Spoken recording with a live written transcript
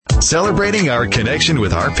celebrating our connection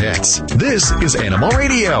with our pets. This is Animal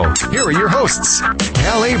Radio. Here are your hosts,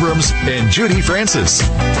 Hal Abrams and Judy Francis.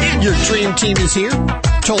 And your dream team is here.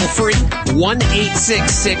 Toll free,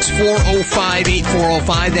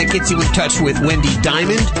 1-866-405-8405. That gets you in touch with Wendy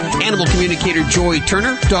Diamond, animal communicator Joy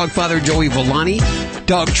Turner, dog father Joey Villani,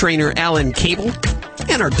 dog trainer Alan Cable,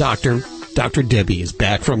 and our doctor, Dr. Debbie, is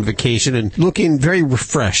back from vacation and looking very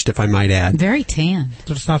refreshed, if I might add. Very tan.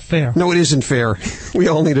 That's not fair. No, it isn't fair. We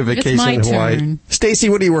all need a vacation in Hawaii. Turn. Stacy,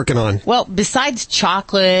 what are you working on? Well, besides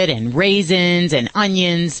chocolate and raisins and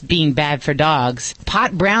onions being bad for dogs,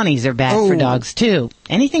 pot brownies are bad for dogs, too.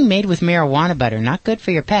 Anything made with marijuana butter, not good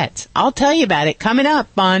for your pets. I'll tell you about it coming up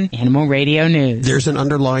on Animal Radio News. There's an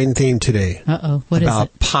underlying theme today. Uh-oh. What is it?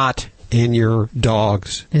 About pot in your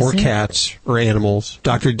dogs or cats or animals.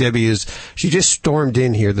 Dr. Debbie she just stormed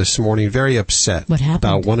in here this morning very upset. What happened?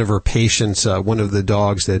 About one of her patients, one of the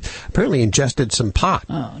dogs that apparently ingested some pot.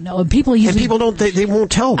 Oh, no. And people don't, they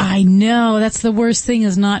won't tell them. I know. That's the worst thing,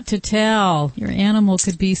 is not to tell. Your animal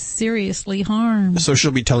could be seriously harmed. So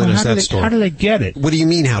she'll be telling us that story. How do they get it? What do you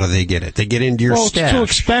mean, how do they get it? They get into your stash. It's too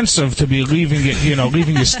expensive to be leaving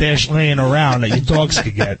your stash laying around that your dogs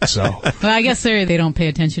could get, so. Well, I guess they don't pay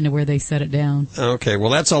attention to where they set it down. Okay, well,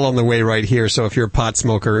 that's all on the way right here. So if you're a pot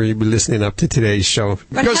smoker, you'll be listening up to today's show.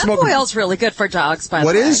 But hemp oil's really good for dogs, by the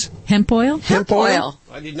way. What is? Hemp oil? Hemp oil.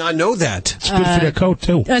 I did not know that. It's good for their coat,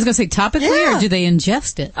 too. I was going to say topically, or do they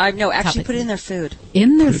ingest it? No, actually put it in their food.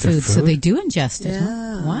 In their food, so they do ingest it. Yeah.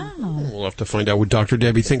 Huh? Wow. We'll have to find out what Dr.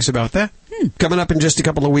 Debbie thinks about that. Coming up in just a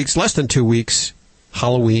couple of weeks, less than 2 weeks,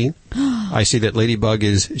 Halloween. I see that Ladybug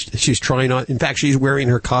she's trying on. In fact, she's wearing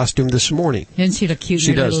her costume this morning. Isn't she a cute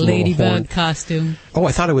She does, little ladybug horn. costume? Oh,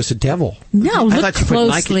 I thought it was a devil. No, I look thought you put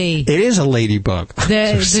closely. Nike. It is a ladybug.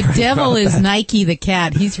 The devil is Nike the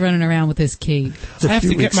cat. He's running around with his cape. I have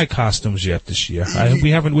to get my costumes yet this year.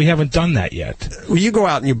 We haven't done that yet. Well, you go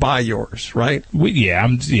out and you buy yours, right?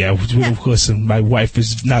 Listen, my wife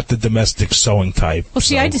is not the domestic sewing type. Well,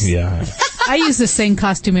 see, I use the same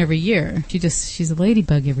costume every year. She's a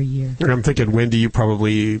ladybug every year. And I'm thinking, Wendy, you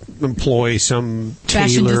probably employ some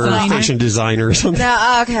Fashion tailor, designer. fashion designer or something.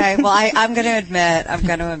 No, okay. Well, I'm going to admit.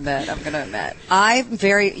 I'm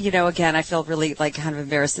very, again, I feel really kind of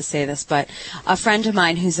embarrassed to say this, but a friend of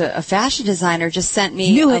mine who's a fashion designer just sent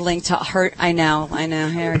me a link to her. I know.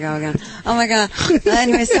 Here we go again. Oh my God.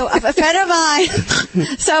 Anyway, so a friend of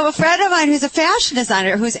mine who's a fashion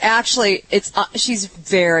designer who's actually, she's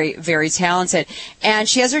very, very talented, and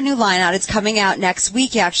she has her new line out. It's coming out next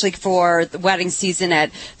week, actually, for the wedding season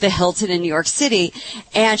at the Hilton in New York City.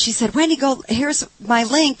 And she said, Wendy, here's my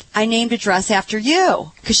link. I named a dress after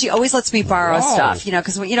you. Because she always lets me borrow stuff,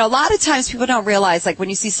 because, a lot of times people don't realize, when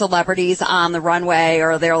you see celebrities on the runway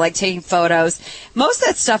or they're, taking photos, most of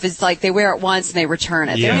that stuff is, they wear it once and they return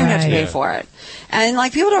it. They don't even have to pay for it. And,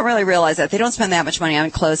 people don't really realize that. They don't spend that much money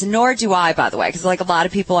on clothes, and nor do I, by the way, because, a lot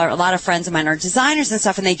of friends of mine are designers and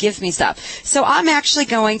stuff, and they give me stuff. So I'm actually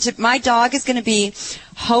my dog is going to be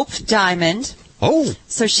Hope Diamond. Oh.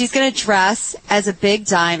 So she's going to dress as a big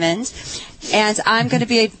diamond, and I'm going to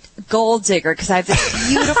be a gold digger because I have this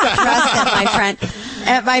beautiful dress that my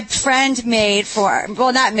friend made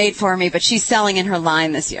not made for me, but she's selling in her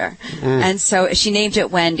line this year. And so she named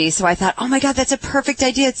it Wendy. So I thought, oh my God, that's a perfect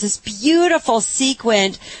idea. It's this beautiful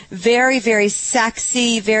sequined, very, very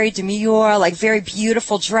sexy, very demure, very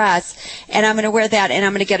beautiful dress. And I'm going to wear that, and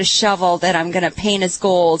I'm going to get a shovel that I'm going to paint as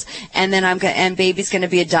gold, and then and baby's going to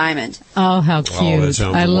be a diamond. Oh, how cute. That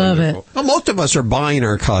sounds I love it. Well, most of us are buying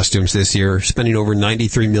our costumes this year, spending over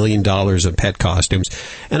 $93 million on pet costumes,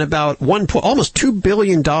 and about almost $2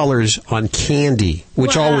 billion on candy,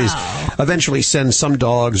 which always eventually sends some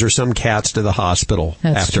dogs or some cats to the hospital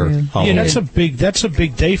after Halloween. Yeah, that's a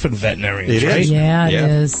big day for the veterinarians, right? Yeah, it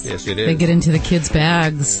is. Yes, it is. They get into the kids'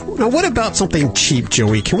 bags. Now, what about something cheap,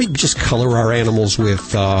 Joey? Can we just color our animals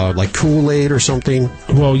with Kool-Aid or something?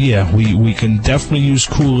 Well, yeah, we can definitely use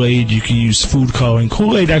Kool-Aid. You can use food coloring.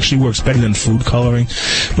 Kool-Aid actually works better than food coloring.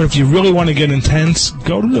 But if you really want to get intense,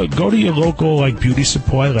 go to your local beauty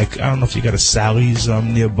supply. I don't know if you got a Sally's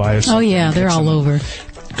nearby or something. Oh yeah, they're all over.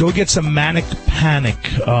 Go get some Manic Panic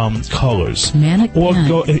colors. Manic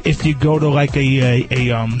Panic. Or if you go to a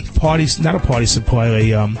party, not a party supply,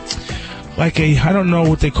 I don't know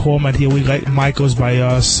what they call them out here. We Michael's by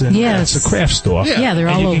us, and it's a craft store. Yeah, they're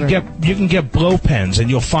all over. You can get blow pens, and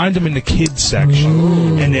you'll find them in the kids section.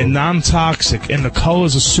 Ooh. And they're non-toxic, and the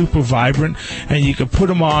colors are super vibrant, and you can put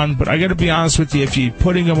them on. But I got to be honest with you, if you're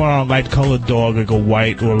putting them on a light-colored dog, like a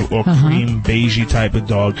white or cream beigey type of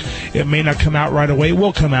dog, it may not come out right away. It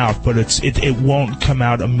will come out, but it won't come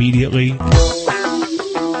out immediately.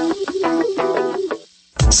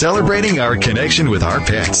 celebrating our connection with our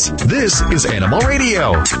pets. This is Animal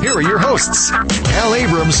Radio. Here are your hosts, Hal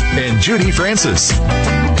Abrams and Judy Francis.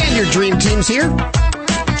 And your dream team's here.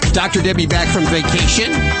 Dr. Debbie back from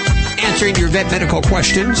vacation, answering your vet medical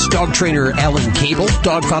questions. Dog trainer Alan Cable,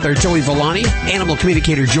 dog father Joey Villani, animal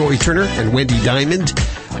communicator Joy Turner, and Wendy Diamond,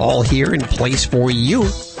 all here in place for you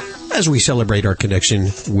as we celebrate our connection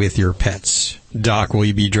with your pets. Doc, will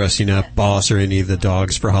you be dressing up Boss or any of the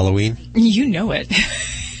dogs for Halloween? You know it.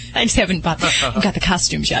 I just haven't got the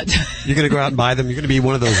costumes yet. You're going to go out and buy them? You're going to be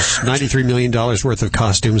one of those $93 million worth of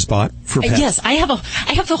costumes bought for pets? Yes, I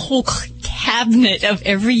have the whole cabinet of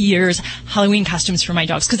every year's Halloween costumes for my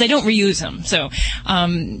dogs because I don't reuse them. So,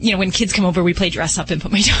 when kids come over, we play dress up and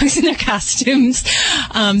put my dogs in their costumes.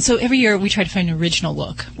 So every year we try to find an original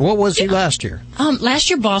look. What was he last year? Last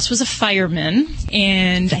year Boss was a fireman,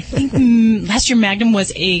 and I think last year Magnum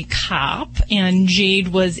was a cop, and Jade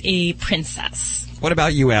was a princess. What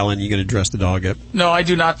about you, Alan? You going to dress the dog up? No, I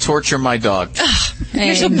do not torture my dog.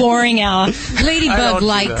 You're so boring, Al. Ladybug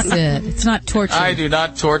likes it. It's not torture. I do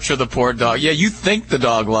not torture the poor dog. Yeah, you think the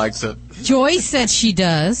dog likes it. Joy said she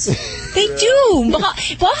does. They do.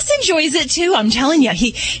 Boss enjoys it too. I'm telling you,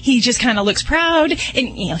 he just kind of looks proud, and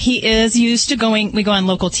he is used to going. We go on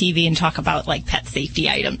local TV and talk about like pet safety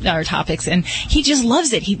or topics, and he just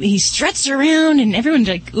loves it. He struts around, and everyone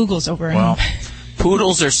like oogles over him. Well,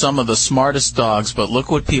 poodles are some of the smartest dogs, but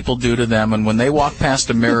look what people do to them. And when they walk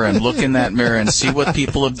past a mirror and look in that mirror and see what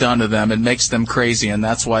people have done to them, it makes them crazy, and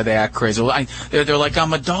that's why they act crazy. They're like,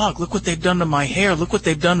 I'm a dog. Look what they've done to my hair. Look what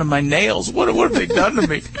they've done to my nails. What have they done to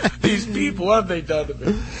me? These people, what have they done to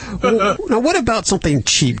me? Now, what about something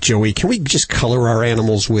cheap, Joey? Can we just color our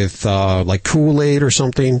animals with like Kool-Aid or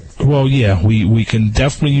something? Well, yeah, we can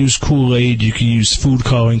definitely use Kool-Aid. You can use food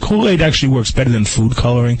coloring. Kool-Aid actually works better than food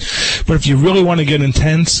coloring. But if you really want to get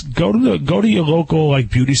intense, go to your local like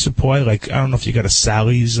beauty supply. Like, I don't know if you got a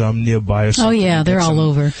Sally's nearby or something. Oh yeah, they're all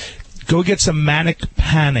over. Go get some Manic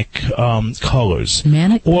Panic colors.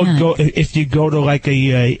 Manic or Panic. Go if you go to like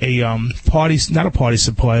a party, not a party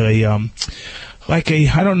supply,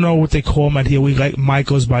 I don't know what they call them out here. We like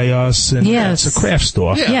Michael's by us, and yes. It's a craft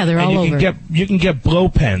store. Yeah, they're all over. You can get blow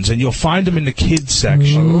pens, and you'll find them in the kids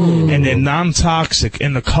section. Ooh. And they're non-toxic,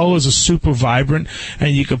 and the colors are super vibrant,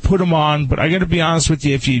 and you can put them on. But I got to be honest with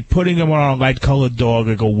you, if you're putting them on a light-colored dog,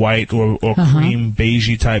 like a white or cream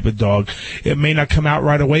beigey type of dog, it may not come out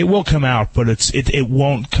right away. It will come out, but it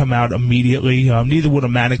won't come out immediately. Neither will a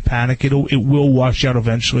Manic Panic. It will wash out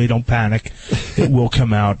eventually. Don't panic. It will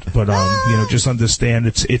come out, but just understand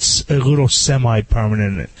it's a little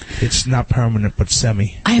semi-permanent. It's not permanent, but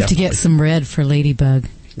semi. I have to get some red for Ladybug.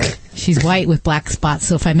 She's white with black spots,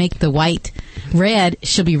 so if I make the white red,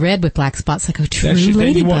 she'll be red with black spots like a true Ladybug.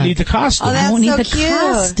 Then you won't need the costume. Oh, that's I won't need so the cute.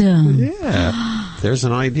 costume. Yeah. There's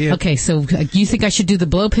an idea. Okay, so you think I should do the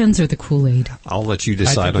blow pens or the Kool-Aid? I'll let you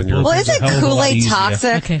decide on your. Well, isn't Kool-Aid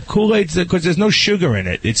toxic? Okay. Kool-Aid's because there's no sugar in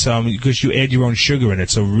it. It's because you add your own sugar in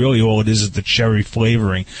it. So really, all it is the cherry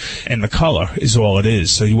flavoring, and the color is all it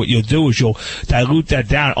is. So what you'll do is you'll dilute that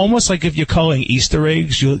down, almost like if you're coloring Easter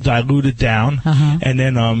eggs. You'll dilute it down, and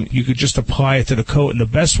then you could just apply it to the coat. And the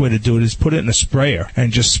best way to do it is put it in a sprayer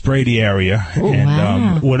and just spray the area. Oh, and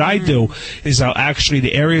wow. What I do is I'll actually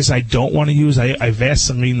the areas I don't want to use, I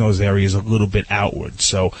Vaseline those areas a little bit outward,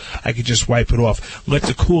 so I could just wipe it off. Let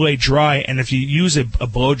the Kool-Aid dry, and if you use a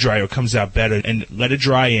blow dryer, it comes out better. And let it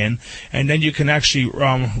dry in, and then you can actually,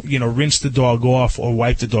 rinse the dog off or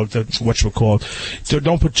wipe the dog. That's what you call it. So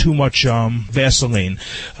don't put too much Vaseline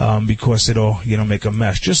because it'll make a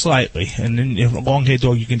mess. Just lightly, and then if a long-haired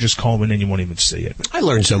dog, you can just comb and then you won't even see it. I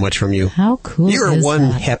learned so much from you. How cool You're is one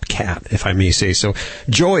that? hep cat, if I may say so.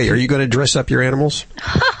 Joy, are you going to dress up your animals?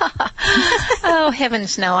 Oh,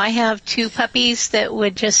 heavens no. I have 2 puppies that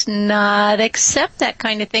would just not accept that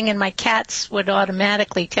kind of thing, and my cats would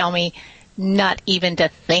automatically tell me not even to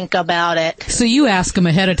think about it. So you ask them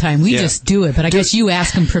ahead of time. We just do it, but I guess you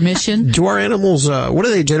ask them permission. Do our animals, what do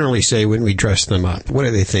they generally say when we dress them up? What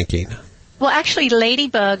are they thinking? Well, actually,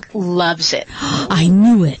 Ladybug loves it. I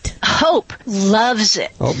knew it. Hope loves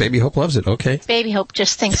it. Oh, Baby Hope loves it. Okay. Baby Hope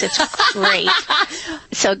just thinks it's great.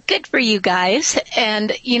 So good for you guys.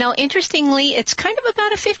 And, interestingly, it's kind of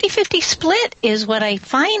about a 50-50 split is what I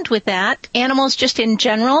find with that. Animals just in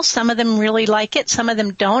general, some of them really like it, some of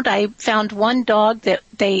them don't. I found one dog that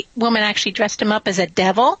woman actually dressed him up as a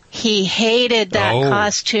devil. He hated that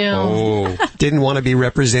costume. Oh, didn't want to be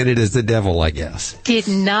represented as the devil, I guess. Did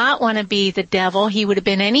not want to be the devil. He would have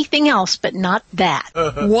been anything else, but not that.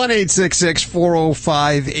 What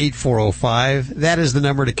 1-866-405-8405. That is the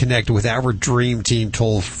number to connect with our Dream Team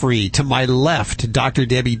toll free. To my left, Dr.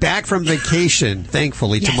 Debbie, back from vacation,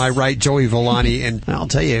 thankfully. Yes. To my right, Joey Villani. And I'll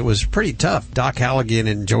tell you, it was pretty tough. Doc Halligan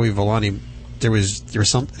and Joey Villani, there was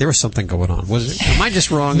something going on. Was it? Am I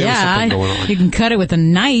just wrong? There was something going on. You can cut it with a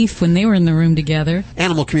knife when they were in the room together.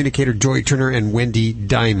 Animal communicator Joy Turner and Wendy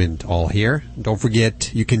Diamond all here. Don't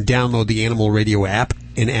forget, you can download the Animal Radio app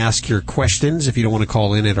and ask your questions if you don't want to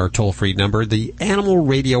call in at our toll-free number. The Animal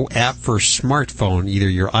Radio app for smartphone, either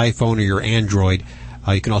your iPhone or your Android.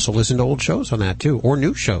 You can also listen to old shows on that, too, or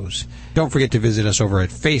new shows. Don't forget to visit us over at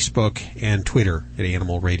Facebook and Twitter at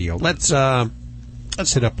Animal Radio. Let's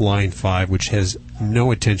hit up line 5, which has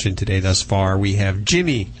no attention today thus far. We have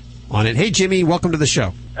Jimmy on it. Hey, Jimmy, welcome to the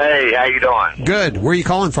show. Hey, how you doing? Good. Where are you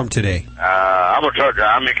calling from today? I'm a trucker.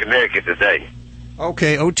 I'm in Connecticut today.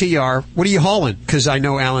 Okay, OTR. What are you hauling? Because I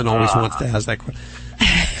know Alan always wants to ask that question. I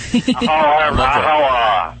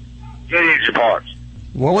haul jet engine parts.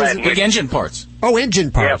 What was it? Big engine parts. Oh,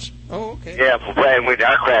 engine parts. Yep. Oh, okay. Yeah, for playing with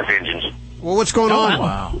aircraft engines. Well, what's going on?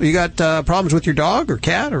 Wow. You got problems with your dog or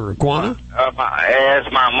cat or iguana?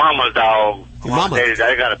 It's my mama's dog. Your mama? They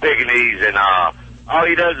got a Pekingese, and all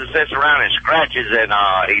he does is sits around and scratches, and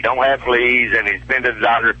he don't have fleas, and he's been to the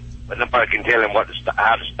doctor, but nobody can tell him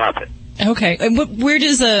how to stop it. Okay. And where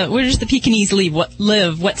does the Pekingese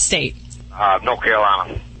live? What state? North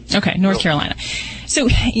Carolina. Okay, North Carolina. So,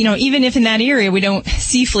 even if in that area we don't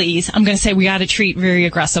see fleas, I'm going to say we got to treat very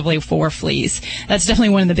aggressively for fleas. That's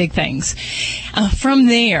definitely one of the big things. From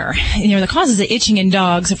there, the causes of itching in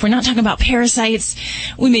dogs, if we're not talking about parasites,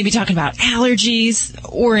 we may be talking about allergies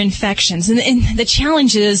or infections. And the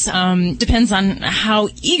challenge is, depends on how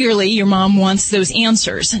eagerly your mom wants those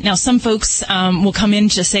answers. Now, some folks will come in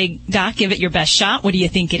to say, Doc, give it your best shot. What do you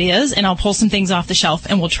think it is? And I'll pull some things off the shelf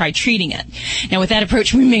and we'll try treating it. Now, with that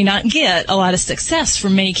approach, we may not get a lot of success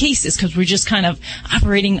for many cases because we're just kind of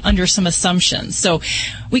operating under some assumptions. So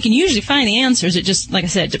we can usually find the answers. It just, like I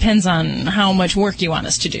said, depends on how much work you want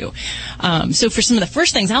us to do. So for some of the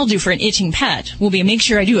first things I'll do for an itching pet will be make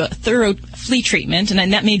sure I do a thorough flea treatment,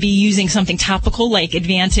 and that may be using something topical like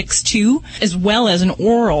Advantix 2, as well as an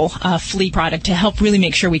oral flea product to help really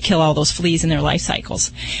make sure we kill all those fleas in their life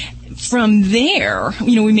cycles. From there,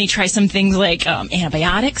 we may try some things like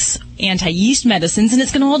antibiotics, anti-yeast medicines, and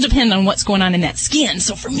it's going to all depend on what's going on in that skin.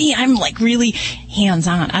 So for me, I'm like really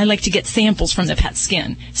hands-on. I like to get samples from the pet's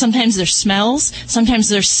skin. Sometimes there's smells, sometimes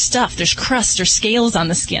there's stuff, there's crust or scales on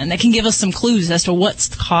the skin that can give us some clues as to what's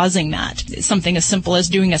causing that. Something as simple as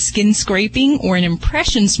doing a skin scraping or an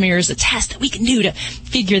impression smear is a test that we can do to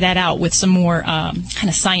figure that out with some more kind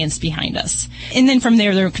of science behind us. And then from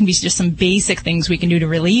there can be just some basic things we can do to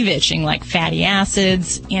relieve itching, like fatty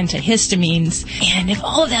acids, antihistamines, and if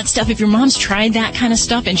all of that stuff, if your mom's tried that kind of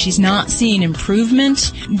stuff and she's not seeing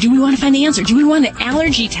improvement, do we want to find the answer? Do we want to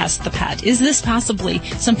allergy test the pet? Is this possibly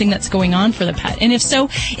something that's going on for the pet? And if so,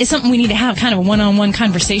 it's something we need to have kind of a one-on-one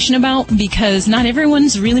conversation about, because not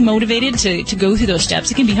everyone's really motivated to go through those steps.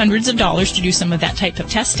 It can be hundreds of dollars to do some of that type of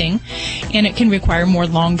testing, and it can require more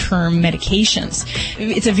long-term medications.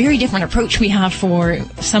 It's a very different approach we have for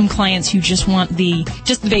some clients who just want the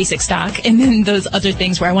basic stock, and then those other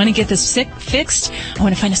things where I want to get this fixed, I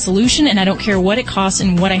want to find a solution, and I don't care what it costs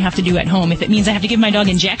and what I have to do at home. If it means I have to give my dog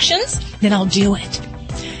injections, then I'll do it.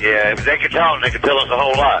 Yeah, if they could talk, they could tell us a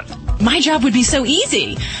whole lot. My job would be so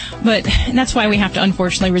easy, but that's why we have to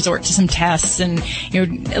unfortunately resort to some tests and a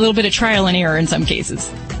little bit of trial and error in some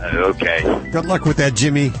cases. Okay. Good luck with that,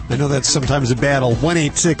 Jimmy. I know that's sometimes a battle.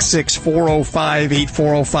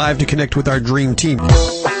 1-866-405-8405 to connect with our dream team.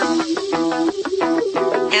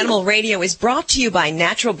 Animal Radio is brought to you by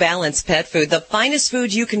Natural Balance Pet Food, the finest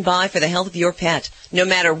food you can buy for the health of your pet. No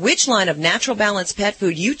matter which line of Natural Balance Pet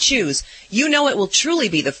Food you choose, you know it will truly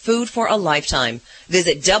be the food for a lifetime.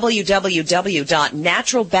 Visit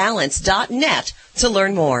www.naturalbalance.net to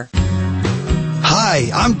learn more. Hi,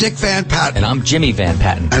 I'm Dick Van Patten. And I'm Jimmy Van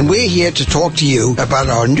Patten. And we're here to talk to you about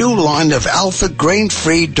our new line of Alpha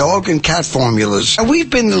grain-free dog and cat formulas. And we've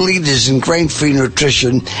been the leaders in grain-free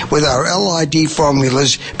nutrition with our LID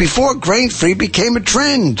formulas before grain-free became a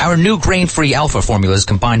trend. Our new grain-free Alpha formulas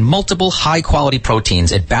combine multiple high-quality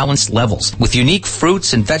proteins at balanced levels with unique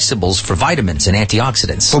fruits and vegetables for vitamins and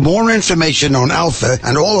antioxidants. For more information on Alpha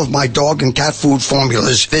and all of my dog and cat food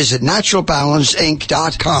formulas, visit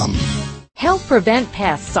naturalbalanceinc.com. Help prevent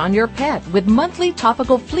pests on your pet with monthly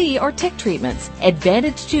topical flea or tick treatments.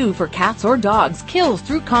 Advantage 2 for cats or dogs kills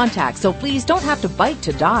through contact, so fleas don't have to bite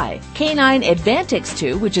to die. Canine Advantix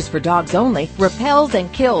 2, which is for dogs only, repels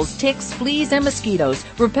and kills ticks, fleas, and mosquitoes,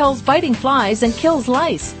 repels biting flies, and kills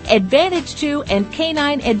lice. Advantage 2 and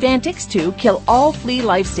Canine Advantix 2 kill all flea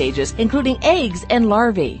life stages, including eggs and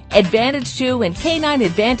larvae. Advantage 2 and Canine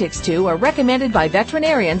Advantix 2 are recommended by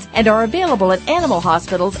veterinarians and are available at animal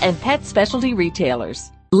hospitals and pet specialty retailers.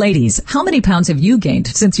 Ladies, how many pounds have you gained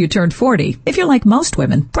since you turned 40? If you're like most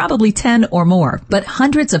women, probably 10 or more. But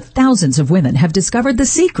hundreds of thousands of women have discovered the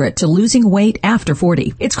secret to losing weight after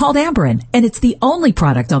 40. It's called Amberen, and it's the only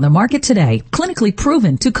product on the market today clinically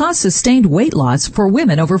proven to cause sustained weight loss for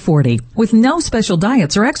women over 40. With no special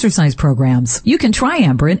diets or exercise programs, you can try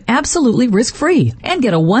Amberen absolutely risk-free and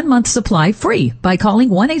get a 1-month supply free by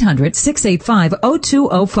calling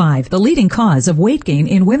 1-800-685-0205. The leading cause of weight gain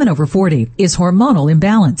in women over 40 is hormonal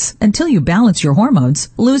imbalance. Until you balance your hormones,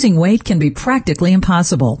 losing weight can be practically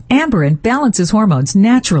impossible. Amberen balances hormones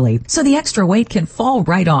naturally, so the extra weight can fall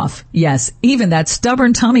right off. Yes, even that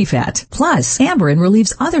stubborn tummy fat. Plus, Amberen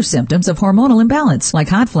relieves other symptoms of hormonal imbalance, like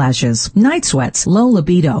hot flashes, night sweats, low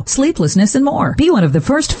libido, sleeplessness, and more. Be one of the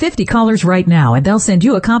first 50 callers right now, and they'll send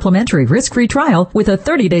you a complimentary risk-free trial with a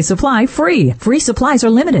 30-day supply free. Free supplies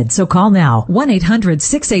are limited, so call now.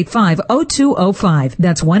 1-800-685-0205.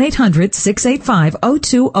 That's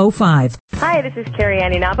 1-800-685-0205. Hi, this is Carrie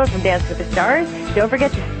Ann Inaba from Dance with the Stars. Don't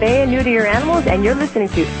forget to spay and neuter your animals, and you're listening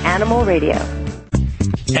to Animal Radio.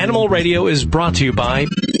 Animal Radio is brought to you by...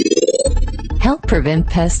 Help prevent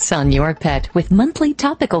pests on your pet with monthly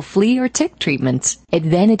topical flea or tick treatments.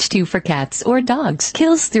 Advantage 2 for cats or dogs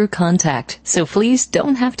kills through contact, so fleas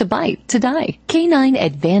don't have to bite to die. Canine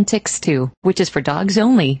Advantix 2, which is for dogs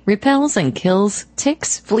only, repels and kills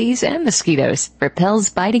ticks, fleas, and mosquitoes,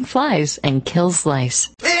 repels biting flies, and kills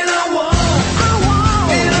lice.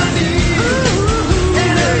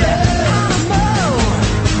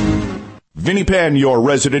 Vinnie Penn, your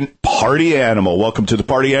resident party animal. Welcome to the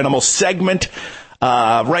party animal segment.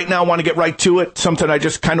 Right now, I want to get right to it. Something I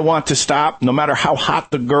just kind of want to stop. No matter how hot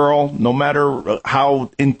the girl, no matter how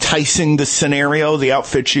enticing the scenario, the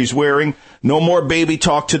outfit she's wearing, no more baby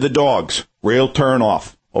talk to the dogs. Real turn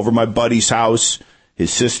off. Over my buddy's house,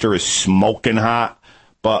 his sister is smoking hot.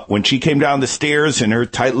 But when she came down the stairs in her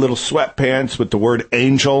tight little sweatpants with the word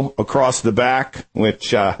angel across the back,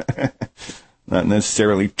 which not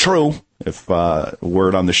necessarily true, if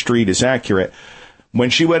word on the street is accurate.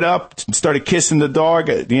 When she went up and started kissing the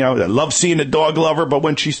dog, I love seeing a dog lover, but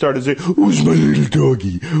when she started saying, "Who's my little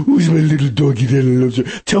doggy? Who's my little doggy that loves you?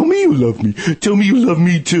 Tell me you love me. Tell me you love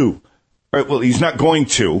me too." All right, well, he's not going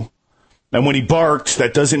to. And when he barks,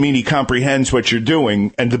 that doesn't mean he comprehends what you're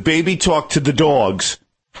doing. And the baby talk to the dogs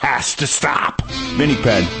has to stop. Vinnie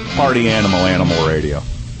Penn, Party Animal, Animal Radio.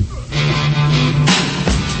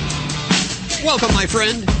 Welcome, my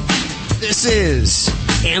friend. This is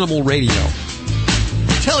Animal Radio.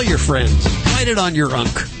 Tell your friends. Write it on your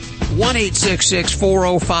unk.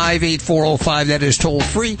 1-866-405-8405. That is toll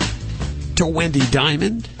free to Wendy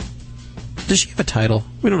Diamond. Does she have a title?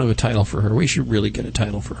 We don't have a title for her. We should really get a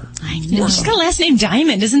title for her. I know. She's got a last name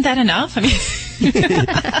Diamond. Isn't that enough? I mean,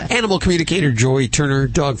 Animal communicator Joy Turner,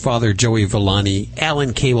 dog father Joey Villani,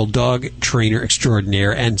 Alan Cable, dog trainer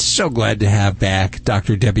extraordinaire, and so glad to have back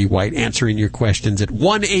Dr. Debbie White answering your questions at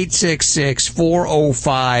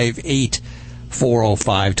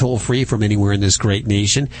 1-866-405-8405, toll free from anywhere in this great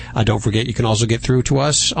nation. Don't forget, you can also get through to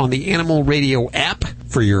us on the Animal Radio app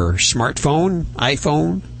for your smartphone,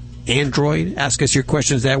 iPhone, Android. Ask us your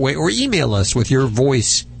questions that way, or email us with your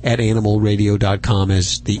voice at animalradio.com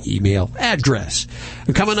as the email address.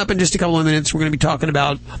 And coming up in just a couple of minutes, we're going to be talking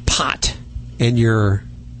about pot and your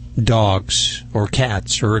dogs or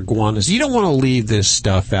cats or iguanas. You don't want to leave this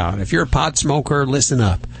stuff out. If you're a pot smoker, listen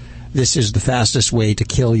up. This is the fastest way to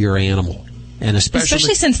kill your animal. And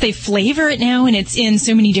especially since they flavor it now and it's in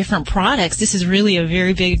so many different products, this is really a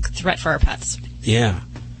very big threat for our pets. Yeah.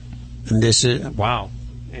 And this is, wow.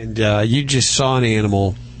 And you just saw an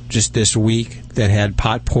animal just this week that had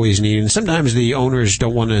pot poisoning. And sometimes the owners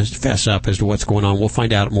don't want to fess up as to what's going on. We'll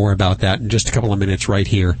find out more about that in just a couple of minutes right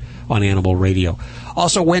here on Animal Radio.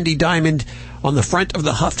 Also, Wendy Diamond on the front of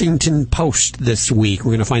the Huffington Post this week.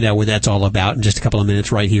 We're going to find out what that's all about in just a couple of minutes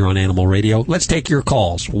right here on Animal Radio. Let's take your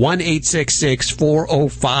calls.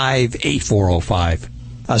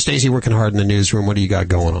 1-866-405-8405. Stacey, working hard in the newsroom. What do you got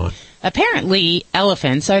going on? Apparently,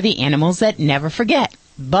 elephants are the animals that never forget.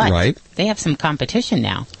 But they have some competition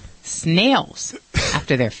now. Snails,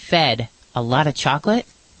 after they're fed a lot of chocolate,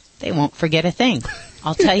 they won't forget a thing.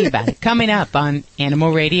 I'll tell you about it coming up on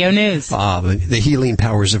Animal Radio News. The healing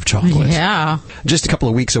powers of chocolate. Yeah. Just a couple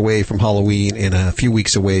of weeks away from Halloween and a few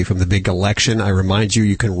weeks away from the big election. I remind you,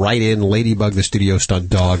 you can write in Ladybug the Studio Stunt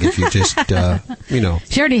Dog if you just,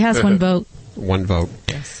 She already has one vote. One vote.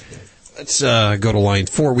 Yes. Let's go to line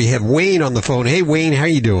 4. We have Wayne on the phone. Hey, Wayne, how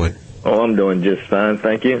you doing? Oh, I'm doing just fine,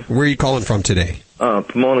 thank you. Where are you calling from today?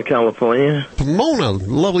 Pomona, California. Pomona,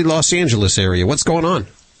 lovely Los Angeles area. What's going on?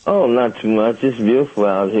 Oh, not too much. It's beautiful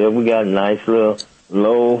out here. We got nice little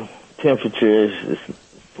low temperatures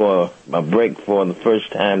for my break for the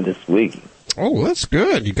first time this week. Oh, that's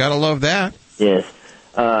good. You gotta love that. Yes.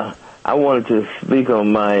 I wanted to speak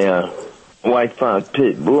on my white fox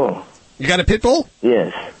pit bull. You got a pit bull?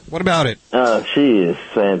 Yes. What about it? She is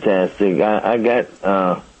fantastic. I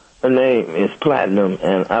got, her name is Platinum,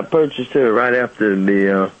 and I purchased her right after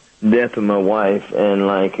the death of my wife, and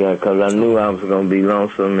cause I knew I was going to be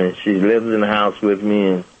lonesome, and she lives in the house with me,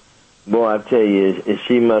 and boy, I tell you,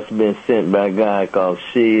 she must have been sent by God, cause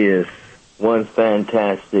she is one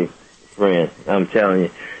fantastic friend. I'm telling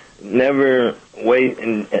you. Never wait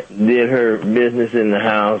and did her business in the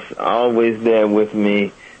house, always there with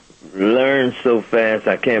me, learned so fast,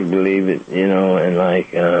 I can't believe it,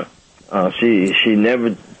 and she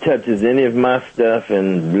never touches any of my stuff,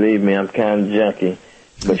 and believe me, I'm kind of junky.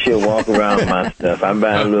 But she'll walk around my stuff. I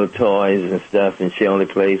buy her little toys and stuff, and she only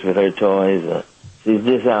plays with her toys. She's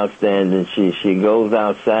just outstanding. She goes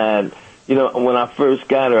outside. When I first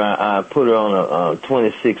got her, I put her on a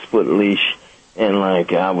 26-foot leash, and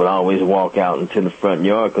I would always walk out into the front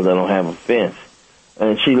yard because I don't have a fence.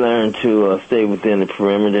 And she learned to stay within the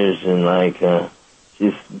perimeters, and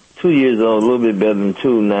she's 2 years old, a little bit better than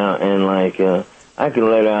 2 now, and I can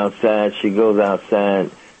let her outside. She goes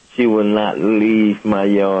outside. She will not leave my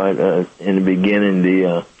yard. In the beginning,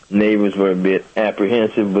 the neighbors were a bit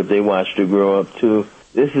apprehensive, but they watched her grow up, too.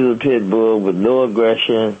 This is a pit bull with no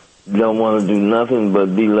aggression, don't want to do nothing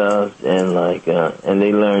but be loved, and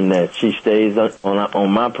they learn that she stays on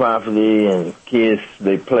my property, and kids,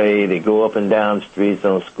 they play, they go up and down the streets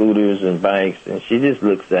on scooters and bikes, and she just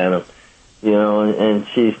looks at them, and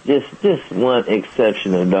she's just one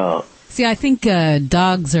exceptional dog. See, I think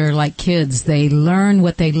dogs are like kids. They learn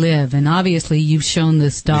what they live. And obviously, you've shown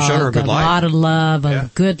this dog a lot of love,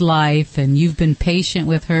 a good life, and you've been patient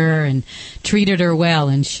with her and treated her well,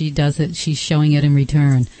 and she does it. She's showing it in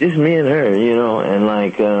return. Just me and her,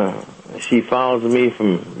 and she follows me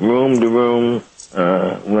from room to room.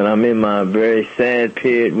 When I'm in my very sad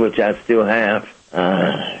period, which I still have,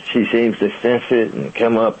 she seems to sense it and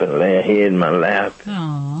come up and lay her head in my lap.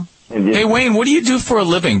 Aww. Hey, Wayne, what do you do for a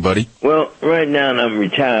living, buddy? Well, right now I'm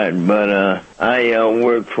retired, but I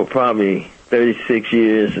worked for probably 36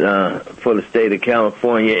 years for the state of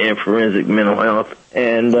California in forensic mental health.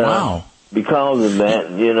 And because of that,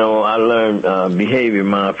 I learned behavior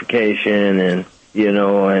modification and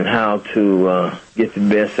how to get the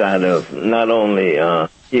best out of not only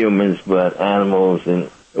humans but animals, and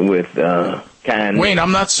with kindness. Wayne,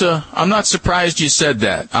 I'm not surprised you said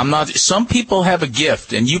that. Some people have a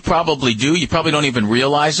gift, and you probably do. You probably don't even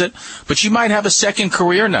realize it, but you might have a second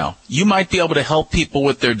career now. You might be able to help people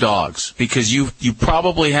with their dogs because you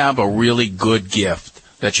probably have a really good gift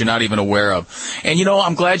that you're not even aware of. And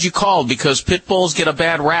I'm glad you called because pit bulls get a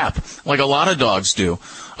bad rap, like a lot of dogs do.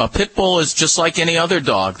 A pit bull is just like any other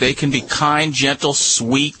dog. They can be kind, gentle,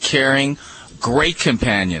 sweet, caring, great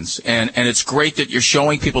companions, and it's great that you're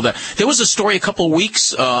showing people that. There was a story a couple of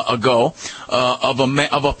weeks ago of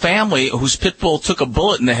a family whose pit bull took a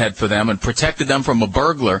bullet in the head for them and protected them from a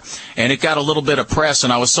burglar, and it got a little bit of press,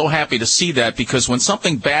 and I was so happy to see that because when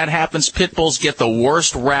something bad happens, pit bulls get the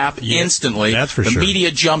worst rap instantly. That's for sure. The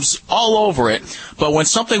media jumps all over it, but when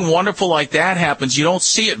something wonderful like that happens, you don't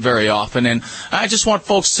see it very often, and I just want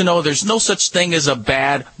folks to know there's no such thing as a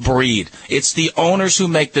bad breed. It's the owners who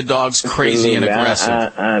make the dogs crazy and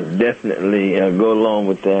aggressive. I definitely go along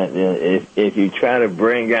with that. If you try to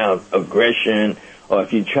bring out aggression or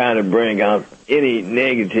if you try to bring out any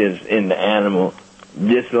negatives in the animal,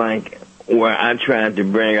 just like where I tried to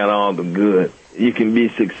bring out all the good, you can be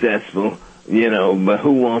successful, but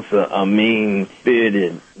who wants a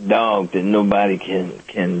mean-spirited dog that nobody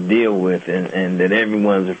can deal with and that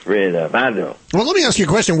everyone's afraid of? I don't. Well, let me ask you a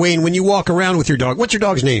question, Wayne. When you walk around with your dog, what's your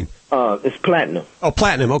dog's name? It's Platinum. Oh,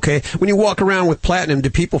 Platinum, okay. When you walk around with Platinum, do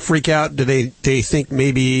people freak out? Do they think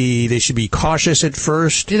maybe they should be cautious at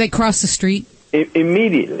first? Do they cross the street?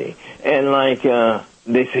 Immediately. And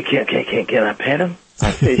they say, can I pet him?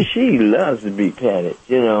 I said, she loves to be petted,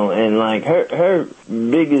 and like her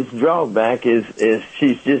biggest drawback is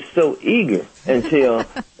she's just so eager until a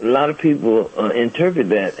lot of people interpret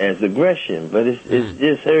that as aggression, but it's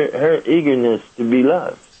just her eagerness to be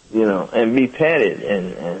loved, and be petted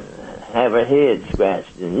and have her head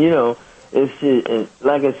scratched, and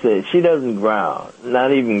like I said, she doesn't growl,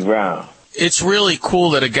 not even growl. It's really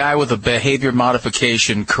cool that a guy with a behavior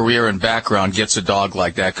modification career and background gets a dog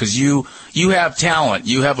like that, because you have talent,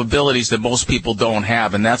 you have abilities that most people don't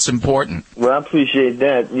have, and that's important. Well, I appreciate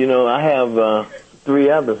that. I have 3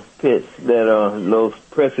 other pits that are those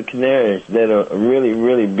Presa Canaries that are really,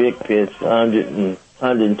 really big pits,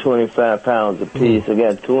 125 pounds apiece. I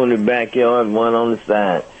got 2 in the backyard, 1 on the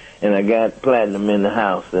side. And I got Platinum in the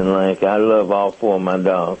house, and I love all 4 of my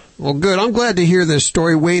dogs. Well, good. I'm glad to hear this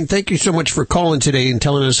story, Wayne. Thank you so much for calling today and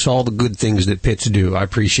telling us all the good things that pits do. I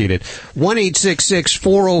appreciate it.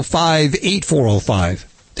 1-866-405-8405.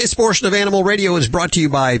 This portion of Animal Radio is brought to you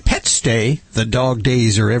by Pet Stay. The dog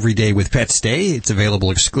days are every day with Pet Stay. It's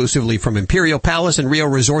available exclusively from Imperial Palace and Rio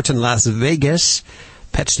Resort in Las Vegas.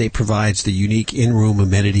 Pet Stay provides the unique in-room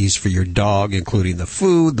amenities for your dog, including the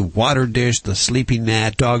food, the water dish, the sleeping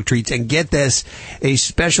mat, dog treats, and get this, a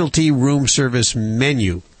specialty room service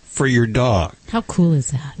menu for your dog. How cool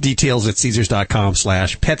is that? Details at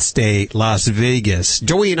Caesars.com/PetStay Las Vegas.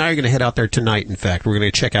 Joey and I are going to head out there tonight, in fact. We're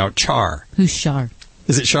going to check out Char. Who's Char?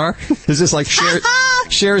 Is it Char? Is this like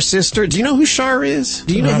Cher's sister? Do you know who Char is?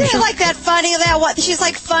 Do you know? Isn't it like that funny? She's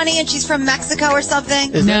like funny and she's from Mexico or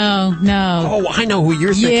something? No. Oh, I know who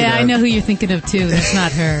you're thinking of. Yeah, I know who you're thinking of too. That's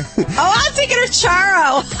not her. I'm thinking of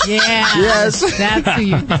Charo. Yeah. Yes. That's who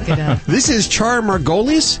you're thinking of. This is Char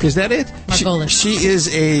Margolis. Is that it? Margolis. She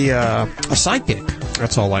is a psychic.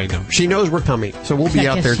 That's all I know. She knows we're coming, so we'll be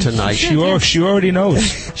out there tonight. She already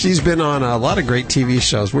knows. She's been on a lot of great TV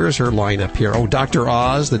shows. Where's her lineup here? Oh, Dr.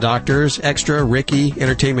 Oz, The Doctors, Extra, Ricky,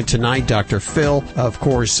 Entertainment Tonight, Dr. Phil. Of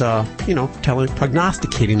course,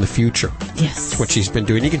 prognosticating the future. Yes. That's what she's been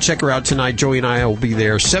doing. You can check her out tonight. Joey and I will be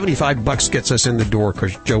there. $75 gets us in the door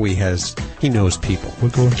because Joey he knows people. We're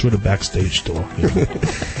going through the backstage door.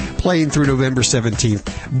 Playing through November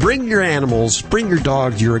 17th. Bring your animals. Bring your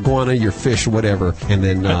dogs, your iguana, your fish, whatever. And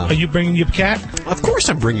then, are you bringing your cat? Of course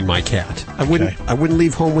I'm bringing my cat. I wouldn't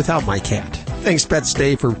leave home without my cat. Thanks, Pet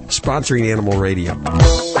Stay, for sponsoring Animal Radio.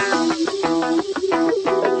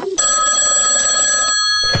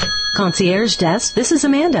 Concierge Desk, this is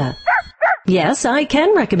Amanda. Yes, I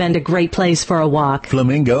can recommend a great place for a walk.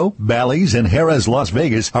 Flamingo, Bally's, and Harrah's Las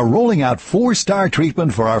Vegas are rolling out 4-star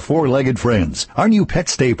treatment for our 4-legged friends. Our new Pet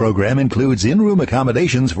Stay program includes in-room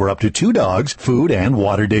accommodations for up to 2 dogs, food and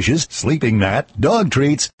water dishes, sleeping mat, dog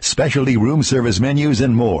treats, specialty room service menus,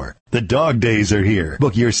 and more. The dog days are here.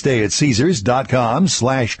 Book your stay at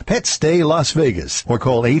Caesars.com/PetStay Las Vegas or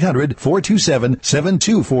call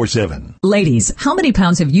 800-427-7247. Ladies, how many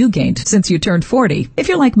pounds have you gained since you turned 40? If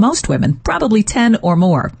you're like most women, probably 10 or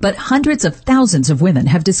more. But hundreds of thousands of women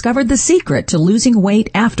have discovered the secret to losing weight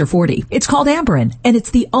after 40. It's called Amberen, and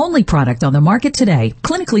it's the only product on the market today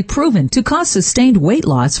clinically proven to cause sustained weight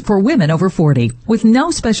loss for women over 40 with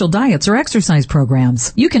no special diets or exercise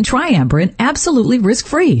programs. You can try Amberen absolutely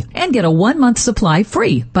risk-free and get a 1-month supply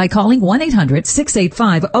free by calling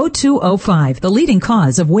 1-800-685-0205. The leading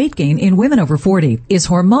cause of weight gain in women over 40 is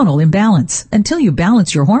hormonal imbalance. Until you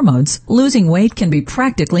balance your hormones, losing weight can be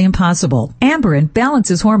practically impossible. Amberen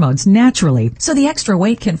balances hormones naturally, so the extra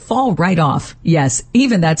weight can fall right off. Yes,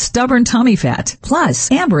 even that stubborn tummy fat. Plus,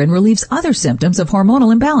 Amberen relieves other symptoms of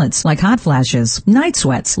hormonal imbalance, like hot flashes, night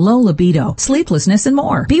sweats, low libido, sleeplessness, and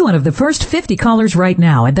more. Be one of the first 50 callers right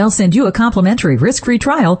now, and they'll send you a complimentary risk-free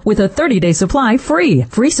trial with a 30-day supply free.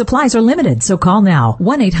 Free supplies are limited, so call now.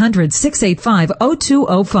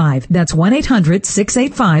 1-800-685-0205. That's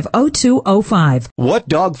 1-800-685-0205. What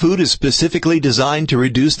dog food is specifically designed to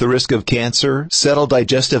reduce the risk of cancer, settle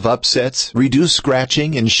digestive upsets, reduce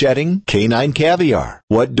scratching and shedding? Canine Caviar.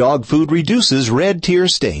 What dog food reduces red tear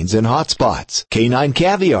stains and hot spots? Canine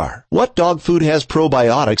Caviar. What dog food has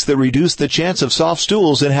probiotics that reduce the chance of soft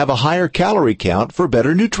stools and have a higher calorie count for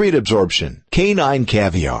better nutrient absorption? Canine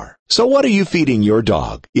Caviar. So what are you feeding your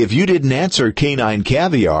dog? If you didn't answer Canine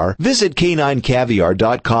Caviar, visit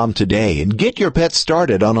caninecaviar.com today and get your pet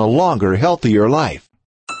started on a longer, healthier life.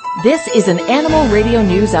 This is an Animal Radio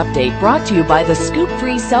News Update brought to you by the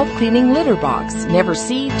Scoop-Free Self-Cleaning Litter Box. Never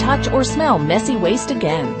see, touch, or smell messy waste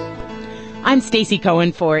again. I'm Stacy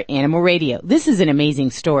Cohen for Animal Radio. This is an amazing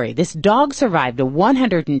story. This dog survived a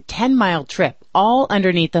 110-mile trip all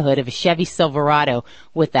underneath the hood of a Chevy Silverado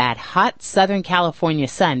with that hot Southern California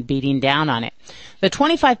sun beating down on it. The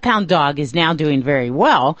 25-pound dog is now doing very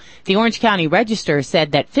well. The Orange County Register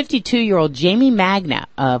said that 52-year-old Jamie Magna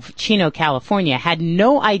of Chino, California, had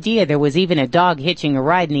no idea there was even a dog hitching a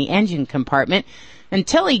ride in the engine compartment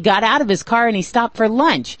until he got out of his car and he stopped for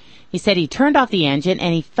lunch. He said he turned off the engine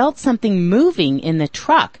and he felt something moving in the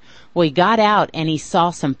truck. Well, he got out and he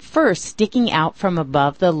saw some fur sticking out from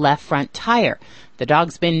above the left front tire. The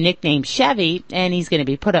dog's been nicknamed Chevy, and he's going to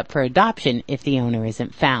be put up for adoption if the owner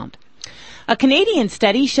isn't found. A Canadian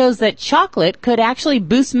study shows that chocolate could actually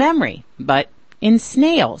boost memory, but in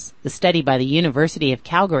snails. The study by the University of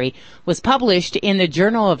Calgary was published in the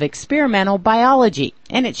Journal of Experimental Biology,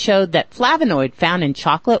 and it showed that flavonoid found in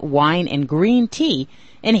chocolate, wine, and green tea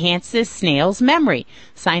enhances snails' memory.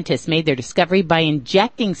 Scientists made their discovery by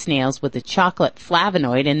injecting snails with the chocolate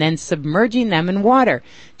flavonoid and then submerging them in water.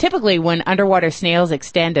 Typically, when underwater snails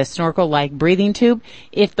extend a snorkel-like breathing tube,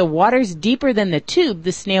 if the water's deeper than the tube,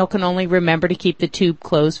 the snail can only remember to keep the tube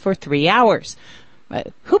closed for 3 hours.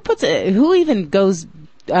 Who even goes,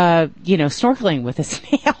 snorkeling with a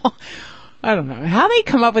snail? I don't know how they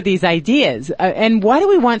come up with these ideas. And why do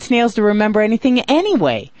we want snails to remember anything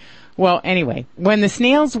anyway? Well, anyway, when the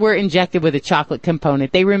snails were injected with a chocolate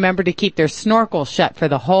component, they remembered to keep their snorkel shut for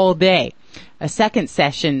the whole day. A second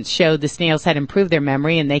session showed the snails had improved their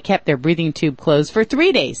memory and they kept their breathing tube closed for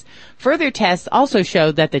 3 days. Further tests also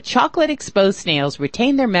showed that the chocolate-exposed snails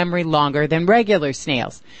retained their memory longer than regular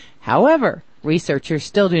snails. However, researchers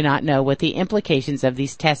still do not know what the implications of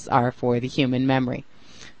these tests are for the human memory.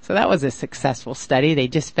 So that was a successful study. They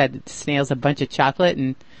just fed the snails a bunch of chocolate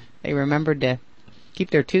and they remembered to keep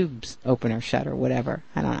their tubes open or shut or whatever.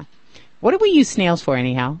 I don't know. What do we use snails for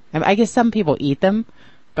anyhow? I guess some people eat them,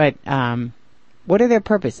 but what are their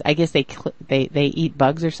purpose? I guess they eat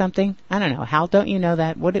bugs or something. I don't know. Hal, don't you know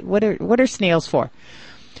that? What are snails for?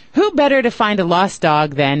 Who better to find a lost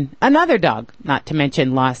dog than another dog? Not to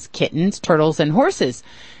mention lost kittens, turtles, and horses.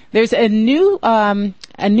 There's a new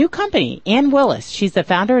company, Ann Willis. She's the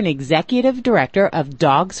founder and executive director of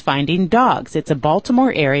Dogs Finding Dogs. It's a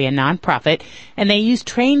Baltimore area nonprofit, and they use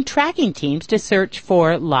trained tracking teams to search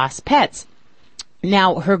for lost pets.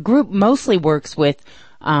 Now, her group mostly works with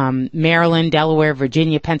Maryland, Delaware,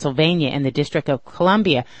 Virginia, Pennsylvania, and the District of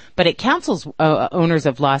Columbia, but it counsels owners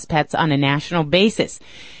of lost pets on a national basis.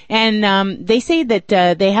 And they say that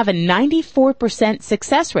they have a 94%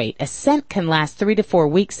 success rate. A scent can last 3 to 4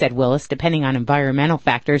 weeks, said Willis, depending on environmental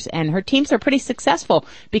factors. And her teams are pretty successful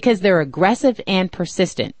because they're aggressive and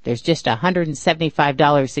persistent. There's just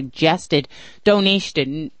 $175 suggested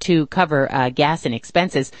donation to cover gas and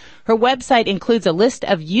expenses. Her website includes a list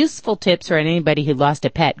of useful tips for anybody who lost a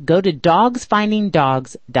pet. Go to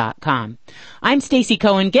dogsfindingdogs.com. I'm Stacy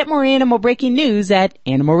Cohen. Get more animal breaking news at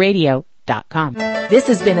animalradio.com. This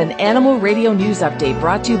has been an Animal Radio News Update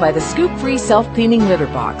brought to you by the Scoop Free Self-Cleaning Litter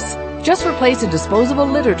Box. Just replace a disposable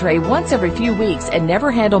litter tray once every few weeks and never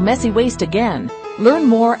handle messy waste again. Learn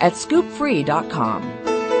more at scoopfree.com.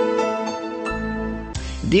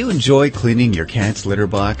 Do you enjoy cleaning your cat's litter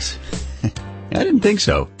box? I didn't think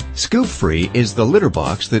so. Scoop Free is the litter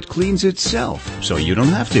box that cleans itself, so you don't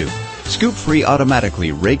have to. Scoop Free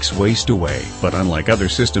automatically rakes waste away, but unlike other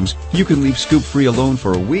systems, you can leave Scoop Free alone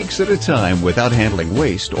for weeks at a time without handling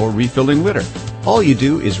waste or refilling litter. All you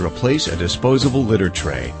do is replace a disposable litter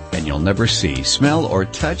tray, and you'll never see, smell, or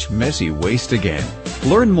touch messy waste again.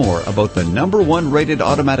 Learn more about the #1 rated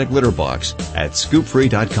automatic litter box at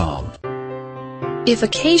scoopfree.com. If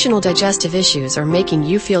occasional digestive issues are making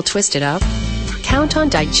you feel twisted up, count on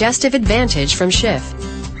Digestive Advantage from Schiff.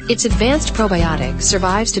 Its advanced probiotic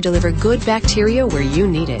survives to deliver good bacteria where you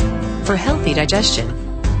need it for healthy digestion.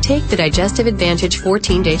 Take the Digestive Advantage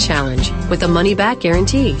 14-day challenge with a money-back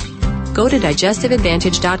guarantee. Go to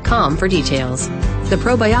digestiveadvantage.com for details. The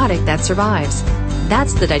probiotic that survives.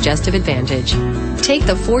 That's the Digestive Advantage. Take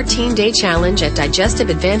the 14-day challenge at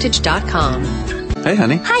digestiveadvantage.com. Hey,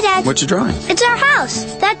 honey. Hi, Dad. What you drawing? It's our house.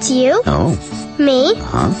 That's you. Oh. Me.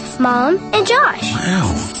 Huh? Mom and Josh.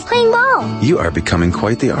 Wow. Playing ball. You are becoming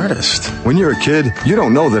quite the artist. When you're a kid, you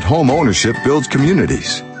don't know that home ownership builds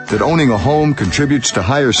communities. That owning a home contributes to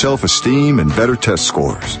higher self-esteem and better test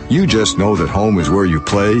scores. You just know that home is where you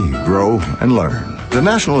play, grow, and learn. The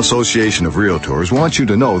National Association of Realtors wants you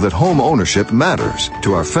to know that home ownership matters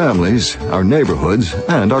to our families, our neighborhoods,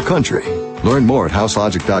 and our country. Learn more at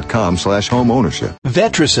houselogic.com/homeownership.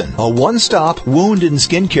 Vetricin, a one-stop wound and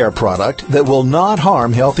skincare product that will not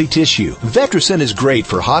harm healthy tissue. Vetricin is great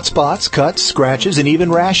for hot spots, cuts, scratches, and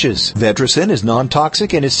even rashes. Vetricin is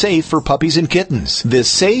non-toxic and is safe for puppies and kittens. This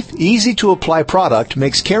safe, easy-to-apply product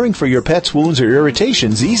makes caring for your pet's wounds or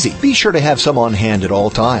irritations easy. Be sure to have some on hand at all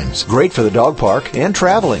times. Great for the dog park and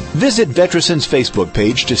traveling. Visit Vetricin's Facebook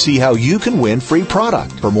page to see how you can win free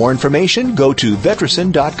product. For more information, go to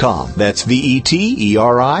vetricin.com. That's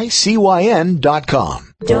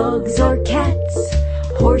VETRICYN.com. Dogs or cats,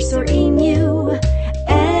 horse or emu,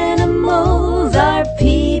 animals are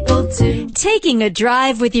people too. Taking a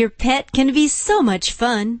drive with your pet can be so much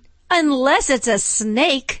fun, unless it's a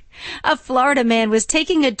snake. A Florida man was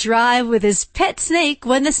taking a drive with his pet snake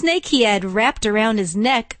when the snake he had wrapped around his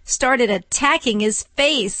neck started attacking his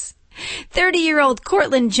face. 30-year-old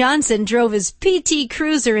Cortland Johnson drove his PT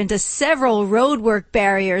Cruiser into several roadwork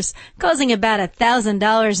barriers, causing about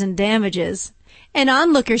 $1,000 in damages. An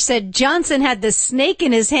onlooker said Johnson had the snake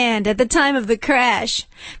in his hand at the time of the crash.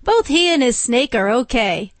 Both he and his snake are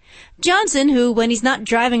okay. Johnson, who, when he's not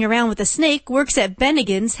driving around with a snake, works at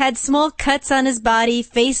Bennigan's, had small cuts on his body,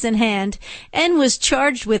 face, and hand, and was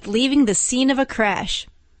charged with leaving the scene of a crash.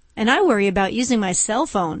 And I worry about using my cell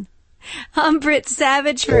phone. I'm Britt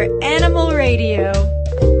Savage for Animal Radio.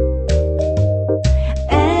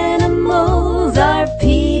 Animals are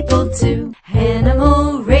people too.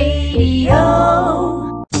 Animal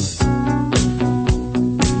Radio.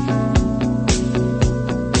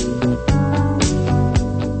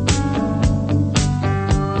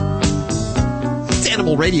 It's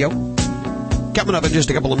Animal Radio. Coming up in just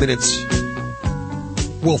a couple of minutes,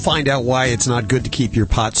 we'll find out why it's not good to keep your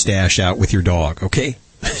pot stash out with your dog, okay?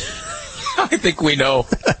 I think we know.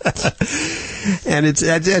 And it's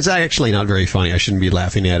actually not very funny. I shouldn't be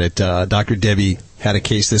laughing at it. Dr. Debbie had a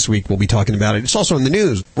case this week. We'll be talking about it. It's also in the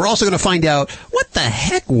news. We're also going to find out what the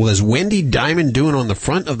heck was Wendy Diamond doing on the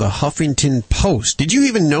front of the Huffington Post. Did you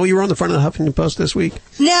even know you were on the front of the Huffington Post this week?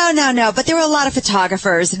 No. But there were a lot of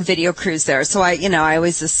photographers and video crews there. So I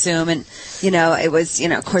always assume, and, it was,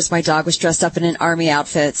 of course my dog was dressed up in an army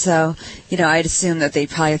outfit. So, I'd assume that they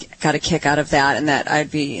probably got a kick out of that and that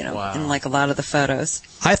I'd be, wow, in like a lot of the photos.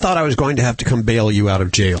 I thought I was going to have to come bail you out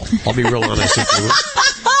of jail. I'll be real honest with you.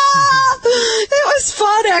 It was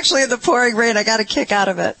fun, actually, in the pouring rain. I got a kick out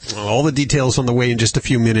of it. All the details on the way in just a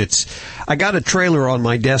few minutes. I got a trailer on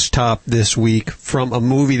my desktop this week from a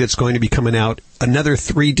movie that's going to be coming out, another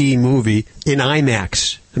 3D movie in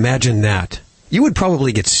IMAX. Imagine that. You would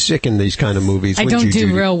probably get sick in these kind of movies. I don't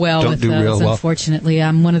do real well with those, unfortunately.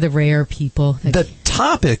 I'm one of the rare people. The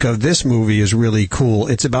topic of this movie is really cool.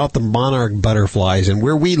 It's about the monarch butterflies, and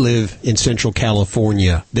where we live in Central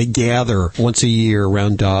California, they gather once a year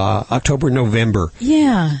around October, November.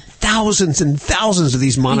 Yeah. Thousands and thousands of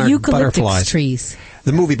these monarch butterflies. Trees.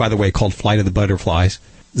 The movie, by the way, called Flight of the Butterflies.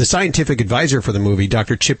 The scientific advisor for the movie,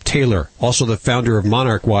 Dr. Chip Taylor, also the founder of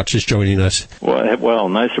Monarch Watch, is joining us. Well,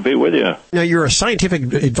 nice to be with you. Now, you're a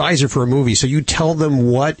scientific advisor for a movie, so you tell them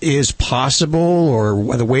what is possible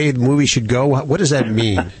or the way the movie should go. What does that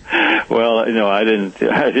mean? Well, I didn't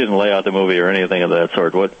lay out the movie or anything of that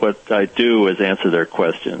sort. What I do is answer their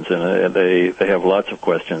questions, and they have lots of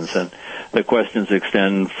questions, and the questions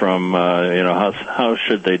extend from how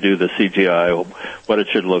should they do the CGI, what it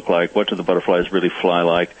should look like, what do the butterflies really fly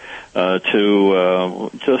like, to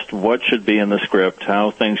just what should be in the script,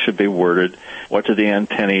 how things should be worded, what do the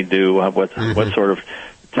antennae do, what sort of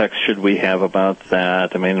text should we have about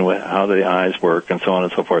that? I mean, how the eyes work and so on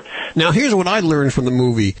and so forth. Now, here's what I learned from the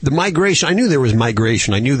movie. The migration, I knew there was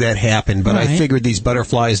migration. I knew that happened, but right. I figured these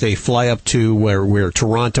butterflies, they fly up to where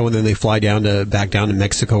Toronto, and then they fly back down to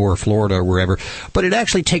Mexico or Florida or wherever. But it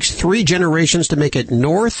actually takes 3 generations to make it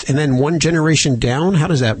north and then 1 generation down. How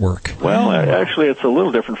does that work? Well, actually, it's a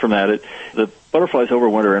little different from that. The butterflies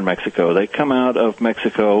overwinter in Mexico. They come out of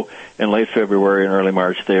Mexico in late February and early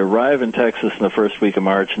March. They arrive in Texas in the first week of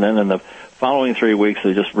March, and then in the following 3 weeks,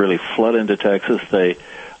 they just really flood into Texas. They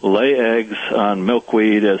lay eggs on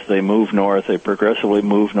milkweed as they move north. They progressively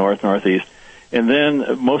move northeast. And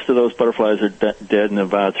then most of those butterflies are dead in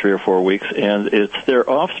about 3 or 4 weeks, and it's their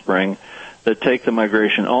offspring that take the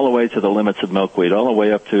migration all the way to the limits of milkweed, all the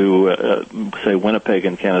way up to, say, Winnipeg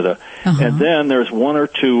in Canada. Uh-huh. And then there's 1 or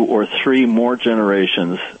 2 or 3 more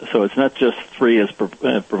generations. So it's not just 3 as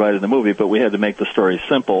provided in the movie, but we had to make the story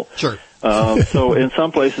simple. Sure. So in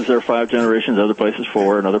some places there are 5 generations, other places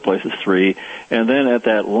 4, and other places 3. And then at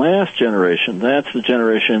that last generation, that's the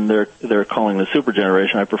generation they're calling the super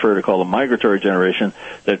generation. I prefer to call the migratory generation,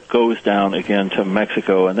 that goes down again to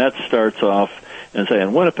Mexico. And that starts off And say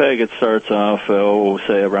in Winnipeg it starts off,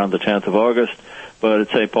 say around the 10th of August. But at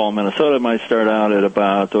St. Paul, Minnesota, it might start out at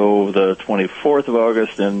about, the 24th of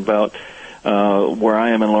August, and about where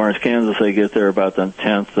I am in Lawrence, Kansas, they get there about the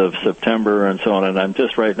 10th of September and so on. And I'm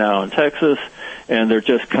just right now in Texas, and they're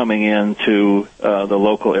just coming into the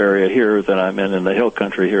local area here that I'm in the hill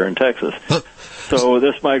country here in Texas. So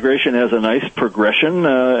this migration has a nice progression,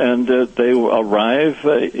 and they arrive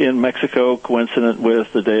in Mexico coincident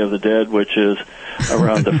with the Day of the Dead, which is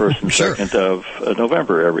around the 1st and 2nd of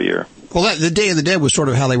November every year. Well, the Day of the Dead was sort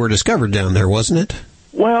of how they were discovered down there, wasn't it?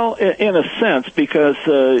 Well, in a sense, because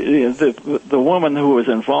the woman who was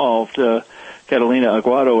involved, Catalina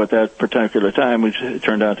Aguado, at that particular time, which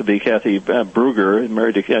turned out to be Kathy Brugger,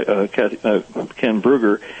 married to Ken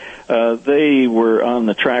Brugger, they were on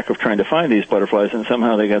the track of trying to find these butterflies, and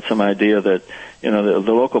somehow they got some idea that, the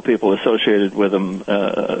local people associated with them,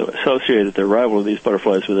 associated their arrival of these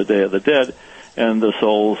butterflies with the Day of the Dead and the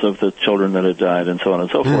souls of the children that had died and so on and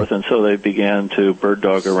so forth. And so they began to bird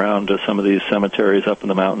dog around to some of these cemeteries up in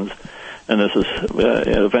the mountains. And this has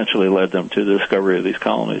eventually led them to the discovery of these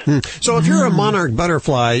colonies. So if you're a monarch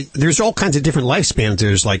butterfly, there's all kinds of different lifespans.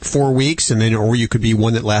 There's like 4 weeks, and then, or you could be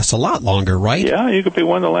one that lasts a lot longer, right? Yeah, you could be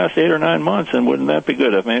one that lasts 8 or 9 months, and wouldn't that be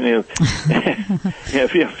good? I mean,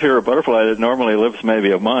 if you're a butterfly that normally lives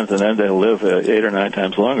maybe a month, and then they live 8 or 9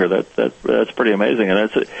 times longer, that's pretty amazing. And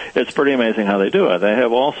it's pretty amazing how they do it. They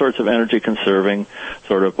have all sorts of energy-conserving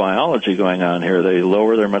sort of biology going on here. They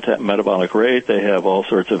lower their metabolic rate. They have all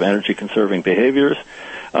sorts of energy-conserving behaviors,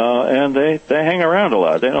 and they hang around a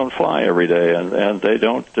lot. They don't fly every day, and they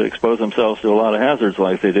don't expose themselves to a lot of hazards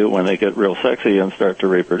like they do when they get real sexy and start to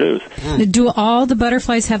reproduce. Do all the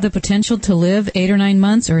butterflies have the potential to live 8 or 9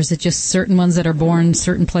 months, or is it just certain ones that are born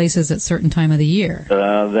certain places at certain time of the year?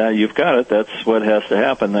 That you've got it. That's what has to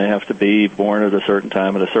happen. They have to be born at a certain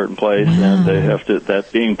time at a certain place, and they have to.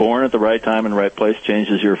 That being born at the right time and right place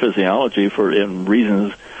changes your physiology for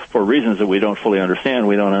reasons that we don't fully understand.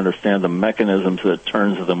 We don't understand the mechanisms that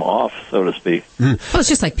turns them off, so to speak. Well, it's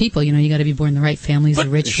just like people, you got to be born in the right families, the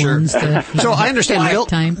rich ones. So I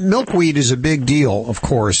understand milkweed is a big deal, of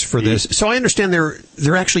course, for this. So I understand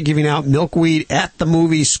they're actually giving out milkweed at the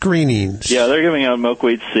movie screenings. Yeah, they're giving out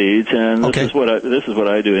milkweed seeds, and this is what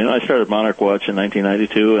I do. I started Monarch Watch in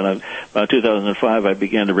 1992, and about 2005 I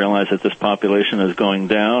began to realize that this population is going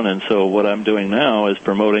down, and so what I'm doing now is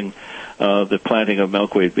promoting the planting of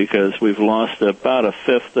milkweed, because we've lost about a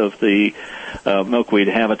fifth of the milkweed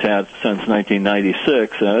habitat since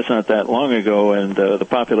 1996. That's not that long ago, and the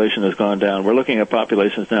population has gone down. We're looking at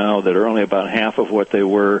populations now that are only about half of what they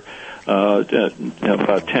were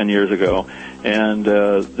about 10 years ago. And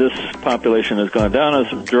this population has gone down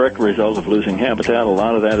as a direct result of losing habitat. A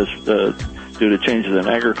lot of that is due to changes in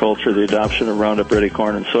agriculture. The adoption of Roundup Ready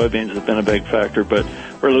corn and soybeans has been a big factor, but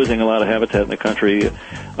we're losing a lot of habitat in the country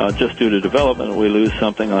just due to development. We lose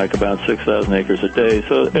something like about 6,000 acres a day.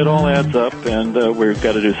 So it all adds up, and we've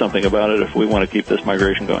got to do something about it if we want to keep this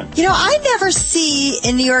migration going. I never see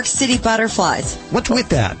in New York City butterflies. What's with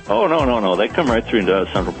that? Oh, no. They come right through into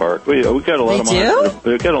Central Park. We've got a lot of monarchs.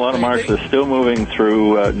 We've got a lot of monarchs that are still moving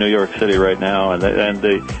through New York City right now, and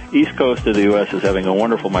the east coast of the U.S. is having a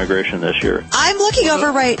wonderful migration this year. I'm looking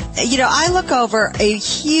over I look over a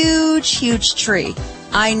huge tree.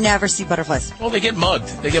 I never see butterflies. Well, they get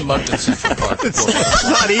mugged. They get mugged in Central Park. It's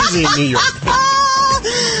not easy in New York.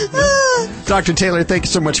 Dr. Taylor, thank you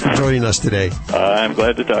so much for joining us today. I'm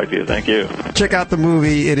glad to talk to you. Thank you. Check out the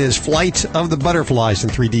movie. It is Flight of the Butterflies in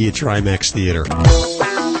 3D at your IMAX theater.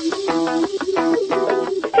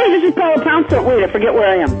 Hey, this is Paula Pounce. Wait, I forget where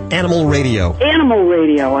I am. Animal Radio. Animal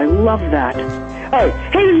Radio. I love that. All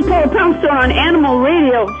right. Hey, this is Paula Poundstone on Animal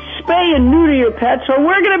Radio. Spay and neuter your pets, or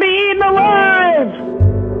we're going to be eaten alive!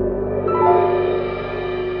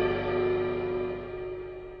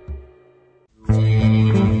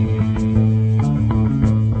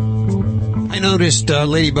 I noticed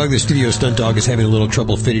Ladybug, the studio stunt dog, is having a little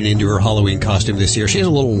trouble fitting into her Halloween costume this year. She has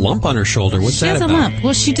a little lump on her shoulder. What's that about? She has a lump.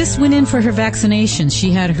 Well, she just went in for her vaccinations.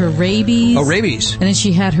 She had her rabies. Oh, rabies. And then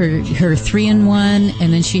she had her 3-in-1,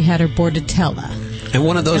 and then she had her Bordetella. And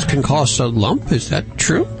one of those can cause a lump? Is that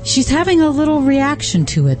true? She's having a little reaction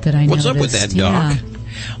to it that I noticed. What's up with that dog? Yeah.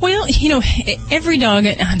 Well, every dog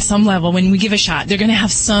on some level, when we give a shot, they're going to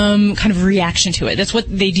have some kind of reaction to it. That's what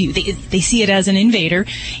they do. They see it as an invader,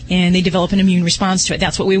 and they develop an immune response to it.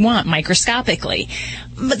 That's what we want, microscopically.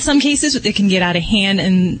 But some cases, it can get out of hand,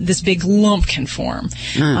 and this big lump can form.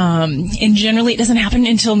 And generally, it doesn't happen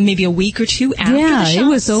until maybe a week or two after the shots. Yeah, it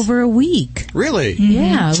was over a week. Really? Mm-hmm.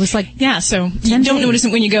 Yeah, it was like so you don't notice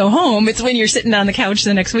it when you go home. It's when you're sitting on the couch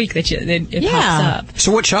the next week that it pops up.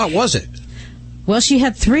 So what shot was it? Well, she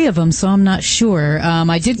had 3 of them, so I'm not sure.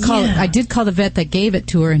 I did call the vet that gave it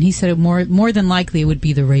to her, and he said more than likely it would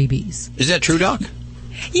be the rabies. Is that true, Doc?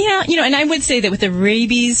 Yeah, and I would say that with the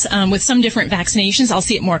rabies, with some different vaccinations, I'll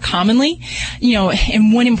see it more commonly.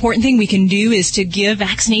 And one important thing we can do is to give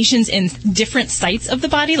vaccinations in different sites of the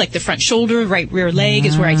body, like the front shoulder, right rear leg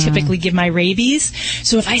is where I typically give my rabies.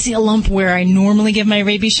 So if I see a lump where I normally give my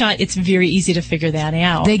rabies shot, it's very easy to figure that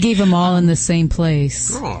out. They gave them all in the same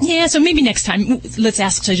place. Oh. Yeah, so maybe next time, let's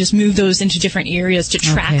ask to just move those into different areas to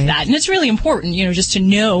track that. And it's really important, just to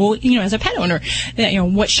know, as a pet owner, that,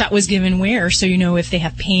 what shot was given where, so if they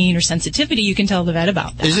have pain or sensitivity, you can tell the vet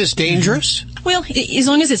about that. Is this dangerous? Well, as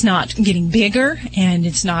long as it's not getting bigger and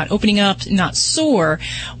it's not opening up, not sore,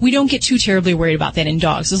 we don't get too terribly worried about that in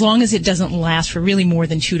dogs, as long as it doesn't last for really more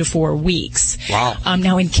than 2 to 4 weeks. Wow.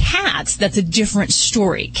 Now, in cats, that's a different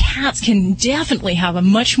story. Cats can definitely have a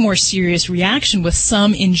much more serious reaction with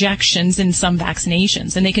some injections and some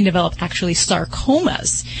vaccinations, and they can develop actually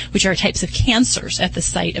sarcomas, which are types of cancers at the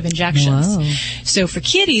site of injections. Whoa. So for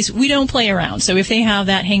kitties, we don't play around. So if they have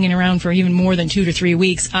that hanging around for even more than 2 to 3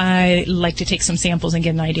 weeks, I like to take some samples and get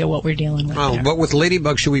an idea what we're dealing with. Oh, but with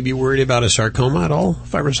ladybug, should we be worried about a sarcoma at all?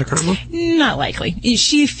 Fibrosarcoma? Not likely.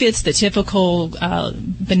 She fits the typical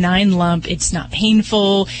benign lump. It's not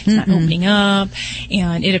painful. It's not opening up,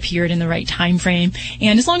 and it appeared in the right time frame.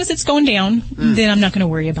 And as long as it's going down, then I'm not going to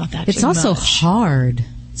worry about that. It's also hard.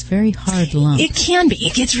 It's very hard lump. It can be.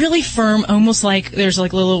 It gets really firm, almost like there's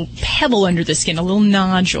like a little pebble under the skin, a little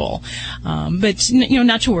nodule. But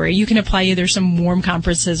not to worry. You can apply either some warm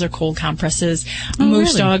compresses or cold compresses.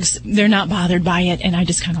 Most dogs, they're not bothered by it, and I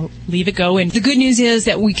just kind of leave it go. And the good news is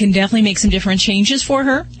that we can definitely make some different changes for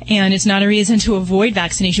her, and it's not a reason to avoid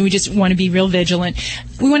vaccination. We just want to be real vigilant.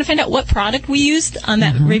 We want to find out what product we used on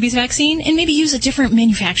that rabies vaccine, and maybe use a different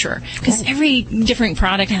manufacturer, because every different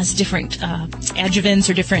product has different adjuvants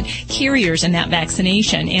or different carriers in that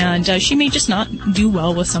vaccination, and she may just not do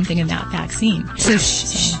well with something in that vaccine.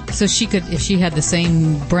 So she could, if she had the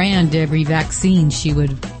same brand every vaccine, she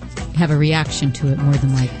would have a reaction to it more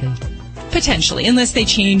than likely. Potentially, unless they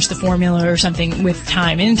change the formula or something with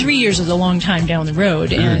time. And 3 years is a long time down the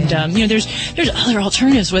road. And, there's other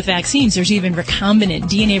alternatives with vaccines. There's even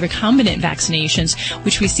DNA recombinant vaccinations,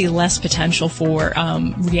 which we see less potential for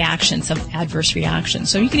reactions, some adverse reactions.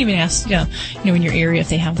 So you can even ask, in your area if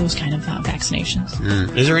they have those kind of vaccinations.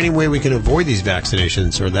 Is there any way we can avoid these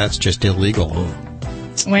vaccinations, or that's just illegal?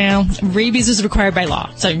 Well, rabies is required by law,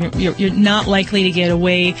 so you're not likely to get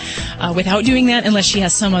away without doing that unless she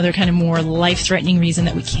has some other kind of more life-threatening reason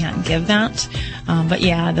that we can't give that. But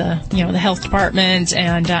yeah, the health department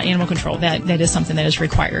and animal control, that is something that is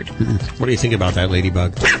required. What do you think about that,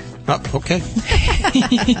 Ladybug? Oh, okay.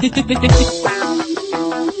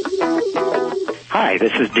 Hi,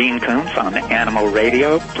 this is Dean Koontz on Animal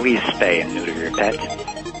Radio. Please spay and neuter your pets.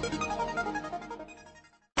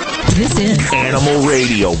 This is Animal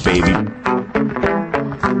Radio, baby.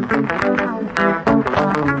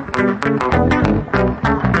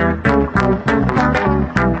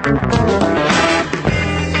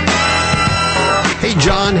 Hey,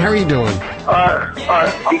 John, how are you doing?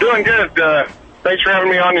 I'm doing good. Thanks for having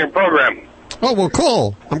me on your program. Oh, well,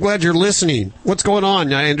 cool. I'm glad you're listening. What's going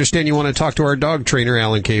on? I understand you want to talk to our dog trainer,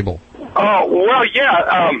 Alan Cable. Oh, well,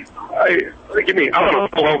 yeah. Give me, I'm going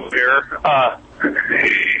to pull over here.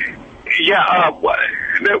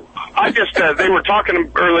 I just, they were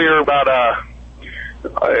talking earlier about,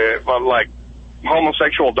 like,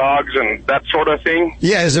 homosexual dogs and that sort of thing.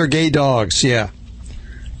 Yeah, is there gay dogs? Yeah.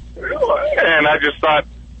 And I just thought,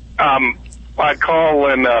 I'd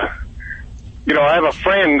call and, I have a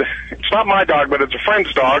friend. It's not my dog, but it's a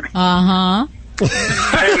friend's dog. Uh-huh. That's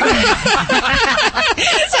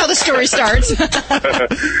how the story starts.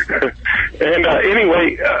 And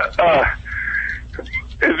anyway,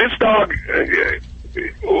 this dog,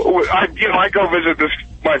 I go visit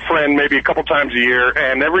my friend maybe a couple times a year,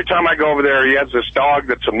 and every time I go over there, he has this dog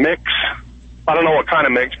that's a mix. I don't know what kind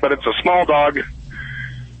of mix, but it's a small dog.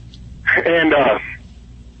 And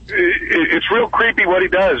it's real creepy what he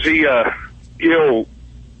does. He'll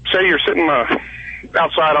say you're sitting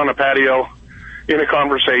outside on a patio in a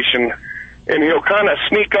conversation, and he'll kind of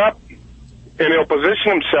sneak up, and he'll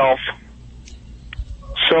position himself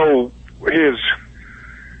so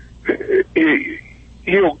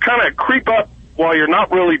he'll kind of creep up while you're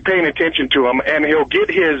not really paying attention to him, and he'll get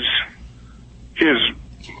his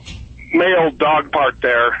male dog part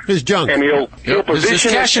there, his junk, and he'll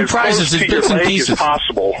position it as close to your leg as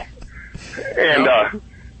possible, and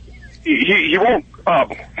he won't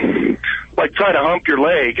like try to hump your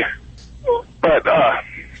leg, but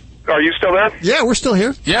Are you still there? Yeah, we're still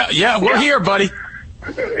here. Yeah, we're here, buddy.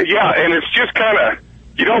 Yeah, and it's just kind of,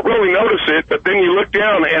 you don't really notice it, but then you look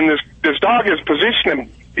down, and this dog has positioned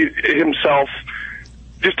himself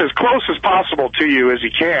just as close as possible to you as he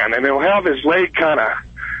can, and he'll have his leg kind of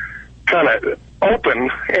open,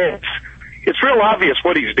 and it's real obvious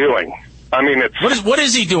what he's doing. I mean, it's... What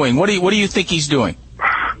is he doing? What do you think he's doing?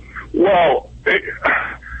 Well,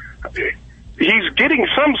 he's getting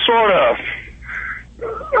some sort of,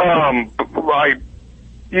 all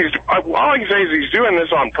I can say is he's doing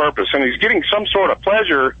this on purpose, and he's getting some sort of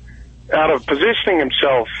pleasure out of positioning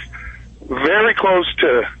himself very close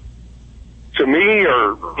to me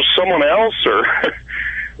or someone else,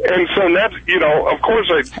 and so that's, of course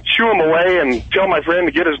I shoo him away and tell my friend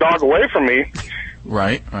to get his dog away from me.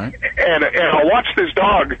 Right. And I'll watch this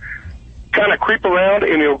dog kind of creep around,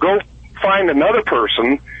 and he'll go find another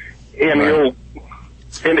person, and he'll...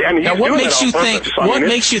 And he's now, what doing makes it on you purpose. think? What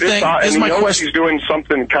makes you think? Is my question? He's doing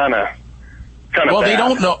something kind of. Well, bad. they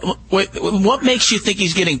don't know. What makes you think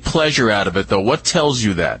he's getting pleasure out of it, though? What tells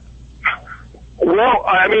you that? Well,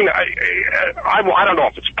 I mean, I don't know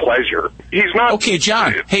if it's pleasure. He's not. Okay,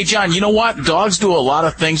 John. Hey, John. You know what? Dogs do a lot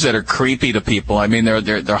of things that are creepy to people. I mean,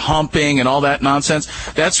 they're humping and all that nonsense.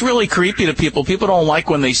 That's really creepy to people. People don't like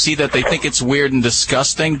when they see that. They think it's weird and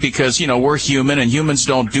disgusting because we're human and humans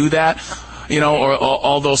don't do that. Or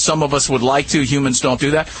although some of us would like to, humans don't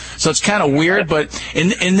do that. So it's kind of weird. But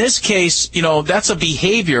in this case, that's a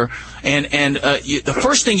behavior. And the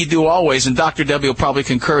first thing you do always, and Dr. Debbie will probably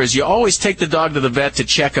concur, is you always take the dog to the vet to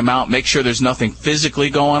check him out, make sure there's nothing physically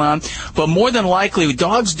going on. But more than likely,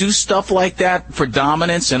 dogs do stuff like that for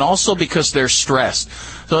dominance and also because they're stressed.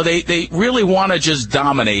 So they really want to just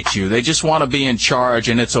dominate you. They just want to be in charge,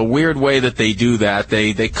 and it's a weird way that they do that.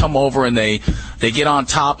 They come over and they get on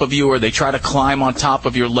top of you, or they try to climb on top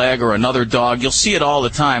of your leg or another dog. You'll see it all the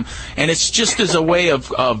time, and it's just as a way of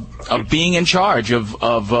being in charge, of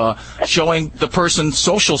showing the person's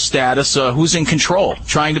social status, who's in control,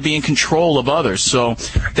 trying to be in control of others. So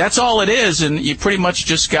that's all it is, and you pretty much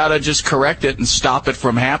just gotta just correct it and stop it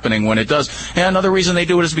from happening when it does. And another reason they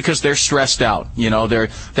do it is because they're stressed out.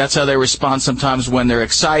 That's how they respond sometimes when they're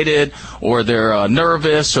excited, or they're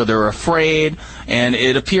nervous, or they're afraid, and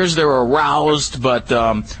it appears they're aroused, but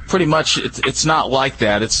pretty much it's not like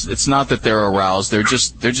that. It's not that they're aroused. They're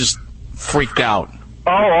just freaked out.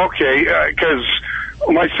 Oh, okay. Because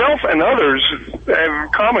myself and others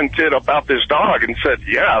have commented about this dog and said,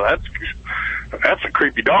 "Yeah, that's a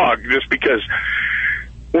creepy dog." Just because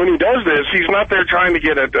when he does this, he's not there trying to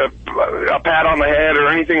get a pat on the head or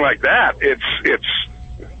anything like that.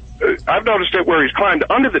 I've noticed it where he's climbed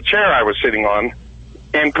under the chair I was sitting on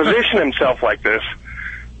and positioned himself like this,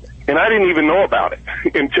 and I didn't even know about it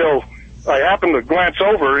until I happened to glance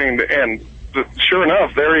over, and sure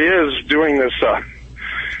enough, there he is doing this.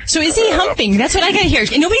 So is he humping? That's what I got to hear.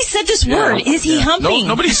 Nobody said this word. Is he humping? No,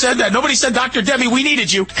 nobody said that. Nobody said, Dr. Debbie, we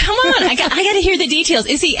needed you. Come on. I got to hear the details.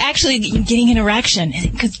 Is he actually getting an erection?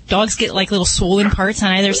 Because dogs get like little swollen parts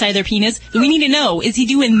on either side of their penis. We need to know, is he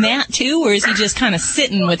doing that too, or is he just kind of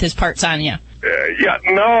sitting with his parts on you?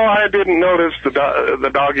 No, I didn't notice the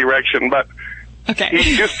dog erection, but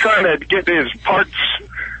he's just trying to get his parts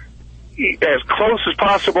as close as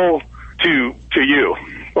possible to you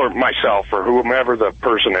or myself or whomever the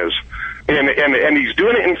person is, and he's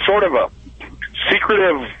doing it in sort of a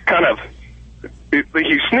secretive kind of.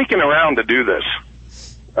 He's sneaking around to do this.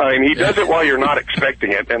 I mean, he does it while you're not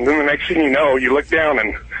expecting it, and then the next thing you know, you look down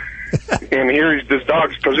and here this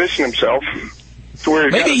dog's positioned himself to where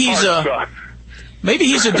maybe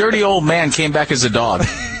he's a dirty old man came back as a dog.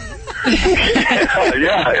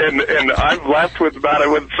 yeah, and I've laughed about it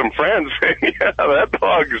with some friends. Yeah, that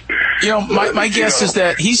dog's. My guess is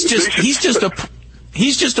that he's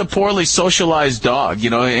just a poorly socialized dog,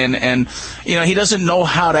 and he doesn't know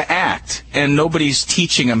how to act, and nobody's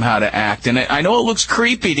teaching him how to act. And I know it looks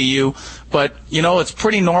creepy to you, but it's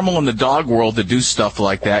pretty normal in the dog world to do stuff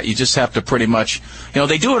like that. You just have to pretty much,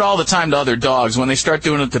 they do it all the time to other dogs. When they start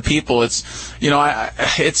doing it to people, it's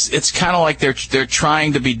kind of like they're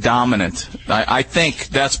trying to be dominant. I think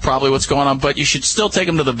that's probably what's going on. But you should still take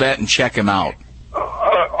him to the vet and check him out.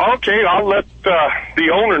 Okay, I'll let the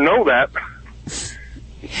owner know that.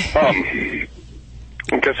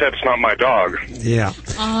 Because that's not my dog. Yeah.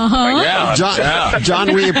 Yeah.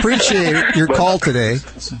 John, we appreciate your call today.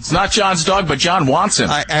 It's not John's dog, but John wants him.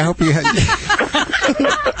 I hope you had...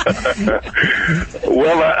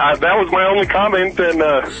 Well, that was my only comment, and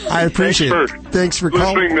I appreciate it. Thanks for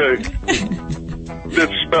calling.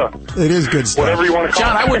 It is good stuff. Whatever you want to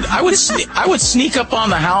call John, it. I would sneak up on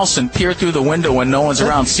the house and peer through the window when no one's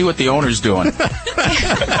around, see what the owner's doing.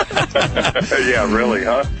 Yeah, really,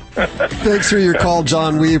 huh? Thanks for your call,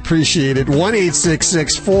 John. We appreciate it.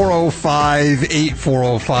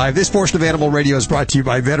 1-866-405-8405. This portion of Animal Radio is brought to you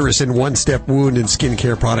by Vetericyn One-Step Wound and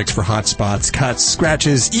Skincare Products for hot spots, cuts,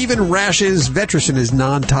 scratches, even rashes. Vetericyn is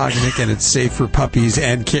non-toxic and it's safe for puppies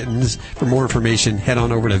and kittens. For more information, head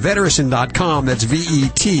on over to vetericyn.com. That's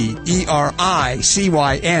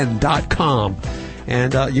VETERICYN.com.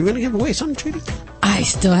 And you're going to give away something, Trudy? I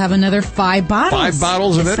still have another 5 bottles. 5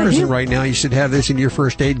 bottles of Vetericyn right now. You should have this in your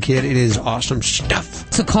first aid kit. It is awesome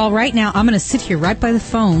stuff. So call right now. I'm going to sit here right by the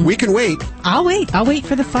phone. We can wait. I'll wait. I'll wait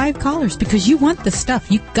for the 5 callers because you want the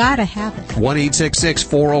stuff. You got to have it.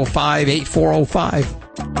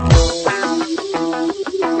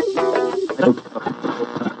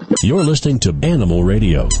 1-866-405-8405. You're listening to Animal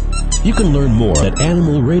Radio. You can learn more at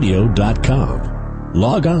animalradio.com.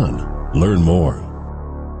 Log on. Learn more.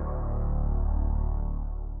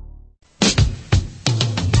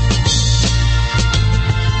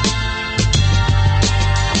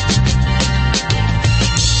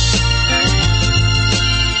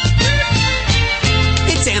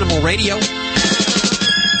 Radio.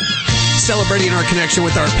 Celebrating our connection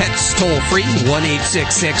with our pets, toll free,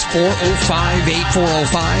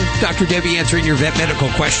 1-866-405-8405. Dr. Debbie answering your vet medical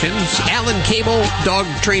questions. Alan Cable, dog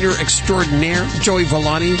trainer extraordinaire. Joey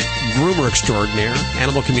Villani, groomer extraordinaire.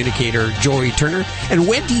 Animal communicator Joy Turner. And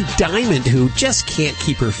Wendy Diamond, who just can't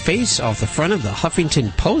keep her face off the front of the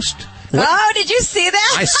Huffington Post. What? Oh, did you see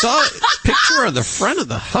that? I saw a picture on the front of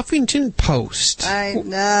the Huffington Post. I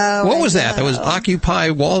know. What was that? That was Occupy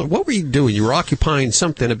Wall. What were you doing? You were occupying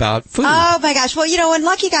something about food. Oh, my gosh. Well, when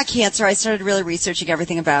Lucky got cancer, I started really researching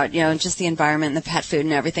everything about, just the environment and the pet food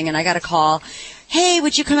and everything. And I got a call. Hey,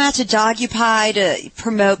 would you come out to Dogupy to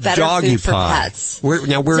promote better food for pets? Where is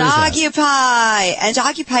that? Dogupy. And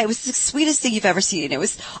Dogupy, it was the sweetest thing you've ever seen. It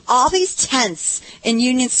was all these tents in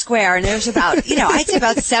Union Square, and there's about, I'd say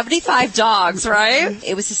about 75 dogs, right?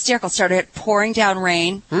 It was hysterical. Started pouring down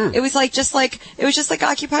rain. It was just like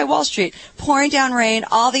Occupy Wall Street. Pouring down rain,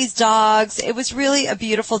 all these dogs. It was really a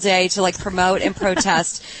beautiful day to promote and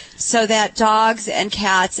protest so that dogs and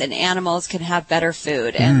cats and animals can have better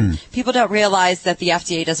food. And people don't realize that the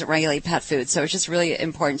FDA doesn't regulate pet food, so it's just really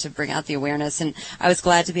important to bring out the awareness, and I was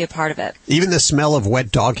glad to be a part of it. Even the smell of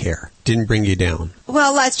wet dog hair didn't bring you down.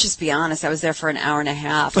 Well, let's just be honest. I was there for an hour and a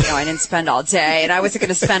half. I didn't spend all day, and I wasn't going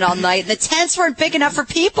to spend all night. And the tents weren't big enough for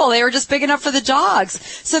people. They were just big enough for the dogs.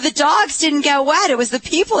 So the dogs didn't get wet. It was the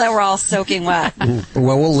people that were all soaking wet.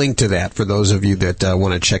 Well, we'll link to that for those of you that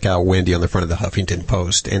want to check out Wendy on the front of the Huffington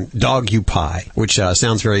Post and Dogupy, which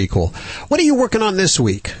sounds very cool. What are you working on this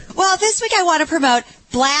week? Well, this week I want to promote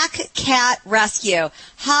Black Cat Rescue.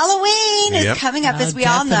 Halloween is coming up, as we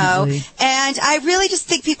all know. And I really just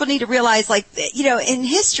think people need to realize, in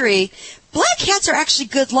history, black cats are actually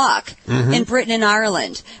good luck in Britain and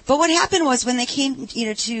Ireland. But what happened was when they came,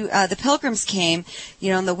 to the Pilgrims came,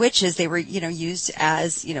 and the witches, they were, used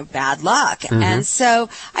as, bad luck. And so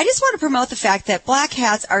I just want to promote the fact that black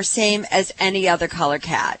cats are same as any other color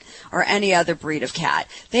cat or any other breed of cat.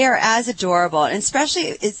 They are as adorable, and especially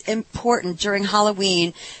it's important during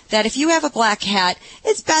Halloween that if you have a black cat,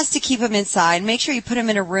 it's best to keep them inside. Make sure you put them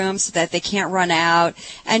in a room so that they can't run out,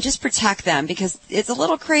 and just protect them because it's a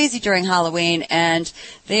little crazy during Halloween, and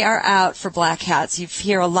they are out for black cats. You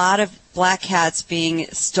hear a lot of black cats being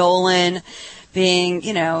stolen, being,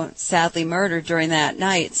 sadly murdered during that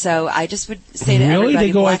night. So I just would say to everybody,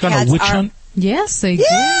 they go on a witch hunt? Yes, they do.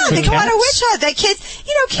 Yeah, they go on a witch hunt. That kids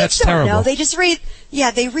That's don't terrible. know. They just read.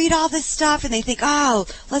 Yeah, they read all this stuff and they think, oh,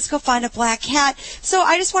 let's go find a black cat. So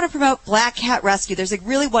I just want to promote Black Cat Rescue. There's a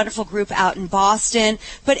really wonderful group out in Boston,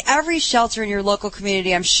 but every shelter in your local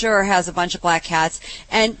community, I'm sure, has a bunch of black cats,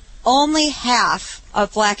 and only half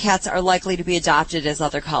of black cats are likely to be adopted as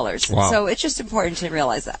other colors. Wow. So it's just important to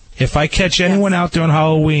realize that. If I catch anyone out there on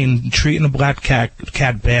Halloween treating a black cat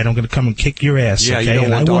bad, I'm going to come and kick your ass, yeah, okay? You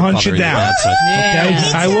and I will hunt you down.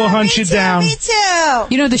 Okay? I will hunt you down. Me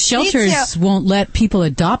too. The shelters won't let people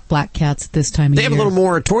adopt black cats at this time of year. They have a little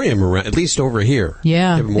moratorium around, at least over here.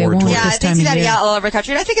 Yeah, they have a moratorium. Yeah, I think that all over the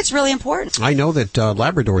country, and I think it's really important. I know that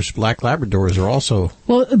black Labradors are also...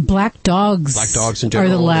 Well, black dogs in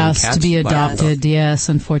general are the last to be adopted, yes,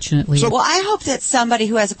 unfortunately. Well, I hope that somebody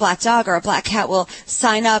who has a black dog or a black cat will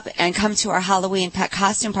sign up and come to our Halloween pet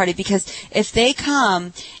costume party, because if they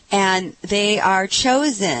come and they are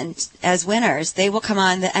chosen as winners, they will come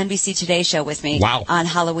on the NBC Today show with me on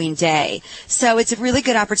Halloween Day. So it's a really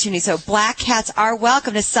good opportunity. So black cats are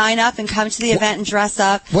welcome to sign up and come to the event and dress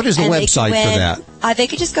up. What is the website for that? They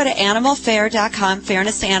could just go to animalfair.com,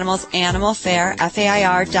 fairness to animals, animalfair,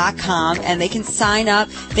 FAIR.com, and they can sign up.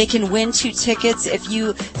 They can win 2 tickets. If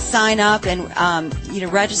you sign up and,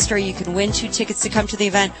 register, you can win 2 tickets to come to the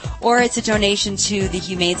event, or it's a donation to the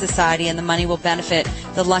Humane Society, and the money will benefit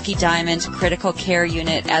the Lucky Diamond Critical Care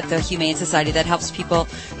Unit at the Humane Society that helps people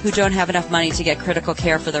who don't have enough money to get critical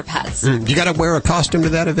care for their pets. You got to wear a costume to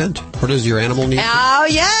that event? Or does your animal need to? Oh,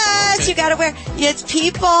 yes, you got to wear. It's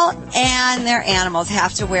people and their animals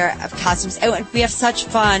have to wear costumes. And we have such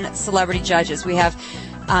fun celebrity judges. We have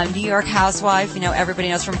New York housewife, everybody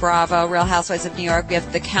knows from Bravo, Real Housewives of New York. We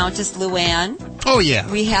have the Countess Luann. Oh, yeah.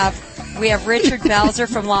 We have Richard Belzer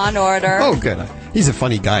from Law and Order. Oh, good. He's a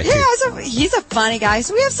funny guy, too. Yeah, he's a funny guy.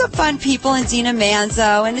 So we have some fun people, and Dina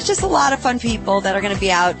Manzo, and it's just a lot of fun people that are going to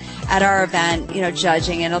be out at our event,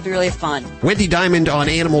 judging, and it'll be really fun. Wendy Diamond on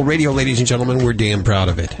Animal Radio, ladies and gentlemen. We're damn proud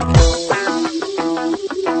of it.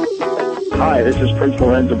 Hi, this is Prince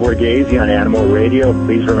Lorenzo Borghese on Animal Radio.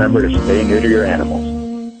 Please remember to spay and neuter your animals.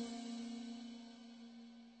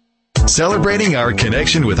 Celebrating our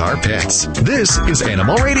connection with our pets. This is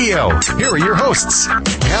Animal Radio. Here are your hosts,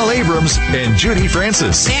 Hal Abrams and Judy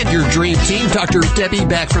Francis. And your dream team, Dr. Debbie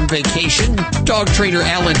back from vacation, dog trainer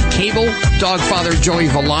Alan Cable, dog father Joey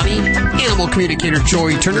Villani, animal communicator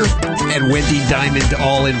Joey Turner, and Wendy Diamond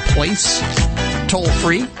all in place. Toll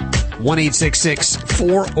free,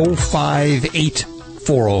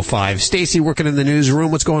 1-866-405-8405. Stacy working in the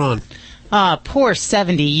newsroom. What's going on? Poor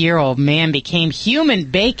 70-year-old man became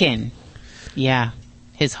human bacon. Yeah,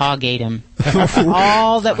 his hog ate him.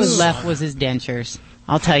 All that was left was his dentures.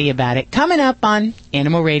 I'll tell you about it coming up on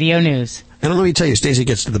Animal Radio News. And let me tell you, Stacy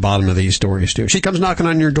gets to the bottom of these stories, too. She comes knocking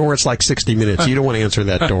on your door, it's like 60 minutes. You don't want to answer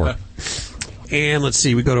that door. And let's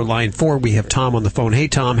see, we go to line 4. We have Tom on the phone. Hey,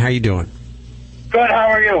 Tom, how you doing? Good, how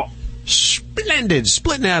are you? Splendid.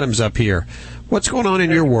 Splitting atoms up here. What's going on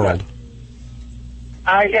in your world?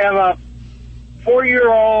 I have a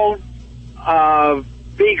 4-year-old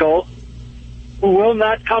beagle who will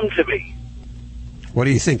not come to me. What do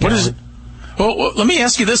you think, What is it? Well, let me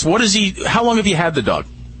ask you this. How long have you had the dog?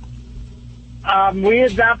 We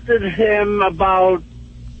adopted him about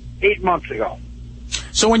 8 months ago.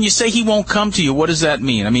 So when you say he won't come to you, what does that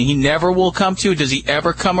mean? I mean, he never will come to you? Does he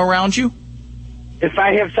ever come around you? If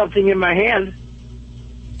I have something in my hand.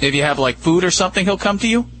 If you have, like, food or something, he'll come to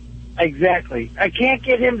you? Exactly. I can't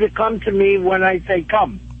get him to come to me when I say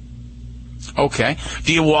come. Okay.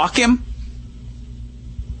 Do you walk him?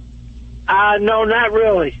 No, not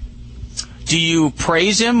really. Do you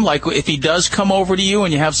praise him? Like, if he does come over to you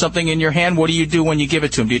and you have something in your hand, what do you do when you give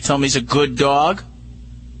it to him? Do you tell him he's a good dog?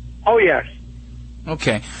 Oh, yes.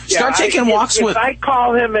 Okay. Start taking walks with... If I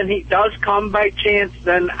call him and he does come by chance,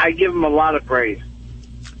 then I give him a lot of praise.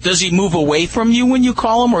 Does he move away from you when you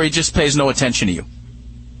call him, or he just pays no attention to you?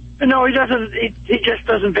 No, he doesn't. He just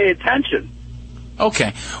doesn't pay attention.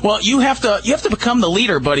 Okay. Well, you have to become the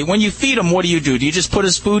leader, buddy. When you feed him, what do? Do you just put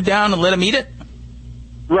his food down and let him eat it?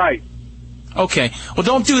 Right. Okay. Well,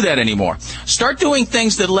 don't do that anymore. Start doing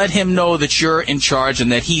things that let him know that you're in charge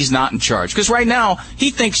and that he's not in charge. Because right now,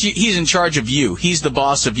 he thinks he's in charge of you. He's the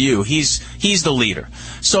boss of you. He's the leader.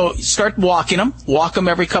 So start walking him. Walk him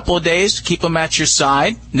every couple of days. Keep him at your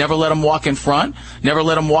side. Never let him walk in front. Never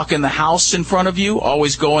let him walk in the house in front of you.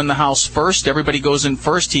 Always go in the house first. Everybody goes in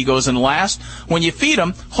first. He goes in last. When you feed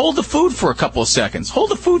him, hold the food for a couple of seconds. Hold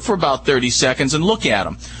the food for about 30 seconds and look at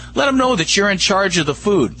him. Let him know that you're in charge of the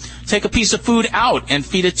food. Take a piece of food out and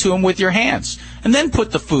feed it to him with your hands. And then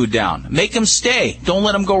put the food down. Make him stay. Don't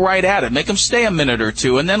let him go right at it. Make him stay a minute or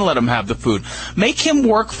two and then let him have the food. Make him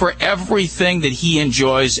work for everything that he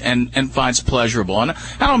enjoys and finds pleasurable. And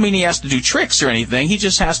I don't mean he has to do tricks or anything. He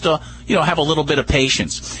just has to, have a little bit of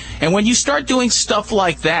patience. And when you start doing stuff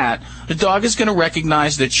like that, the dog is going to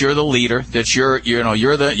recognize that you're the leader, that you're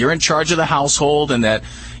in charge of the household, and that,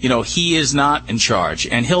 he is not in charge.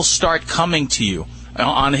 And he'll start coming to you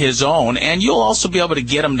on his own, and you'll also be able to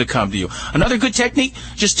get him to come to you. Another good technique,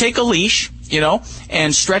 just take a leash,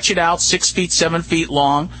 and stretch it out 6 feet, 7 feet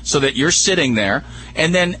long so that you're sitting there,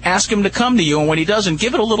 and then ask him to come to you, and when he doesn't,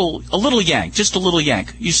 give it a little yank, just a little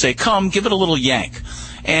yank. You say, come, give it a little yank,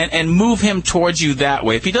 and move him towards you that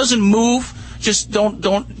way. If he doesn't move, just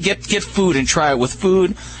don't get food and try it with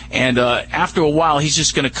food. And after a while, he's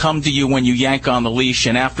just going to come to you when you yank on the leash.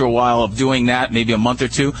 And after a while of doing that, maybe a month or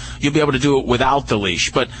two, you'll be able to do it without the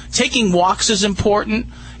leash. But taking walks is important,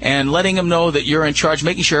 and letting him know that you're in charge,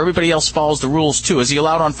 making sure everybody else follows the rules, too. Is he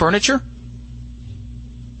allowed on furniture?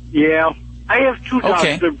 Yeah. I have 2 dogs.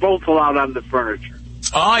 Okay. They're both allowed on the furniture.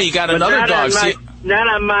 Oh, you got another dog. Not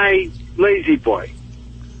on my lazy boy.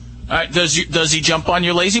 All right. Does he jump on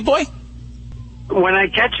your lazy boy? when I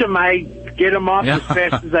catch him, I get him off as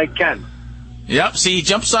fast as I can. Yep. See, he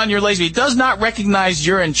jumps on your legs. He does not recognize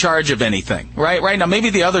you're in charge of anything. Right now, maybe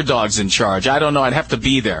the other dog's in charge. I don't know. I'd have to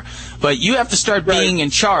be there. But you have to start being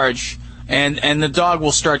in charge, and the dog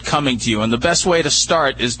will start coming to you. And the best way to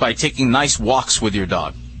start is by taking nice walks with your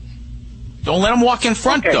dog. Don't let him walk in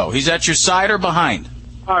front, though. He's at your side or behind.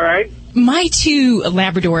 All right. My 2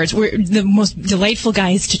 Labradors were the most delightful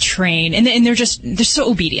guys to train, and they're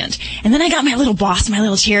so obedient. And then I got my little boss, my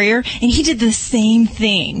little terrier, and he did the same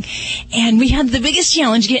thing. And we had the biggest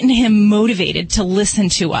challenge getting him motivated to listen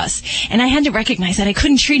to us. And I had to recognize that I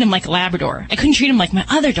couldn't treat him like a Labrador. I couldn't treat him like my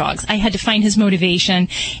other dogs. I had to find his motivation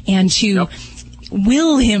and to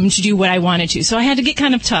will him to do what I wanted to. So I had to get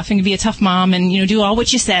kind of tough and be a tough mom and, do all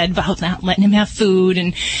what you said about not letting him have food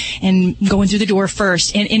and going through the door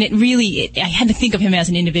first. And it really, I had to think of him as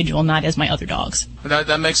an individual, not as my other dogs.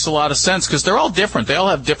 That makes a lot of sense because they're all different. They all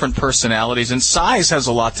have different personalities, and size has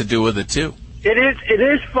a lot to do with it, too. It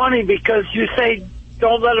is funny because you say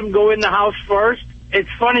don't let them go in the house first. It's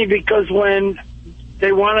funny because when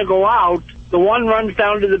they want to go out, the one runs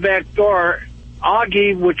down to the back door.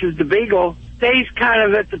 Augie, which is the beagle, stays kind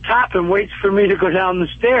of at the top and waits for me to go down the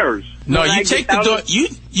stairs. No, you take the door.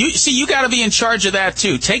 You got to be in charge of that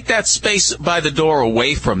too. Take that space by the door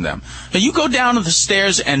away from them. Now you go down to the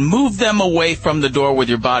stairs and move them away from the door with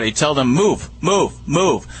your body. Tell them move,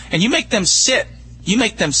 and you make them sit. You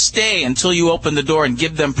make them stay until you open the door and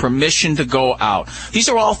give them permission to go out. These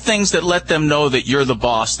are all things that let them know that you're the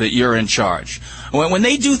boss, that you're in charge. When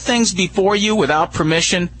they do things before you without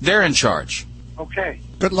permission, they're in charge. Okay.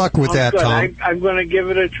 Good luck with that, Tom. I'm going to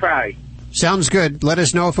give it a try. Sounds good. Let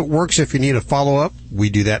us know if it works. If you need a follow-up,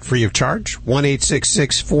 we do that free of charge.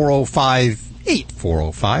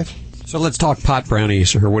 1-866-405-8405. So let's talk pot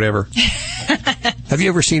brownies or whatever. Have you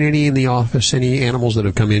ever seen any in the office, any animals that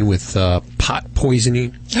have come in with pot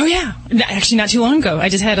poisoning? Oh, yeah. Actually, not too long ago. I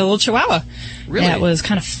just had a little Chihuahua. Really? That was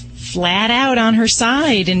kind of flat out on her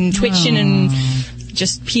side and twitching and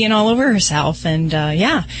just peeing all over herself. And,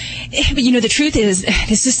 yeah. But, the truth is,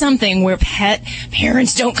 this is something where pet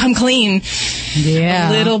parents don't come clean. Yeah.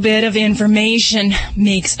 A little bit of information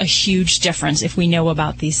makes a huge difference if we know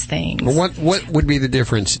about these things. What would be the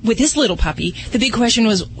difference? With this little puppy, the big question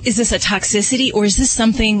was, is this a toxicity or is this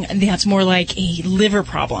something that's more like a liver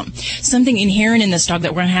problem? Something inherent in this dog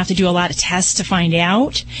that we're going to have to do a lot of tests to find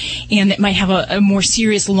out, and that might have a more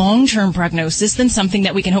serious long-term prognosis than something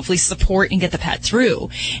that we can hopefully support and get the pet through.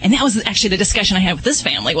 And that was actually the discussion I had with this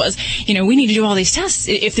family was, we need to do all these tests.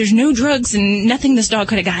 If there's no drugs and nothing this dog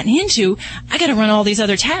could have gotten into, I got to run all these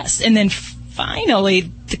other tests. And then finally,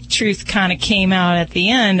 the truth kind of came out at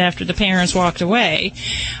the end after the parents walked away.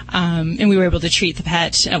 And we were able to treat the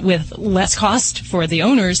pet with less cost for the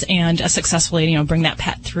owners and successfully, bring that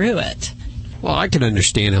pet through it. Well, I can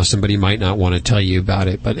understand how somebody might not want to tell you about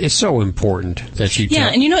it, but it's so important that you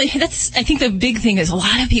tell. Yeah, and that's, I think the big thing is a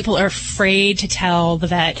lot of people are afraid to tell the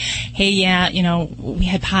vet, hey, yeah, we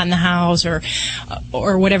had pot in the house or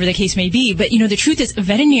whatever the case may be. But, the truth is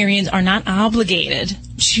veterinarians are not obligated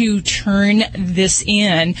to turn this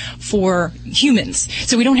in for humans.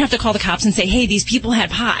 So we don't have to call the cops and say, hey, these people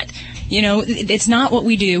had pot. It's not what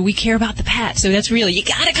we do. We care about the pet. So that's really, you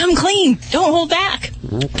got to come clean. Don't hold back.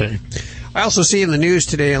 Okay. I also see in the news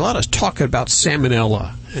today a lot of talk about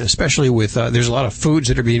salmonella, especially with there's a lot of foods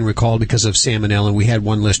that are being recalled because of salmonella. And we had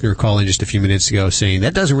one listener call in just a few minutes ago saying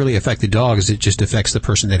that doesn't really affect the dogs; it just affects the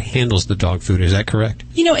person that handles the dog food. Is that correct?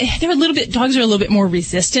 Dogs are a little bit more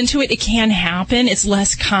resistant to it. It can happen; it's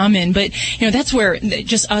less common, but that's where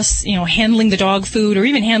just us, handling the dog food or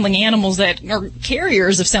even handling animals that are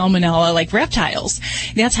carriers of salmonella, like reptiles.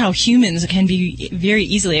 That's how humans can be very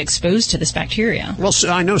easily exposed to this bacteria. Well, so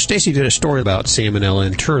I know Stacy did a story about salmonella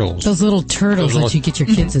in turtles. Those little turtles that you get your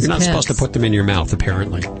kids as You're not pets. supposed to put them in your mouth,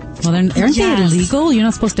 apparently. Well, then, aren't they illegal? You're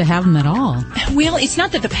not supposed to have them at all. Well, it's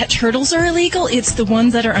not that the pet turtles are illegal. It's the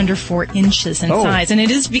ones that are under 4 inches in size. And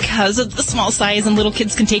it is because of the small size, and little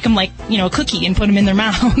kids can take them like, a cookie and put them in their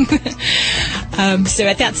mouth. So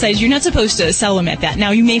at that size, you're not supposed to sell them at that.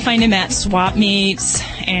 Now, you may find them at swap meets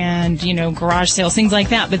and, garage sales, things like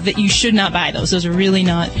that, but you should not buy those. Those are really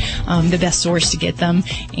not the best source to get them.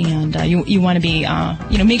 And you want to be,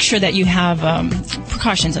 make sure that you have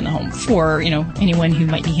precautions in the home for, anyone who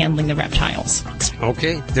might be handling the reptiles.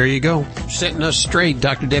 Okay, there you go. Setting us straight.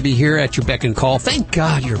 Dr. Debbie here at your beck and call. Thank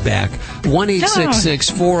God you're back.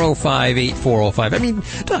 1-866-405-8405. I mean,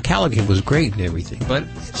 Doc Halligan was great and everything, but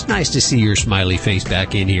it's nice to see your smiley face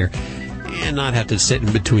back in here and not have to sit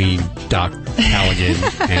in between Doc Halligan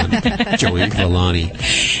and Joey Villani.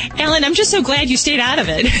 Alan, I'm just so glad you stayed out of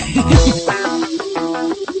it.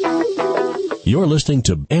 You're listening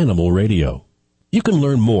to Animal Radio. You can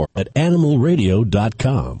learn more at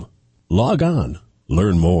animalradio.com. Log on.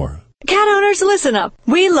 Learn more. Cat owners, listen up.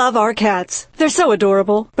 We love our cats. They're so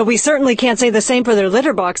adorable, but we certainly can't say the same for their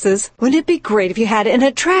litter boxes. Wouldn't it be great if you had an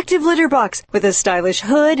attractive litter box with a stylish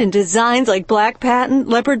hood and designs like black patent,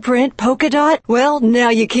 leopard print, polka dot? Well, now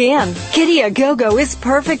you can. Kitty A Go-Go is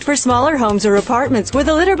perfect for smaller homes or apartments where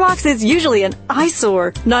the litter box is usually an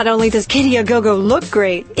eyesore. Not only does Kitty A Go-Go look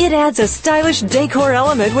great, it adds a stylish decor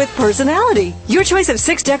element with personality. Your choice of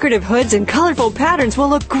 6 decorative hoods and colorful patterns will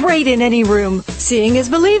look great in any room. Seeing is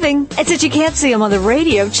believing. And since you can't see them on the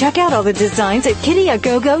radio, check out all the designs at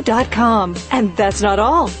kittyagogo.com. And that's not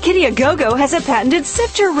all. Kitty A Go-Go has a patented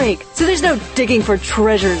sifter rake, so there's no digging for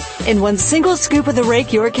treasures. In one single scoop of the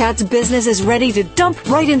rake, your cat's business is ready to dump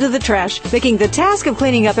right into the trash, making the task of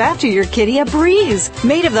cleaning up after your kitty a breeze.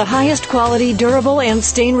 Made of the highest quality, durable, and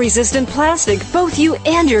stain-resistant plastic, both you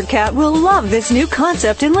and your cat will love this new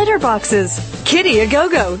concept in litter boxes. Kitty A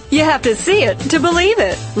Go-Go. You have to see it to believe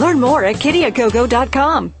it. Learn more at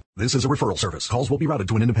kittyagogo.com. This is a referral service. Calls will be routed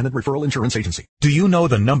to an independent referral insurance agency. Do you know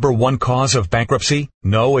the number one cause of bankruptcy?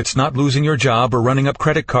 No, it's not losing your job or running up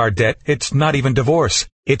credit card debt. It's not even divorce.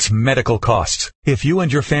 It's medical costs. If you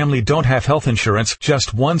and your family don't have health insurance,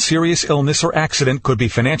 just one serious illness or accident could be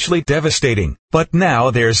financially devastating. But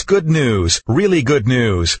now there's good news, really good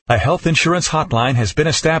news. A health insurance hotline has been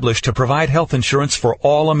established to provide health insurance for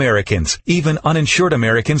all Americans, even uninsured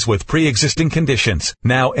Americans with pre-existing conditions.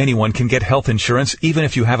 Now anyone can get health insurance even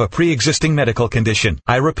if you have a pre-existing medical condition.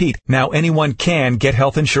 I repeat, now anyone can get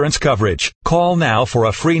health insurance coverage. Call now for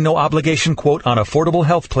a free no-obligation quote on affordable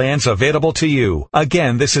health plans available to you.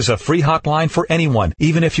 Again, this is a free hotline for anyone,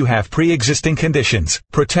 even if you have pre-existing conditions.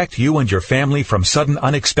 Protect you and your family from sudden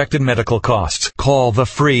unexpected medical costs. Call the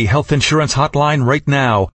free health insurance hotline right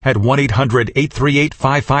now at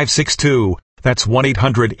 1-800-838-5562. That's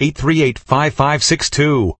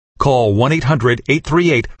 1-800-838-5562. Call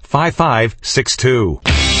 1-800-838-5562.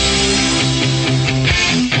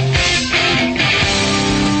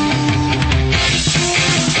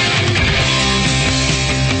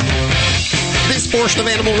 This portion of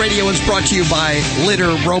Animal Radio is brought to you by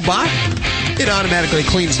Litter Robot. It automatically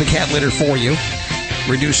cleans the cat litter for you,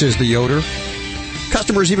 reduces the odor.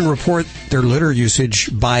 Customers even report their litter usage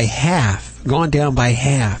by half, gone down by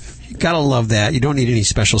half. You gotta love that. You don't need any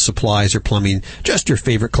special supplies or plumbing, just your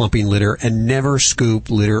favorite clumping litter, and never scoop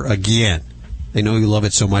litter again. They know you love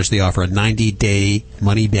it so much they offer a 90-day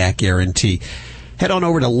money-back guarantee. Head on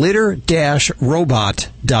over to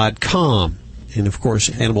litter-robot.com. And, of course,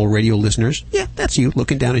 Animal Radio listeners, yeah, that's you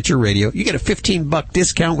looking down at your radio. You get a $15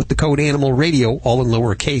 discount with the code Animal Radio, all in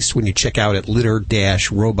lowercase, when you check out at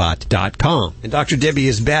litter-robot.com. And Dr. Debbie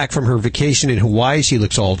is back from her vacation in Hawaii. She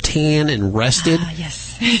looks all tan and rested.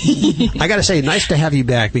 Yes. I got to say, nice to have you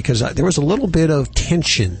back because there was a little bit of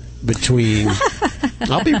tension between...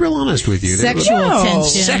 I'll be real honest with you.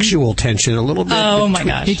 Sexual tension, a little bit. Oh, my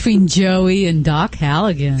gosh. Between Joey and Doc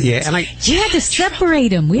Halligan. Yeah, and you had to separate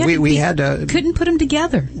them. We couldn't put them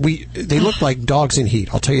together. They look like dogs in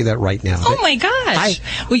heat. I'll tell you that right now. Oh, my gosh.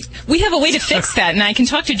 We have a way to fix that, and I can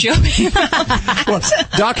talk to Joey about that. Well,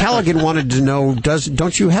 Doc Halligan wanted to know,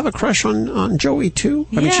 don't you have a crush on Joey, too?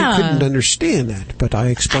 I mean, she couldn't understand that, but I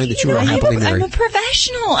explained that you were happily married. I'm a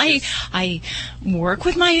professional. I work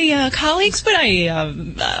with my colleagues, but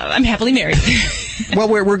I'm happily married. Well,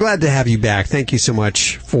 we're glad to have you back. Thank you so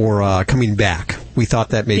much for coming back. We thought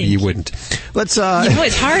that maybe you wouldn't. Let's.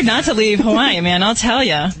 It's hard not to leave Hawaii, man. I'll tell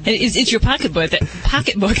you. It's your pocketbook that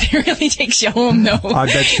really takes you home, though. I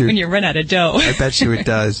bet you. When you run out of dough. I bet you it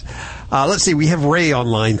does. Let's see. We have Ray on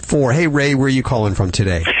line 4. Hey, Ray, where are you calling from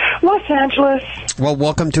today? Los Angeles. Well,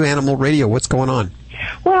 welcome to Animal Radio. What's going on?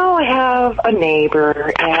 Well, I have a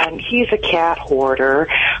neighbor, and he's a cat hoarder.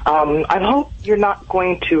 I hope you're not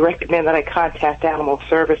going to recommend that I contact Animal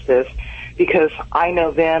Services, because I know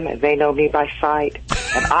them and they know me by sight,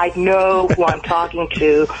 and I know who I'm talking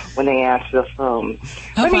to when they answer the phone.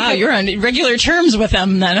 You're on regular terms with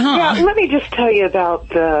them then, huh? Yeah, let me just tell you about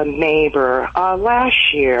the neighbor.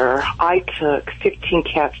 Last year, I took 15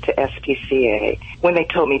 cats to SPCA when they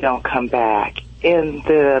told me don't come back. In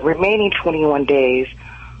the remaining 21 days,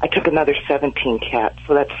 I took another 17 cats,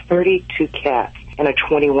 so that's 32 cats in a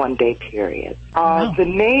 21-day period. Wow. The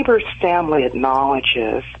neighbor's family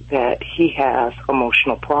acknowledges that he has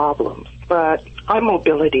emotional problems, but I'm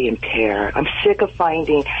mobility impaired. I'm sick of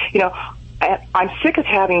I'm sick of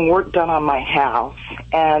having work done on my house,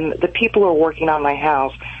 and the people who are working on my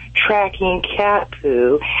house tracking cat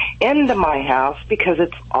poo into my house because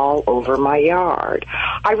it's all over my yard.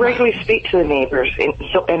 I regularly speak to the neighbors, and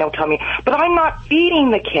they'll tell me, but I'm not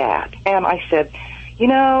feeding the cat. And I said, you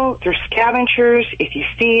know, they're scavengers. If you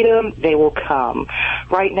feed them, they will come.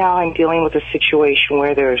 Right now I'm dealing with a situation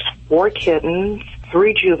where there's 4 kittens,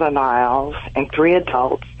 3 juveniles, and 3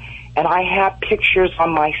 adults, and I have pictures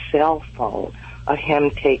on my cell phone of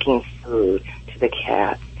him taking food to the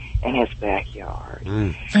cat in his backyard.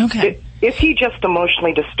 Okay. Is he just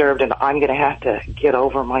emotionally disturbed and I'm going to have to get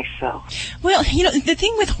over myself? Well, you know, the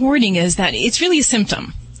thing with hoarding is that it's really a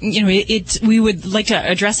symptom. You know, we would like to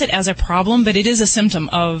address it as a problem, but it is a symptom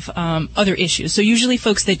of other issues. So usually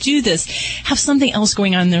folks that do this have something else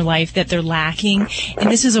going on in their life that they're lacking, and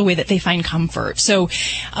this is a way that they find comfort. So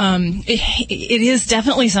it is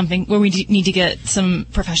definitely something where we need to get some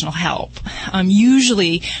professional help.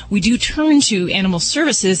 Usually we do turn to animal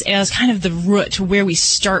services as kind of the root to where we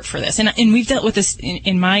start for this. And we've dealt with this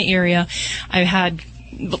in my area. I've had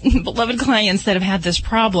beloved clients that have had this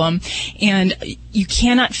problem, and you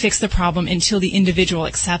cannot fix the problem until the individual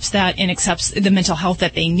accepts that and accepts the mental health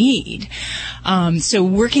that they need. So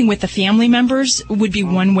working with the family members would be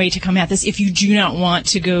one way to come at this if you do not want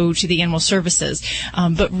to go to the animal services.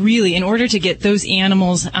 But really, in order to get those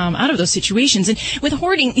animals out of those situations, and with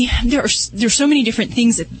hoarding, there's so many different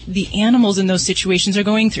things that the animals in those situations are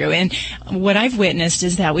going through. And what I've witnessed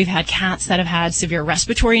is that we've had cats that have had severe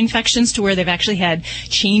respiratory infections to where they've actually had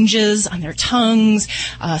changes on their tongues,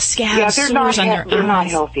 scabs, sores on their eyes. They're not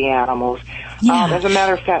healthy animals. Yeah. As a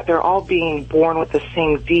matter of fact, they're all being born with the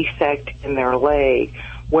same defect in their leg,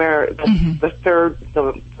 where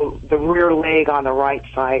the rear leg on the right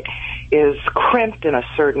side is crimped in a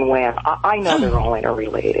certain way. I know they're all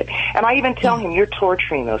interrelated. And I even tell him, you're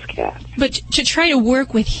torturing those cats. But to try to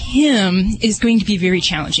work with him is going to be very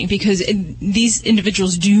challenging because these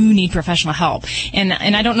individuals do need professional help. And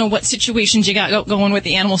I don't know what situations you got going with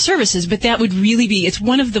the animal services, but that would really be, it's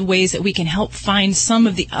one of the ways that we can help find some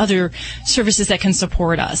of the other services that can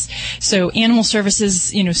support us. So animal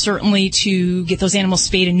services, you know, certainly to get those animals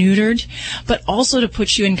spayed and neutered, but also to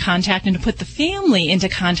put you in contact and to put the family into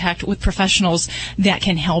contact with professionals that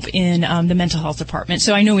can help in the mental health department.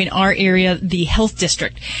 So I know in our area, the health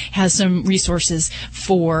district has some resources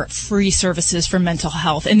for free services for mental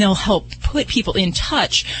health, and they'll help put people in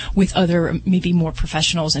touch with other maybe more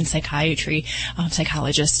professionals in psychiatry,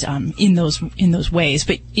 psychologists in those ways.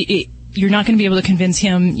 But you're not going to be able to convince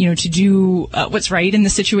him, you know, to do what's right in the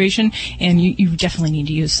situation, and you definitely need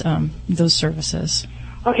to use those services.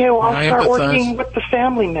 Okay, well, I'll start working with the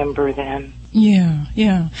family member then. Yeah.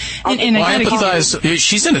 And I empathize.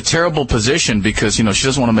 She's in a terrible position because, you know, she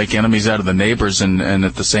doesn't want to make enemies out of the neighbors, and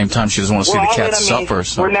at the same time, she doesn't want to see the cat suffer.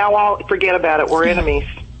 So. We're now all, forget about it, we're enemies.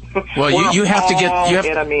 Well, you have to get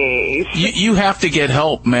you have to get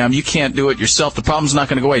help, ma'am. You can't do it yourself. The problem's not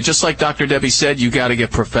going to go away. Just like Dr. Debbie said, you got to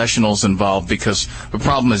get professionals involved because the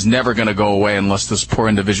problem is never going to go away unless this poor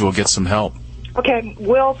individual gets some help. Okay,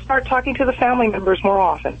 we'll start talking to the family members more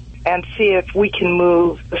often and see if we can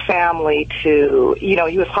move the family to, you know,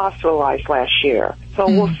 he was hospitalized last year. So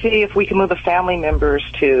we'll see if we can move the family members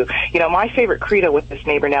to, you know, my favorite credo with this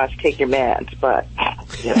neighbor now is take your meds, but,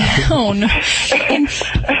 you know. Oh, no. And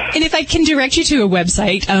if I can direct you to a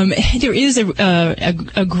website, there is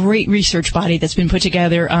a great research body that's been put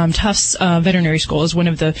together. Tufts Veterinary School is one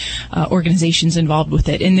of the organizations involved with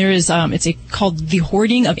it. And there is, it's called the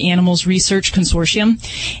Hoarding of Animals Research Consortium.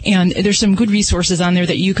 And there's some good resources on there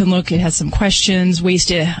that you can look. It has some questions, ways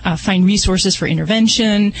to find resources for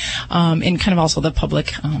intervention, and kind of also the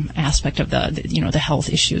public aspect of the health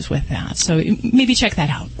issues with that. So maybe check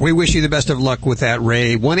that out. We wish you the best of luck with that,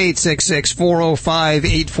 Ray.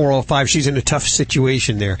 1-866-405-8405. She's in a tough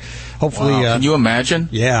situation there. Hopefully, wow. Can you imagine?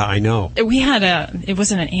 Yeah, I know. We had it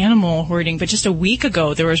wasn't an animal hoarding, but just a week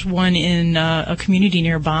ago there was one in a community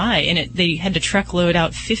nearby, and they had to truckload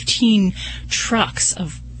out 15 trucks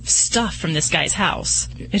of stuff from this guy's house.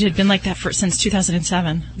 It had been like that since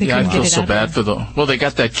 2007. I feel so bad for they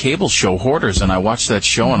got that cable show, Hoarders, and I watched that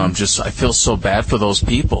show, and I feel so bad for those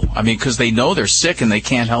people. I mean, because they know they're sick and they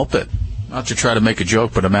can't help it. Not to try to make a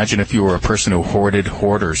joke, but imagine if you were a person who hoarded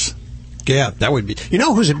hoarders. Yeah, that would be. You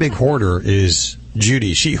know who's a big hoarder is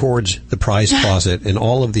Judy. She hoards the prize closet and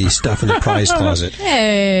all of the stuff in the prize closet.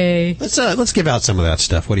 Hey. Let's give out some of that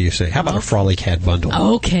stuff. What do you say? How about a Frolic Cat bundle?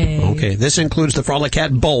 Okay. This includes the Frolic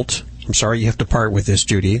Cat Bolt. I'm sorry you have to part with this,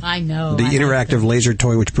 Judy. I know. The interactive laser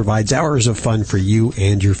toy which provides hours of fun for you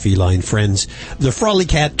and your feline friends. The Frolic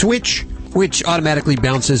Cat Twitch, which automatically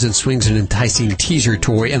bounces and swings an enticing teaser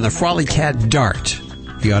toy. And the Frolic Cat Dart.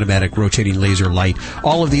 the automatic rotating laser light.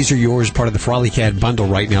 All of these are yours, part of the Frolic Cat bundle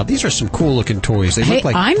right now. These are some cool looking toys. They look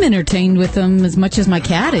like I'm entertained with them as much as my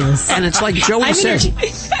cat is. And it's like Joey says.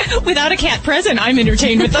 Without a cat present, I'm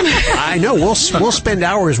entertained with them. I know. We'll spend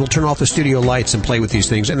hours. We'll turn off the studio lights and play with these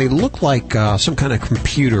things. And they look like some kind of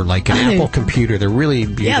computer, like an Apple computer. They're really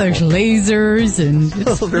beautiful. Yeah, there's lasers, and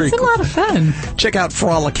it's a lot of fun. Check out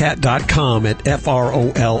frolicat.com at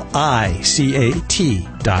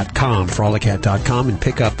FROLICAT.com, frolicat.com, and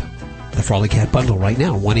pick up the Frolic Cat bundle right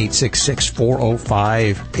now,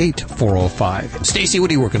 1-866-405-8405. Stacy, what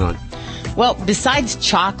are you working on? Well, besides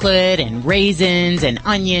chocolate and raisins and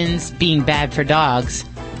onions being bad for dogs,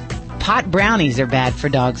 pot brownies are bad for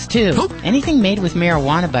dogs, too. Huh? Anything made with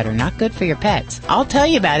marijuana butter, not good for your pets. I'll tell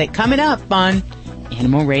you about it coming up on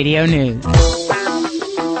Animal Radio News.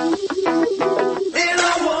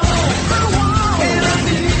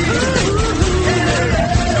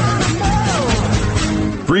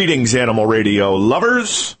 Greetings, Animal Radio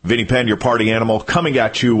lovers. Vinny Penn, your party animal, coming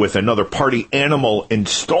at you with another party animal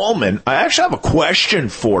installment. I actually have a question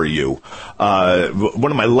for you. One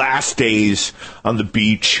of my last days on the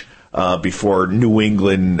beach before New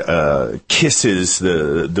England kisses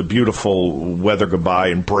the beautiful weather goodbye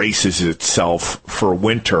and braces itself for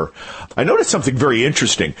winter, I noticed something very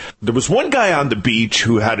interesting. There was one guy on the beach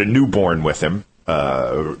who had a newborn with him,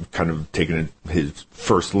 kind of taking his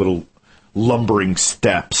first little lumbering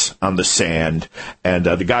steps on the sand, and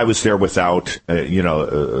the guy was there without,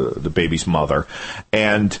 the baby's mother.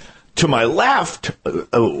 And to my left,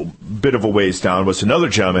 a bit of a ways down, was another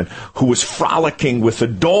gentleman who was frolicking with a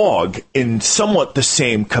dog in somewhat the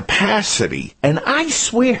same capacity. And I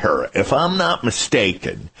swear, if I'm not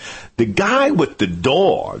mistaken, the guy with the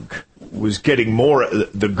dog was getting more,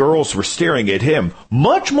 the girls were staring at him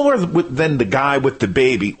much more than the guy with the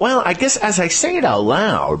baby. Well, I guess as I say it out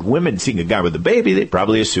loud, women seeing a guy with a baby, they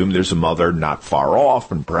probably assume there's a mother not far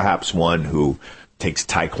off, and perhaps one who takes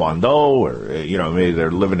Taekwondo, or, maybe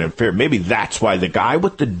they're living in fear. Maybe that's why the guy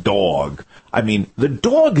with the dog, the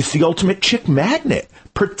dog is the ultimate chick magnet,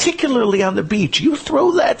 particularly on the beach. You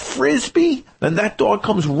throw that Frisbee, and that dog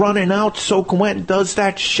comes running out soaking wet and does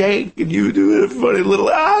that shake, and you do a funny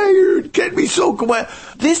little, you get me soaking wet.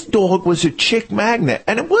 This dog was a chick magnet,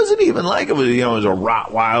 and it wasn't even like it was, it was a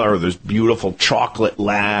Rottweiler or this beautiful chocolate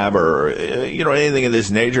lab or, anything of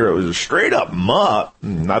this nature. It was a straight up mutt.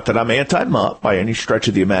 Not that I'm anti-mutt by any stretch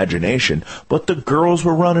of the imagination, but the girls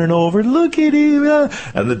were running over, look at him,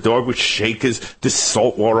 and the dog would shake this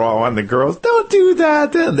salt water on the girls. Don't do that.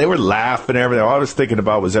 And they were laughing and everything. All I was thinking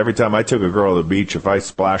about was every time I took a girl to the beach, if I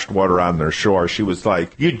splashed water on their shore, she was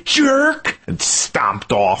like, you jerk, and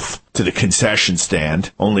stomped off to the concession stand,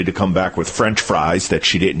 only to come back with French fries that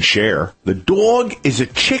she didn't share. The dog is a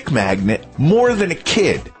chick magnet more than a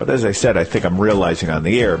kid. But as I said, I think I'm realizing on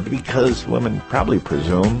the air, because women probably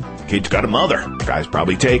presume kid's got a mother, guy's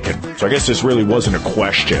probably taken. So I guess this really wasn't a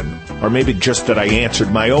question, or maybe just that I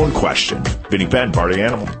answered my own question. Vinny Penn, Party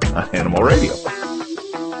Animal, on Animal Radio.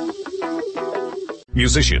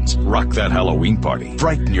 Musicians, rock that Halloween party.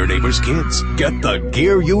 Frighten your neighbor's kids. Get the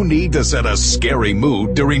gear you need to set a scary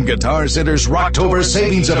mood during Guitar Center's Rocktober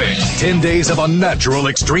Savings Event. 10 days of unnatural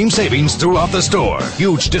extreme savings throughout the store.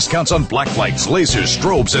 Huge discounts on black lights, lasers,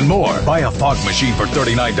 strobes, and more. Buy a fog machine for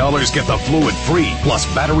 $39, get the fluid free. Plus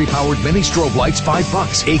battery-powered mini strobe lights,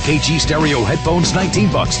 $5. AKG stereo headphones,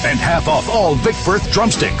 $19. And half off all Vic Firth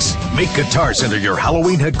drumsticks. Make Guitar Center your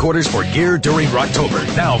Halloween headquarters for gear during Rocktober.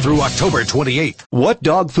 Now through October 28th. What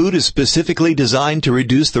dog food is specifically designed to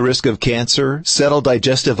reduce the risk of cancer, settle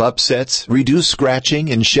digestive upsets, reduce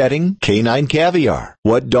scratching and shedding? Canine Caviar.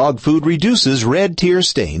 What dog food reduces red tear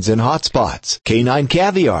stains and hot spots? Canine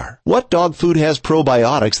Caviar. What dog food has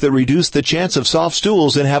probiotics that reduce the chance of soft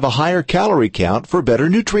stools and have a higher calorie count for better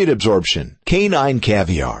nutrient absorption? Canine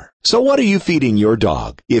Caviar. So what are you feeding your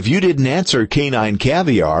dog? If you didn't answer Canine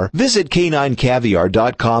Caviar, visit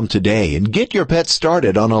caninecaviar.com today and get your pet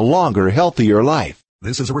started on a longer, healthier life.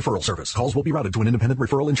 This is a referral service. Calls will be routed to an independent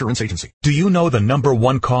referral insurance agency. Do you know the number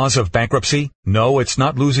one cause of bankruptcy? No, it's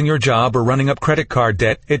not losing your job or running up credit card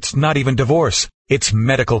debt. It's not even divorce. It's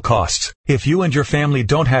medical costs. If you and your family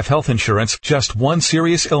don't have health insurance, just one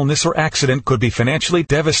serious illness or accident could be financially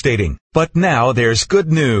devastating. But now there's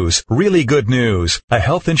good news, really good news. A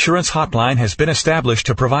health insurance hotline has been established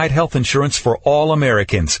to provide health insurance for all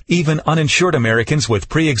Americans, even uninsured Americans with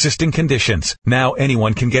pre-existing conditions. Now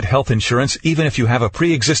anyone can get health insurance even if you have a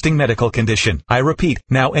pre-existing medical condition. I repeat,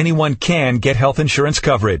 now anyone can get health insurance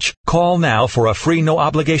coverage. Call now for a free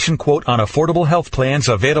no-obligation quote on affordable health plans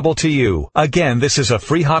available to you. Again, And this is a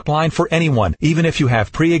free hotline for anyone, even if you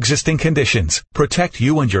have pre-existing conditions. Protect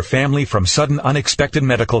you and your family from sudden unexpected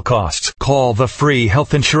medical costs. Call the free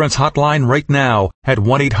health insurance hotline right now at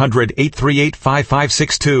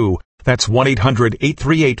 1-800-838-5562. That's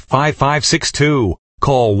 1-800-838-5562.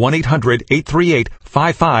 Call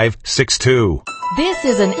 1-800-838-5562. This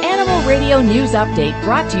is an Animal Radio News Update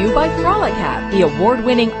brought to you by Frolicat, the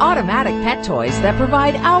award-winning automatic pet toys that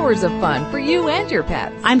provide hours of fun for you and your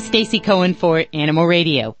pets. I'm Stacy Cohen for Animal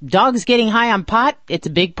Radio. Dogs getting high on pot? It's a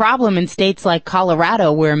big problem in states like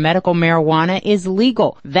Colorado where medical marijuana is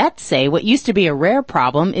legal. Vets say what used to be a rare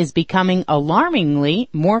problem is becoming alarmingly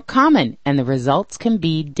more common, and the results can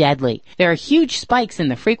be deadly. There are huge spikes in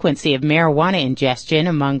the frequency of marijuana ingestion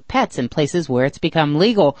among pets in places where it's become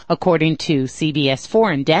legal, according to CBS4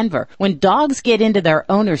 in Denver. When dogs get into their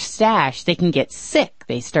owner's stash, they can get sick.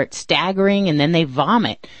 They start staggering and then they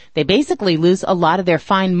vomit. They basically lose a lot of their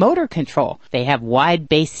fine motor control. They have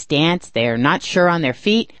wide-based stance. They are not sure on their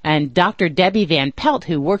feet. And Dr. Debbie Van Pelt,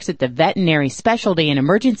 who works at the Veterinary Specialty and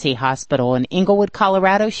Emergency Hospital in Englewood,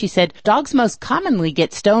 Colorado, she said dogs most commonly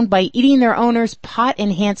get stoned by eating their owner's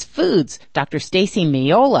pot-enhanced foods. Dr. Stacy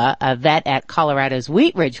Miola, a vet at Colorado's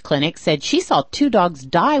Wheat Ridge Clinic, said she saw 2 dogs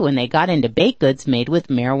die when they got into baked goods made with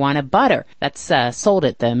marijuana butter. That's sold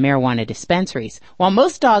at the marijuana dispensaries. While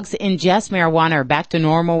most dogs ingest marijuana are back to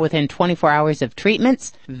normal within 24 hours of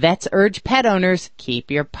treatments, vets urge pet owners, keep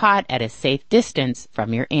your pot at a safe distance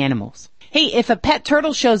from your animals. Hey, if a pet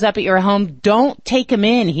turtle shows up at your home, don't take him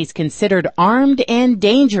in. He's considered armed and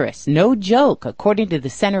dangerous. No joke. According to the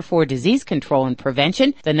Center for Disease Control and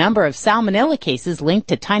Prevention, the number of salmonella cases linked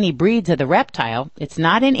to tiny breeds of the reptile, it's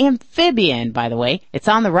not an amphibian, by the way, it's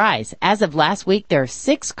on the rise. As of last week, there are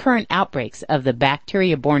 6 current outbreaks of the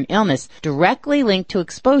bacteria-borne illness directly linked to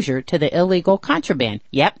exposure to the illegal contraband.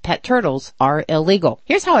 Yep, pet turtles are illegal.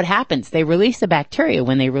 Here's how it happens. They release the bacteria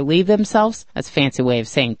when they relieve themselves. That's a fancy way of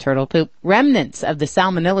saying turtle poop. Remnants of the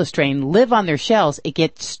salmonella strain live on their shells. It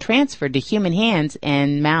gets transferred to human hands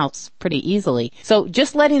and mouths pretty easily. So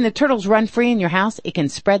just letting the turtles run free in your house, it can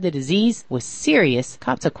spread the disease with serious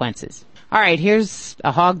consequences. All right, here's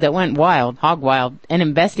a hog that went wild, hog wild. An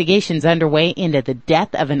investigation's underway into the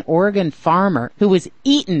death of an Oregon farmer who was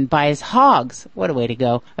eaten by his hogs. What a way to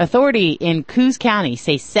go. Authority in Coos County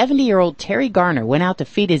say 70-year-old Terry Garner went out to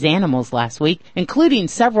feed his animals last week, including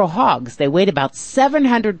several hogs. They weighed about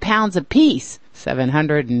 700 pounds apiece.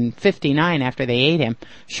 759 after they ate him.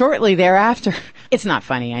 Shortly thereafter, it's not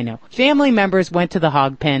funny, I know. Family members went to the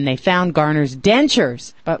hog pen. They found Garner's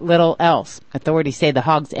dentures, but little else. Authorities say the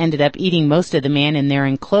hogs ended up eating most of the man in their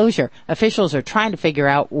enclosure. Officials are trying to figure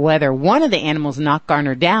out whether one of the animals knocked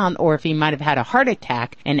Garner down or if he might have had a heart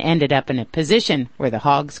attack and ended up in a position where the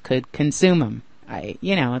hogs could consume him.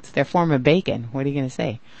 It's their form of bacon. What are you going to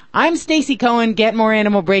say? I'm Stacy Cohen. Get more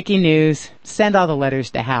animal breaking news. Send all the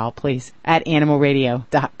letters to Hal, please, at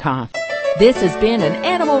animalradio.com. This has been an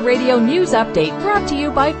Animal Radio News Update brought to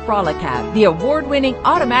you by Frolicat, the award-winning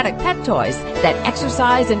automatic pet toys that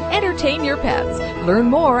exercise and entertain your pets. Learn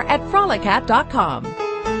more at frolicat.com.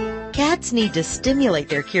 Cats need to stimulate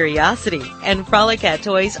their curiosity, and Frolicat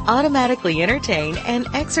toys automatically entertain and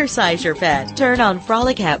exercise your pet. Turn on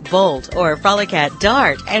Frolicat Bolt or Frolicat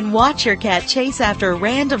Dart and watch your cat chase after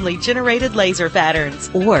randomly generated laser patterns.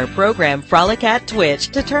 Or program Frolicat Twitch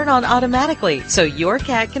to turn on automatically so your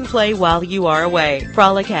cat can play while you are away.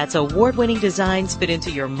 Frolicat's award-winning designs fit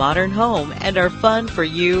into your modern home and are fun for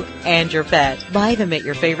you and your pet. Buy them at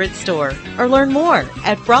your favorite store or learn more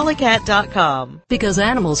at frolicat.com. Because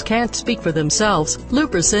animals can't speak for themselves,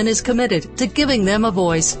 Lubricin is committed to giving them a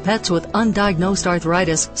voice. Pets with undiagnosed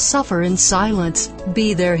arthritis suffer in silence.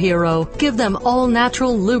 Be their hero. Give them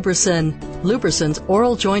all-natural Lubricin. Lubricin's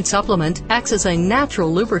oral joint supplement acts as a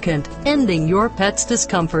natural lubricant, ending your pet's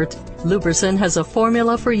discomfort. Lubricin has a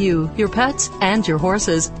formula for you, your pets, and your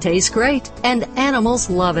horses. Tastes great, and animals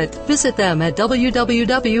love it. Visit them at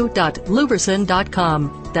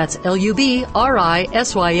www.lubricin.com. That's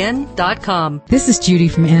LUBRISYN.com. This is Judy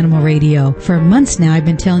from Animal Radio. For months now, I've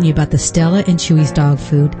been telling you about the Stella and Chewy's dog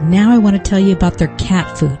food. Now I want to tell you about their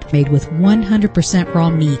cat food, made with 100% raw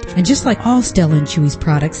meat. And just like all Stella and Chewy's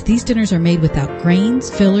products, these dinners are made without grains,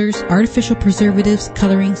 fillers, artificial preservatives,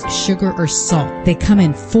 colorings, sugar, or salt. They come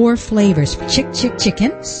in 4 flavors: Chick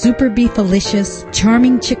Chicken, Super Beefalicious,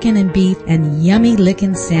 Charming Chicken and Beef, and Yummy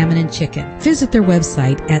Lickin' Salmon and Chicken. Visit their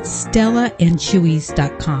website at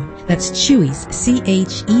StellaandChewy's.com. That's Chewy's,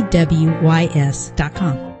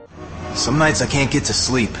 CHEWYS.com. Some nights I can't get to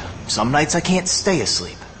sleep. Some nights I can't stay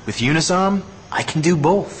asleep. With Unisom, I can do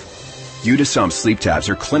both. Unisom sleep tabs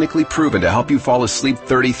are clinically proven to help you fall asleep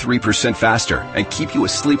 33% faster and keep you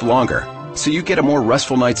asleep longer. so you get a more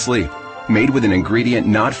restful night's sleep. Made with an ingredient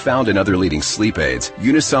not found in other leading sleep aids,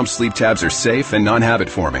 Unisom sleep tabs are safe and non-habit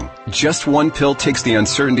forming. Just one pill takes the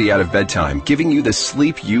uncertainty out of bedtime, giving you the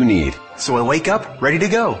sleep you need. So I wake up ready to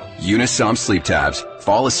go. Unisom sleep tabs.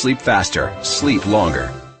 Fall asleep faster. Sleep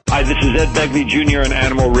longer. Hi, this is Ed Begley Jr. on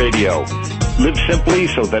Animal Radio. Live simply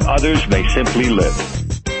so that others may simply live.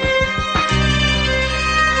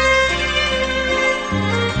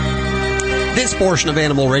 This portion of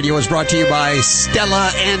Animal Radio is brought to you by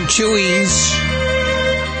Stella and Chewy's,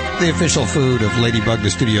 the official food of Ladybug,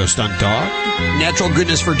 the studio stunt dog. Natural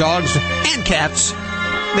goodness for dogs and cats.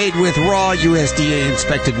 Made with raw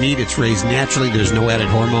USDA-inspected meat. It's raised naturally. There's no added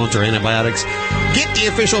hormones or antibiotics. Get the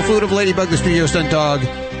official food of Ladybug, the studio stunt dog,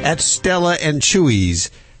 at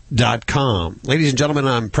StellaandChewy's.com. Ladies and gentlemen,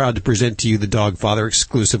 I'm proud to present to you the Dog Father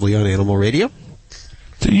exclusively on Animal Radio.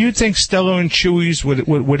 Do you think Stella and Chewy's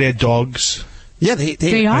were their dogs? Yeah,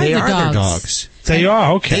 they are their dogs. They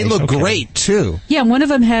are, okay. They look great, too. Yeah, one of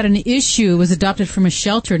them had an issue, was adopted from a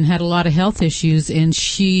shelter and had a lot of health issues, and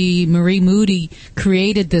Marie Moody,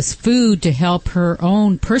 created this food to help her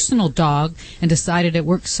own personal dog and decided it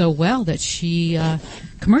worked so well that she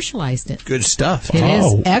commercialized it. Good stuff. It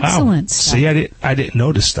is excellent stuff. See, I didn't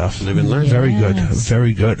know this stuff. Live and learn. Very good.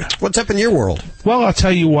 Very good. What's up in your world? Well, I'll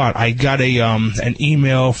tell you what. I got an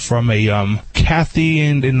email from a Kathy,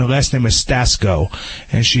 and the last name is Stasco,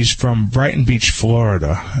 and she's from Brighton Beach,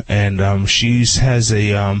 Florida, and she has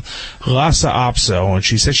a Lhasa Apso, and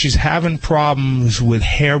she says she's having problems with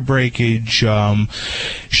hair breakage.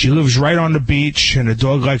 She lives right on the beach, and the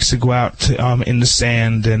dog likes to go out in the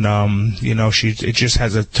sand, and it just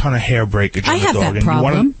has a ton of hair breakage on the dog. I have that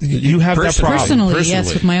problem. You have that problem? Personally,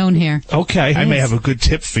 yes, with my own hair. Okay, I may have a good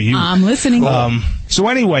tip for you. I'm listening. So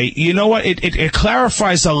anyway, you know what? It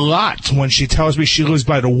clarifies a lot when she tells me she lives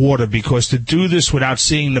by the water, because to do this without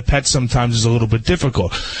seeing the pet sometimes is a little bit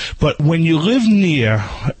difficult. But when you live near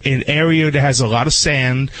an area that has a lot of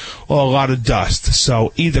sand or a lot of dust,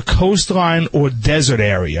 so either coastline or desert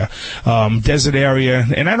area,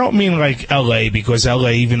 and I don't mean like L.A., because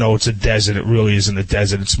L.A., even though it's a desert, it really isn't a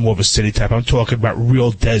desert. It's more of a city type. I'm talking about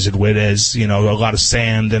real desert where there's, a lot of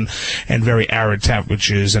sand and very arid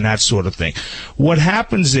temperatures and that sort of thing. What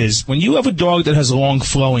happens is when you have a dog that has a long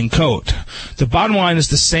flowing coat, the bottom line is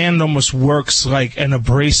the sand almost works like an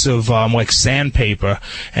abrasive, like sandpaper,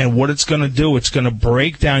 and what it's going to do, it's going to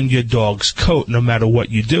break down your dog's coat no matter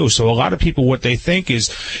what you do. So a lot of people, what they think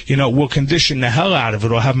is, we'll condition the hell out of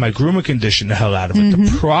it, or have my groomer condition the hell out of it. Mm-hmm.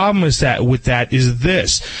 The problem is that with that is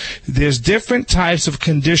this: there's different types of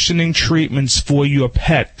conditioning treatments for your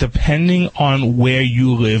pet depending on where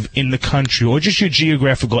you live in the country or just your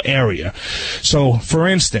geographical area. So, for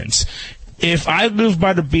instance, if I live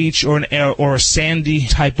by the beach or a sandy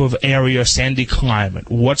type of area, sandy climate,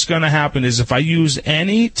 what's going to happen is if I use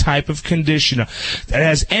any type of conditioner that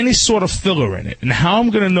has any sort of filler in it, and how I'm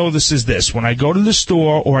going to know this is this: when I go to the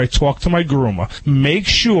store or I talk to my groomer, make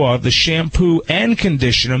sure the shampoo and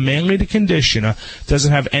conditioner, mainly the conditioner,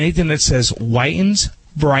 doesn't have anything that says whitens,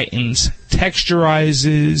 brightens,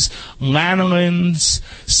 texturizes, lanolins,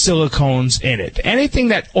 silicones in it. Anything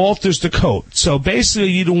that alters the coat. So basically,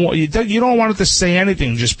 you don't want it to say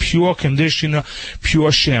anything. Just pure conditioner,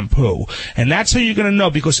 pure shampoo, and that's how you're going to know,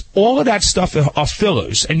 because all of that stuff are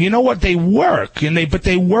fillers. And you know what? They work, but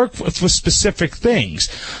they work for specific things.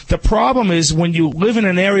 The problem is when you live in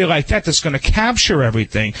an area like that that's going to capture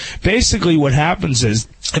everything. Basically, what happens is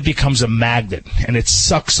it becomes a magnet, and it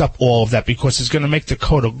sucks up all of that, because it's going to make the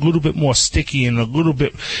coat a little bit more sticky and a little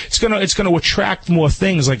bit, it's going to attract more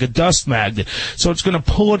things like a dust magnet. So it's going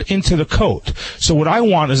to pull it into the coat. So what I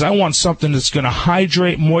want something that's going to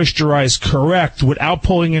hydrate, moisturize, correct without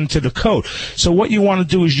pulling into the coat. So what you want to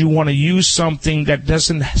do is you want to use something that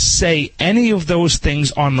doesn't say any of those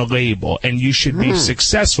things on the label, and you should be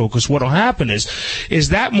successful, because what will happen is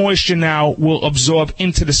that moisture now will absorb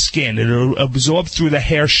into the skin. It'll absorb through the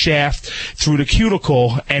hair shaft, through the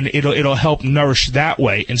cuticle, and it'll help nourish that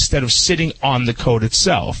way instead of sitting on the coat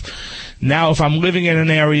itself. Now, if I'm living in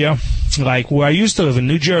an area like where I used to live in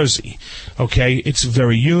New Jersey, okay, it's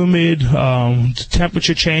very humid, the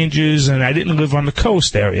temperature changes, and I didn't live on the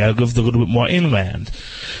coast area. I lived a little bit more inland.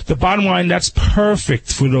 The bottom line, that's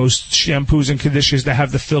perfect for those shampoos and conditioners that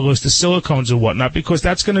have the fillers, the silicones and whatnot, because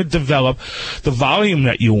that's going to develop the volume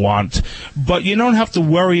that you want, but you don't have to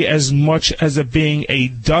worry as much as it being a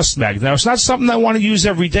dust magnet. Now, it's not something I want to use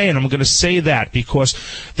every day, and I'm going to say that because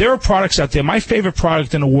there are products out there. My favorite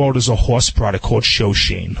product in the world is a horse product called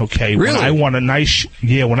Shoshin, okay? When I want a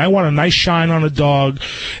nice shine on a dog,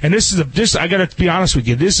 and this I got to be honest with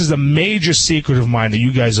you, this is a major secret of mine that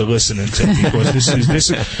you guys are listening to, because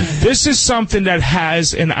this is something that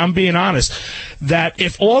has, and I'm being honest, that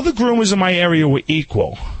if all the groomers in my area were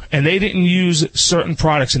equal, and they didn't use certain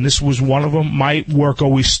products, and this was one of them, my work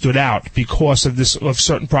always stood out because of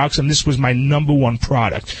certain products, and this was my number one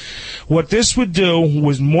product. What this would do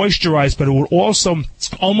was moisturize, but it would also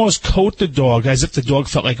almost coat the dog as if the dog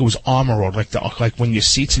felt like it was armored, like when your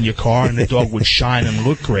seats in your car and the dog would shine and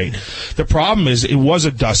look great. The problem is it was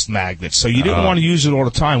a dust magnet, so you didn't want to use it all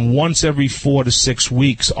the time. Once every 4 to 6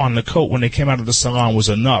 weeks on the coat when they came out of the salon was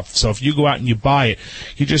enough. So if you go out and you buy it,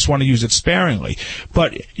 you just want to use it sparingly.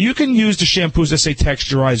 But you can use the shampoos that say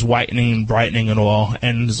texturized, whitening, and brightening and all,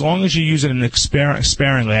 and as long as you use it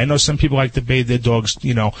sparingly. I know some people like to bathe their dogs,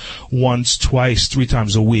 once, twice, 3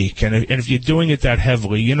 times a week. And if you're doing it that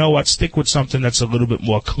heavily, you know what? Stick with something that's a little bit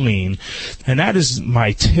more clean. And that is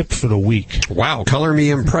my tip for the week. Wow, color me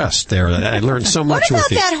impressed there. I learned so much with you.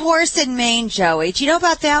 What about that horse in Maine, Joey? Do you know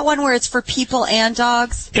about that one where it's for people and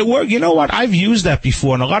dogs? It works. You know what? I've used that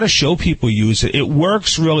before, and a lot of show people use it. It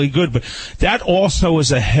works really good, but that also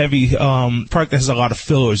is a heavy product that has a lot of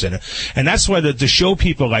fillers in it. And that's why the show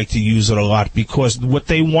people like to use it a lot, because what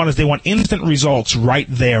they want is they want instant results right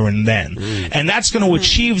there and then. And that's going to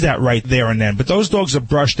achieve that right there and then. But those dogs are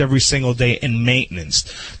brushed every single day in maintenance.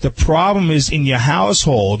 The problem is in your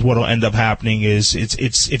household, what will end up happening is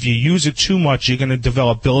it's if you use it too much, you're going to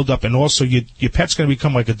develop buildup, and also your pet's going to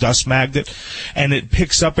become like a dust magnet, and it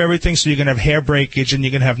picks up everything, so you're going to have hair breakage, and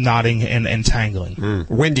you're going to have knotting and tangling.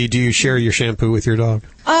 Wendy, do you share your shampoo with your dog?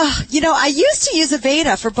 I used to use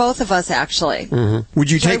Aveda for both of us, actually.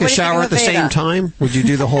 Would you take a shower at the same time? Would you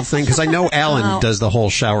do the whole thing? Because I know Alan does the whole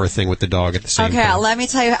shower thing with the dog at the same time. Okay, let me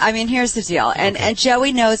tell you. I mean, here's the deal. And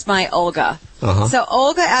Joey knows my Olga. So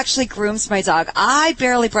Olga actually grooms my dog. I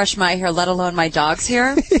barely brush my hair, let alone my dog's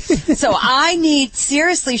hair. So I need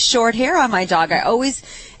seriously short hair on my dog.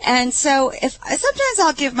 And so sometimes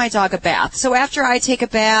I'll give my dog a bath. So after I take a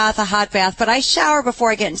bath, a hot bath, but I shower before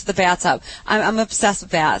I get into the bathtub. I'm obsessed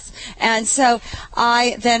with baths. And so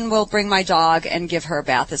I then will bring my dog and give her a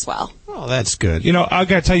bath as well. Oh, that's good. I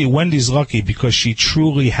got to tell you, Wendy's lucky because she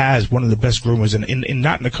truly has one of the best groomers in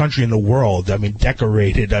not in the country, in the world. I mean,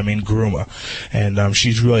 decorated, groomer. And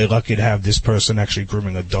she's really lucky to have this person actually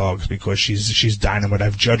grooming her dogs, because she's dynamite.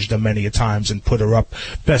 I've judged her many a times and put her up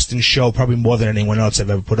Best in Show, probably more than anyone else I've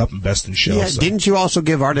ever put up in Best in Show. Yeah, so. Didn't you also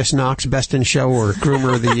give Artist Knox Best in Show or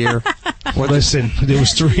Groomer of the Year? Listen, there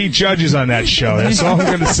was 3 judges on that show. That's all I'm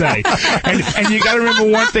going to say. And you got to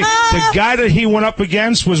remember one thing. The guy that he went up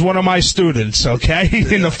against was one of my students, okay,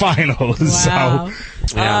 in the finals. Wow.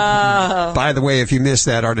 So, yeah. By the way, if you missed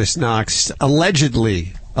that, Artist Knox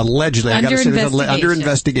allegedly, I got to say, under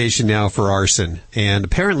investigation now for arson. And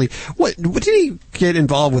apparently, what did he get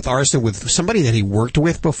involved with arson with somebody that he worked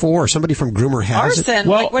with before, or somebody from Groomer has arson? It?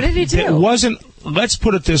 Well, what did he do? It wasn't. Let's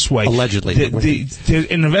put it this way. Allegedly,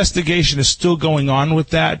 an investigation is still going on with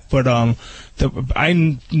that, but I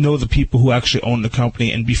know the people who actually own the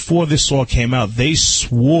company, and before this all came out, they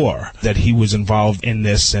swore that he was involved in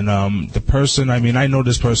this. And the person, I know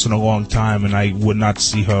this person a long time, and I would not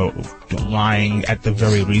see her lying at the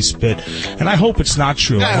very least bit. And I hope it's not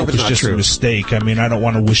true. I hope it's just a mistake. I don't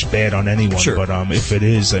want to wish bad on anyone, but if it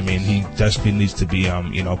is, he definitely needs to be,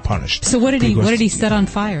 punished. So what did he set on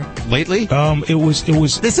fire? Lately? It was.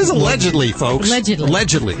 This is allegedly, folks.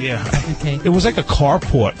 Allegedly. Yeah. Okay. It was like a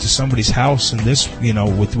carport to somebody's house, and this,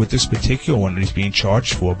 with this particular one that he's being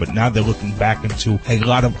charged for. But now they're looking back into a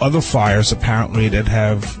lot of other fires apparently that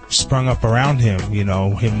have sprung up around him.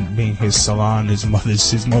 Him being his salon, his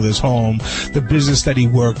mother's home, the business that he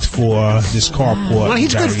worked for, this carport. Well,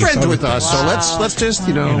 he's good friends with us, so let's just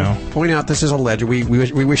point out this is alleged. We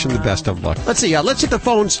wish him the best of luck. Let's see. Let's hit the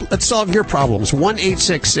phones. Let's solve your problems.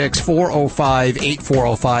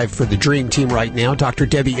 1-866-405-8405 for the Dream Team right now. Dr.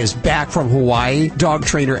 Debbie is back from Hawaii. Dog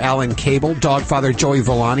trainer Alan Cable, dog father Joey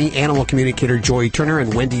Villani, animal communicator Joey Turner,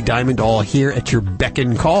 and Wendy Diamond, all here at your beck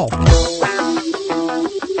and call.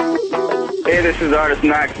 Hey, this is Artist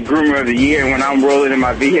Knox, Groomer of the Year, and when I'm rolling in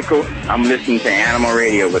my vehicle, I'm listening to Animal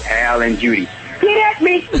Radio with Hal and Judy. Get at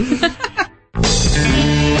me!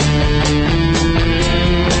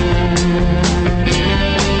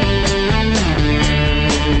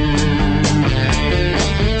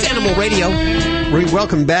 Animal Radio.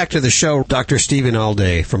 Welcome back to the show, Dr. Stephen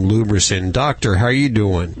Alday from Lubricin. Doctor, how are you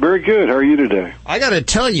doing? Very good. How are you today? I got to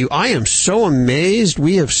tell you, I am so amazed.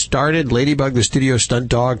 We have started Ladybug, the studio stunt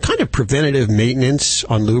dog, kind of preventative maintenance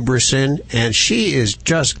on Lubricin, and she is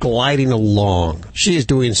just gliding along. She is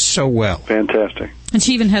doing so well. Fantastic. And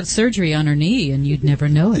she even had surgery on her knee, and you'd never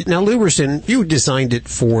know it. Now, Lubricin, you designed it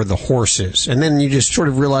for the horses, and then you just sort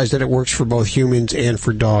of realized that it works for both humans and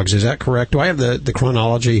for dogs. Is that correct? Do I have the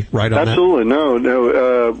chronology right on Absolutely. No.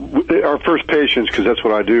 Our first patients, because that's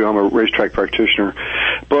what I do, I'm a racetrack practitioner,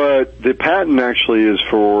 but the patent actually is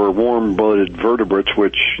for warm-blooded vertebrates,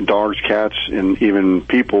 which dogs, cats, and even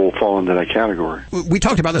people fall into that category. We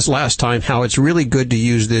talked about this last time, how it's really good to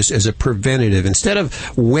use this as a preventative. Instead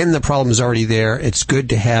of when the problem is already there, it's good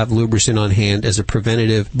to have Lubricin on hand as a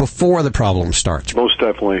preventative before the problem starts. Most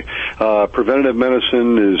definitely. Preventative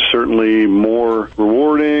medicine is certainly more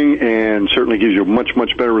rewarding and certainly gives you much,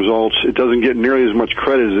 much better results. It doesn't get nearly as much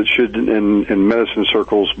credit as it should in medicine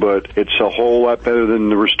circles, but it's a whole lot better than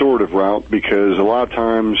the restorative route, because a lot of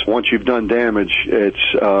times once you've done damage, you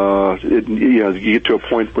get to a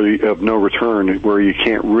point of no return where you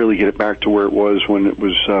can't really get it back to where it was when it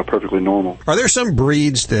was perfectly normal. Are there some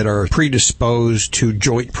breeds that are predisposed to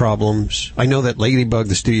joint problems? I know that Ladybug,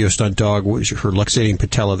 the studio stunt dog, was her luxating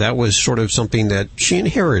patella. That was sort of something that she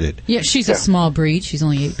inherited. Yeah, she's a small breed. She's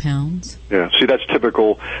only 8 pounds. Yeah, see, that's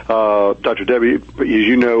typical. Dr. Debbie, as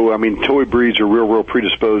you know, I mean, toy breeds are real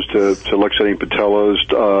predisposed to luxating patellas,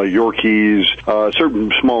 Yorkies.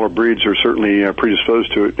 Certain smaller breeds are certainly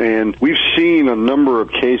predisposed to it. And we've seen a number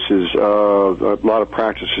of cases, a lot of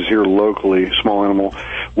practices here locally, small animal,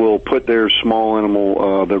 will put their small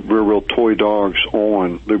animal, the real toy dogs,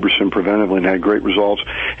 on Lubricin preventively and had great results.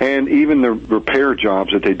 And even the repair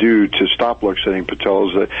jobs that they do to stop luxating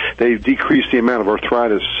patellas, they decrease the amount of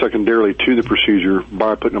arthritis secondarily to the procedure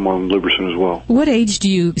by putting them on Lubricin as well. What age do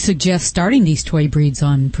you suggest starting these toy breeds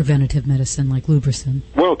on preventative medicine like Lubricin?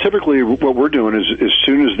 Well, typically what we're doing is as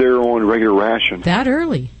soon as they're on regular ration. That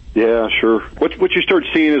early? Yeah, sure. What you start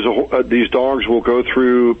seeing is these dogs will go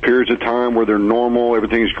through periods of time where they're normal,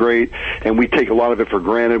 everything's great, and we take a lot of it for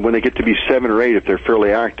granted. When they get to be 7 or 8, if they're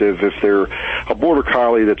fairly active, if they're a border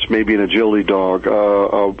collie that's maybe an agility dog,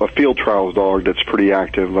 a field trials dog that's pretty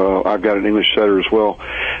active. I've got an English setter as well.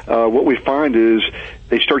 What we find is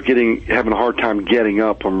they start having a hard time getting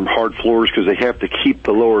up on hard floors because they have to keep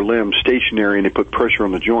the lower limb stationary and they put pressure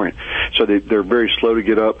on the joint. So they're very slow to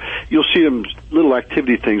get up. You'll see them little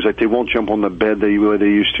activity things like they won't jump on the bed the way they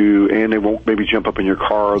used to, and they won't maybe jump up in your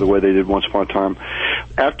car the way they did once upon a time.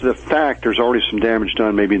 After the fact, there's already some damage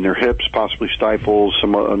done, maybe in their hips, possibly stifles,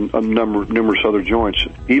 numerous other joints.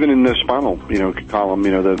 Even in the spinal, column,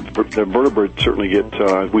 the vertebrae certainly get,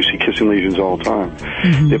 we see kissing lesions all the time.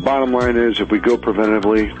 Mm-hmm. The bottom line is, if we go preventatively,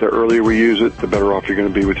 the earlier we use it, the better off you're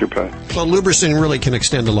going to be with your pet. Well, Lubricin really can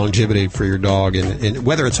extend the longevity for your dog, and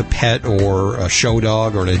whether it's a pet or a show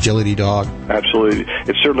dog or an agility dog. Absolutely.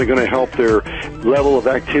 It's certainly going to help their level of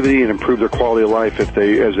activity and improve their quality of life as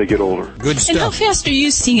they get older. Good stuff. And how fast are you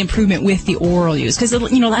seeing improvement with the oral use? Because, a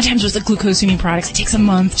lot of times with the glucosamine products, it takes a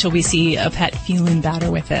month till we see a pet feeling better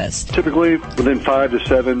with this. Typically, within 5 to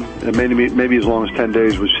 7, and maybe as long as 10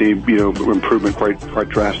 days, we see improvement quite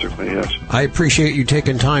drastically, yes. I appreciate you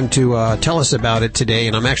taking time to tell us about it today,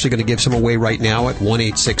 and I'm actually going to give some away right now at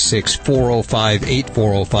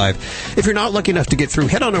 1-866-405-8405. If you're not lucky enough to get through,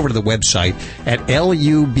 head on over to the website at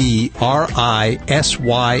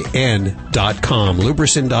LUBRISYN.com,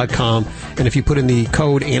 Lubricin.com, and if you put in the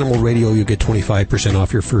code Animal Radio, you'll get 25%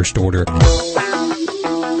 off your first order.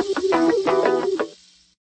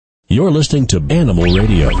 You're listening to Animal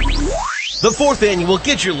Radio. The 4th annual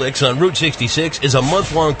Get Your Licks on Route 66 is a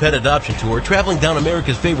month-long pet adoption tour traveling down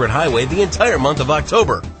America's favorite highway the entire month of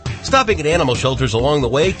October. Stopping at animal shelters along the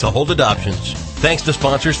way to hold adoptions. Thanks to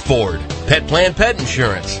sponsors Ford, Pet Plan Pet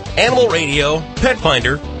Insurance, Animal Radio, Pet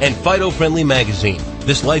Finder, and Fido Friendly Magazine.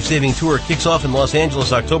 This life-saving tour kicks off in Los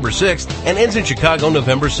Angeles October 6th and ends in Chicago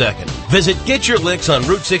November 2nd. Visit GetYourLicks on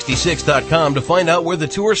Route66.com to find out where the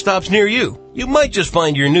tour stops near you. You might just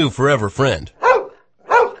find your new forever friend.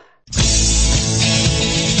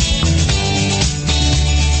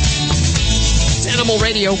 Animal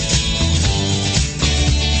Radio,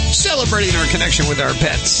 celebrating our connection with our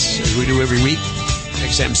pets, as we do every week.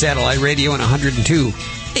 XM Satellite Radio and 102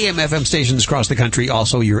 AM/FM stations across the country.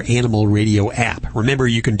 Also, your Animal Radio app. Remember,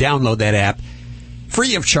 you can download that app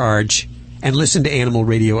free of charge and listen to Animal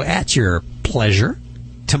Radio at your pleasure.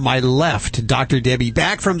 To my left, Dr. Debbie,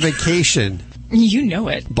 back from vacation. You know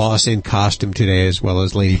it. Boss in costume today, as well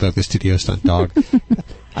as Ladybug, the studio stunt dog.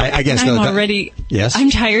 I guess I'm already. Yes. I'm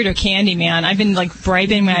tired of candy, man. I've been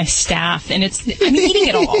bribing my staff, and I'm eating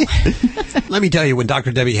it all. Let me tell you, when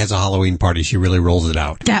Dr. Debbie has a Halloween party, she really rolls it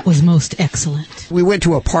out. That was most excellent. We went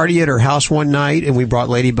to a party at her house one night, and we brought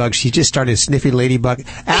Ladybug. She just started sniffing Ladybug.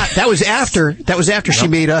 That was after she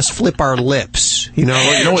made us flip our lips. You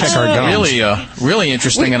know what's really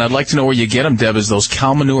interesting, and I'd like to know where you get them, Deb, is those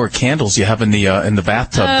cow manure candles you have in the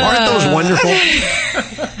bathtub. Aren't those wonderful?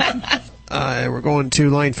 We're going to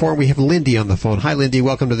line 4. We have Lindy on the phone. Hi, Lindy.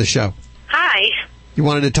 Welcome to the show. Hi. You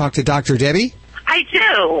wanted to talk to Dr. Debbie? I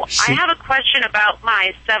do. I have a question about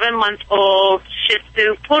my 7-month-old Shih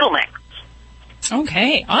Tzu poodle mix.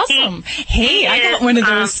 Okay, awesome. Hey, I got one of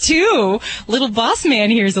those too. Little boss man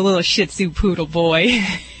here is a little Shih Tzu poodle boy.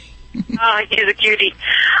 He's a cutie.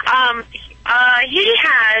 He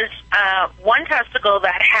has one testicle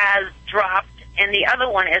that has dropped, and the other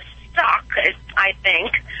one is stuck, I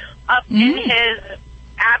think, up in his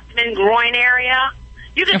abdomen groin area.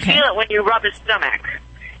 You can feel it when you rub his stomach.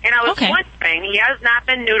 And I was wondering, he has not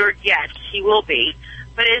been neutered yet. He will be.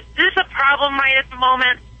 But is this a problem right at the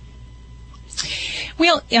moment?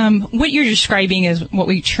 Well, what you're describing is what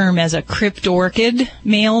we term as a cryptorchid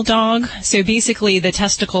male dog. So basically the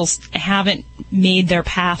testicles haven't made their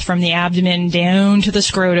path from the abdomen down to the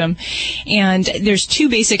scrotum. And there's 2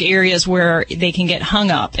 basic areas where they can get hung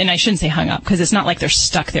up. And I shouldn't say hung up because it's not like they're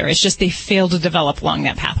stuck there. It's just they fail to develop along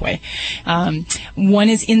that pathway. One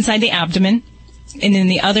is inside the abdomen. And then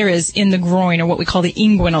the other is in the groin, or what we call the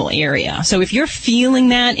inguinal area. So if you're feeling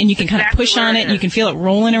that and you can kind of push on it and you can feel it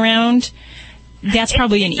rolling around, that's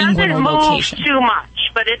probably an inguinal location. It doesn't move too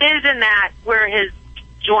much, but it is in that where his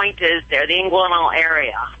joint is there, the inguinal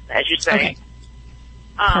area, as you say. Okay.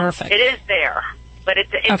 Perfect. It is there, but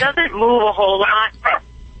it doesn't move a whole lot.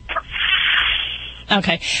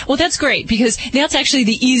 Okay. Well, that's great because that's actually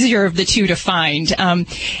the easier of the 2 to find.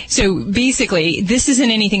 So basically, this isn't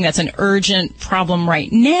anything that's an urgent problem right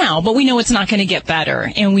now, but we know it's not going to get better.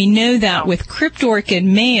 And we know that with cryptorchid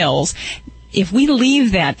males, if we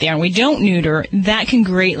leave that there and we don't neuter, that can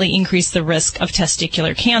greatly increase the risk of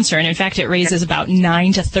testicular cancer. And in fact, it raises about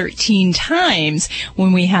 9 to 13 times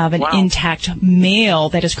when we have an intact male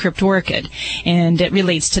that is cryptorchid. And it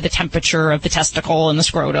relates to the temperature of the testicle and the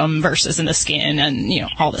scrotum versus in the skin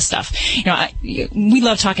and, all this stuff. We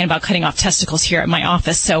love talking about cutting off testicles here at my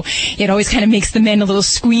office, so it always kind of makes the men a little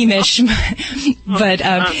squeamish. But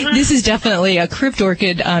this is definitely a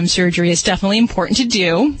cryptorchid surgery. It's definitely important to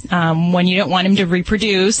do when you don't want him to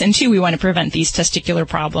reproduce, and 2, we want to prevent these testicular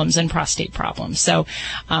problems and prostate problems. So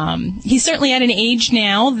he's certainly at an age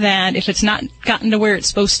now that if it's not gotten to where it's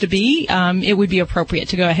supposed to be, it would be appropriate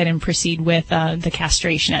to go ahead and proceed with the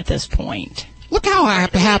castration at this point. Look how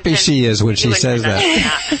happy she is when she says that.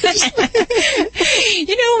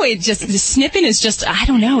 The snipping is just, I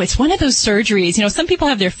don't know, it's one of those surgeries. Some people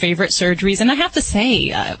have their favorite surgeries, and I have to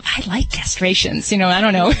say, I like castrations. I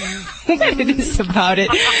don't know what it is about it.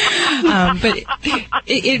 But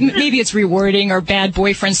maybe it's rewarding, or bad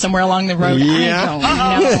boyfriend somewhere along the road. Yeah.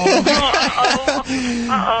 I don't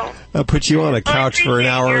know. I'll put you on a couch for an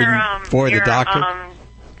hour and the doctor.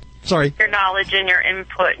 Sorry. Your knowledge and your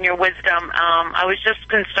input and your wisdom. I was just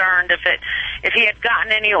concerned if he had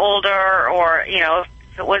gotten any older, or if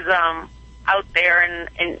it was out there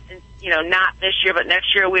and not this year but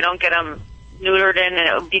next year we don't get him neutered in, and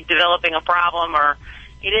it would be developing a problem, or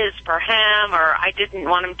it is for him, or I didn't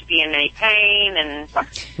want him to be in any pain. And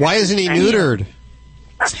why isn't he neutered?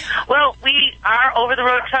 Well, we are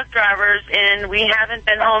over-the-road truck drivers, and we haven't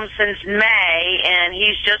been home since May, and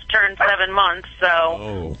he's just turned 7 months.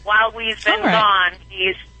 So while we've been gone,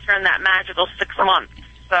 he's turned that magical 6 months.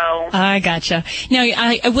 So I gotcha. Now,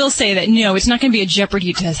 I will say that, no, it's not going to be a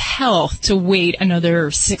jeopardy to his health to wait another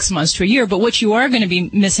 6 months to a year. But what you are going to be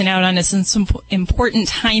missing out on is some important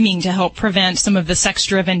timing to help prevent some of the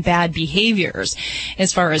sex-driven bad behaviors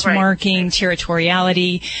as far as marking,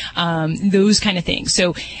 territoriality, those kind of things.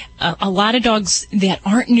 So a lot of dogs that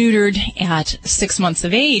aren't neutered at 6 months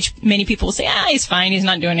of age, many people will say, he's fine, he's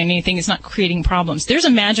not doing anything, he's not creating problems. There's a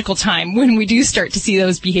magical time when we do start to see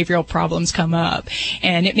those behavioral problems come up.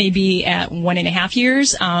 And it may be at 1.5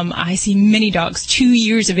 years. I see many dogs, 2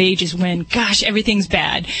 years of age is when, gosh, everything's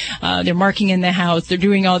bad. They're marking in the house, they're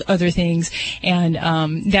doing all other things, and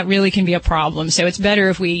that really can be a problem. So it's better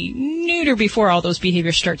if we neuter before all those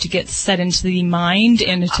behaviors start to get set into the mind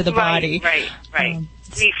and into the body. Right.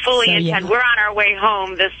 We fully intend. We're on our way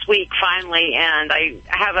home this week, finally, and I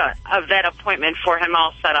have a vet appointment for him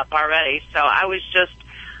all set up already. So I was just,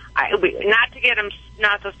 not to get him,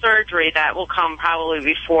 not the surgery, that will come probably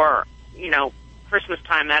before, Christmas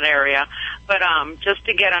time, that area, but just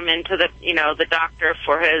to get him into the doctor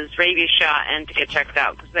for his rabies shot and to get checked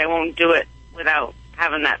out, because they won't do it without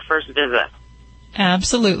having that first visit.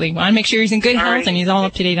 Absolutely. Want to make sure he's in good health and he's all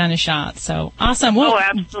up to date on his shots. So awesome. Well,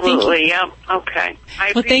 absolutely. Yep. Okay.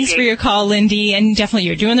 Well, thanks for your call, Lindy. And definitely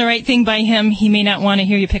you're doing the right thing by him. He may not want to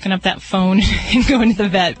hear you picking up that phone and going to the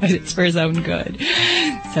vet, but it's for his own good.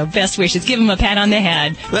 So best wishes. Give him a pat on the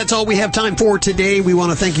head. That's all we have time for today. We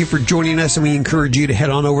want to thank you for joining us, and we encourage you to head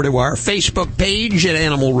on over to our Facebook page at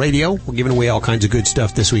Animal Radio. We're giving away all kinds of good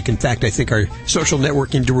stuff this week. In fact, I think our social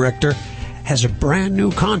networking director has a brand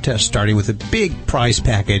new contest starting with a big prize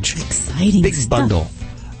package. Exciting big stuff. Bundle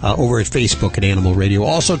over at Facebook at Animal Radio.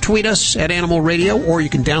 Also tweet us at Animal Radio, or you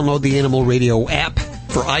can download the Animal Radio app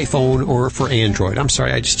for iPhone or for Android. I'm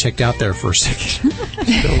sorry, I just checked out there for a second.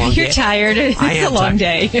 It's been a long You're day. tired. It's a long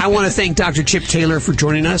day. I want to thank Dr. Chip Taylor for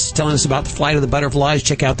joining us, telling us about the Flight of the Butterflies.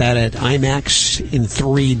 Check out that at IMAX in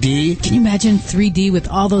 3D. Can you imagine 3D with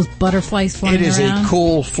all those butterflies flying around? It is a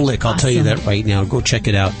cool flick. I'll tell you that right now. Go check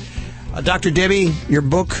it out. Dr. Debbie, your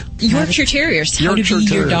book? Yorkshire Terriers, How to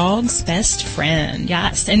Be Your Dog's Best Friend.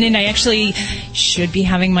 Yes. And then I actually should be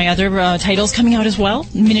having my other titles coming out as well.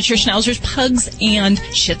 Miniature Schnauzers, Pugs, and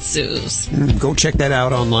Shih Tzus. Go check that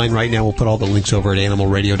out online right now. We'll put all the links over at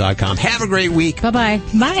animalradio.com. Have a great week. Bye-bye.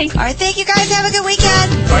 Bye. All right, thank you guys. Have a good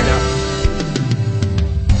weekend. Bye now.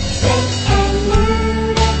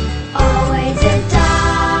 Always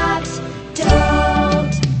adopt,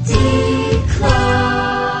 don't declaw.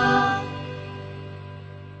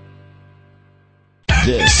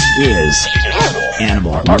 This is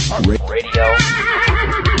Animal Radio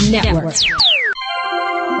Network.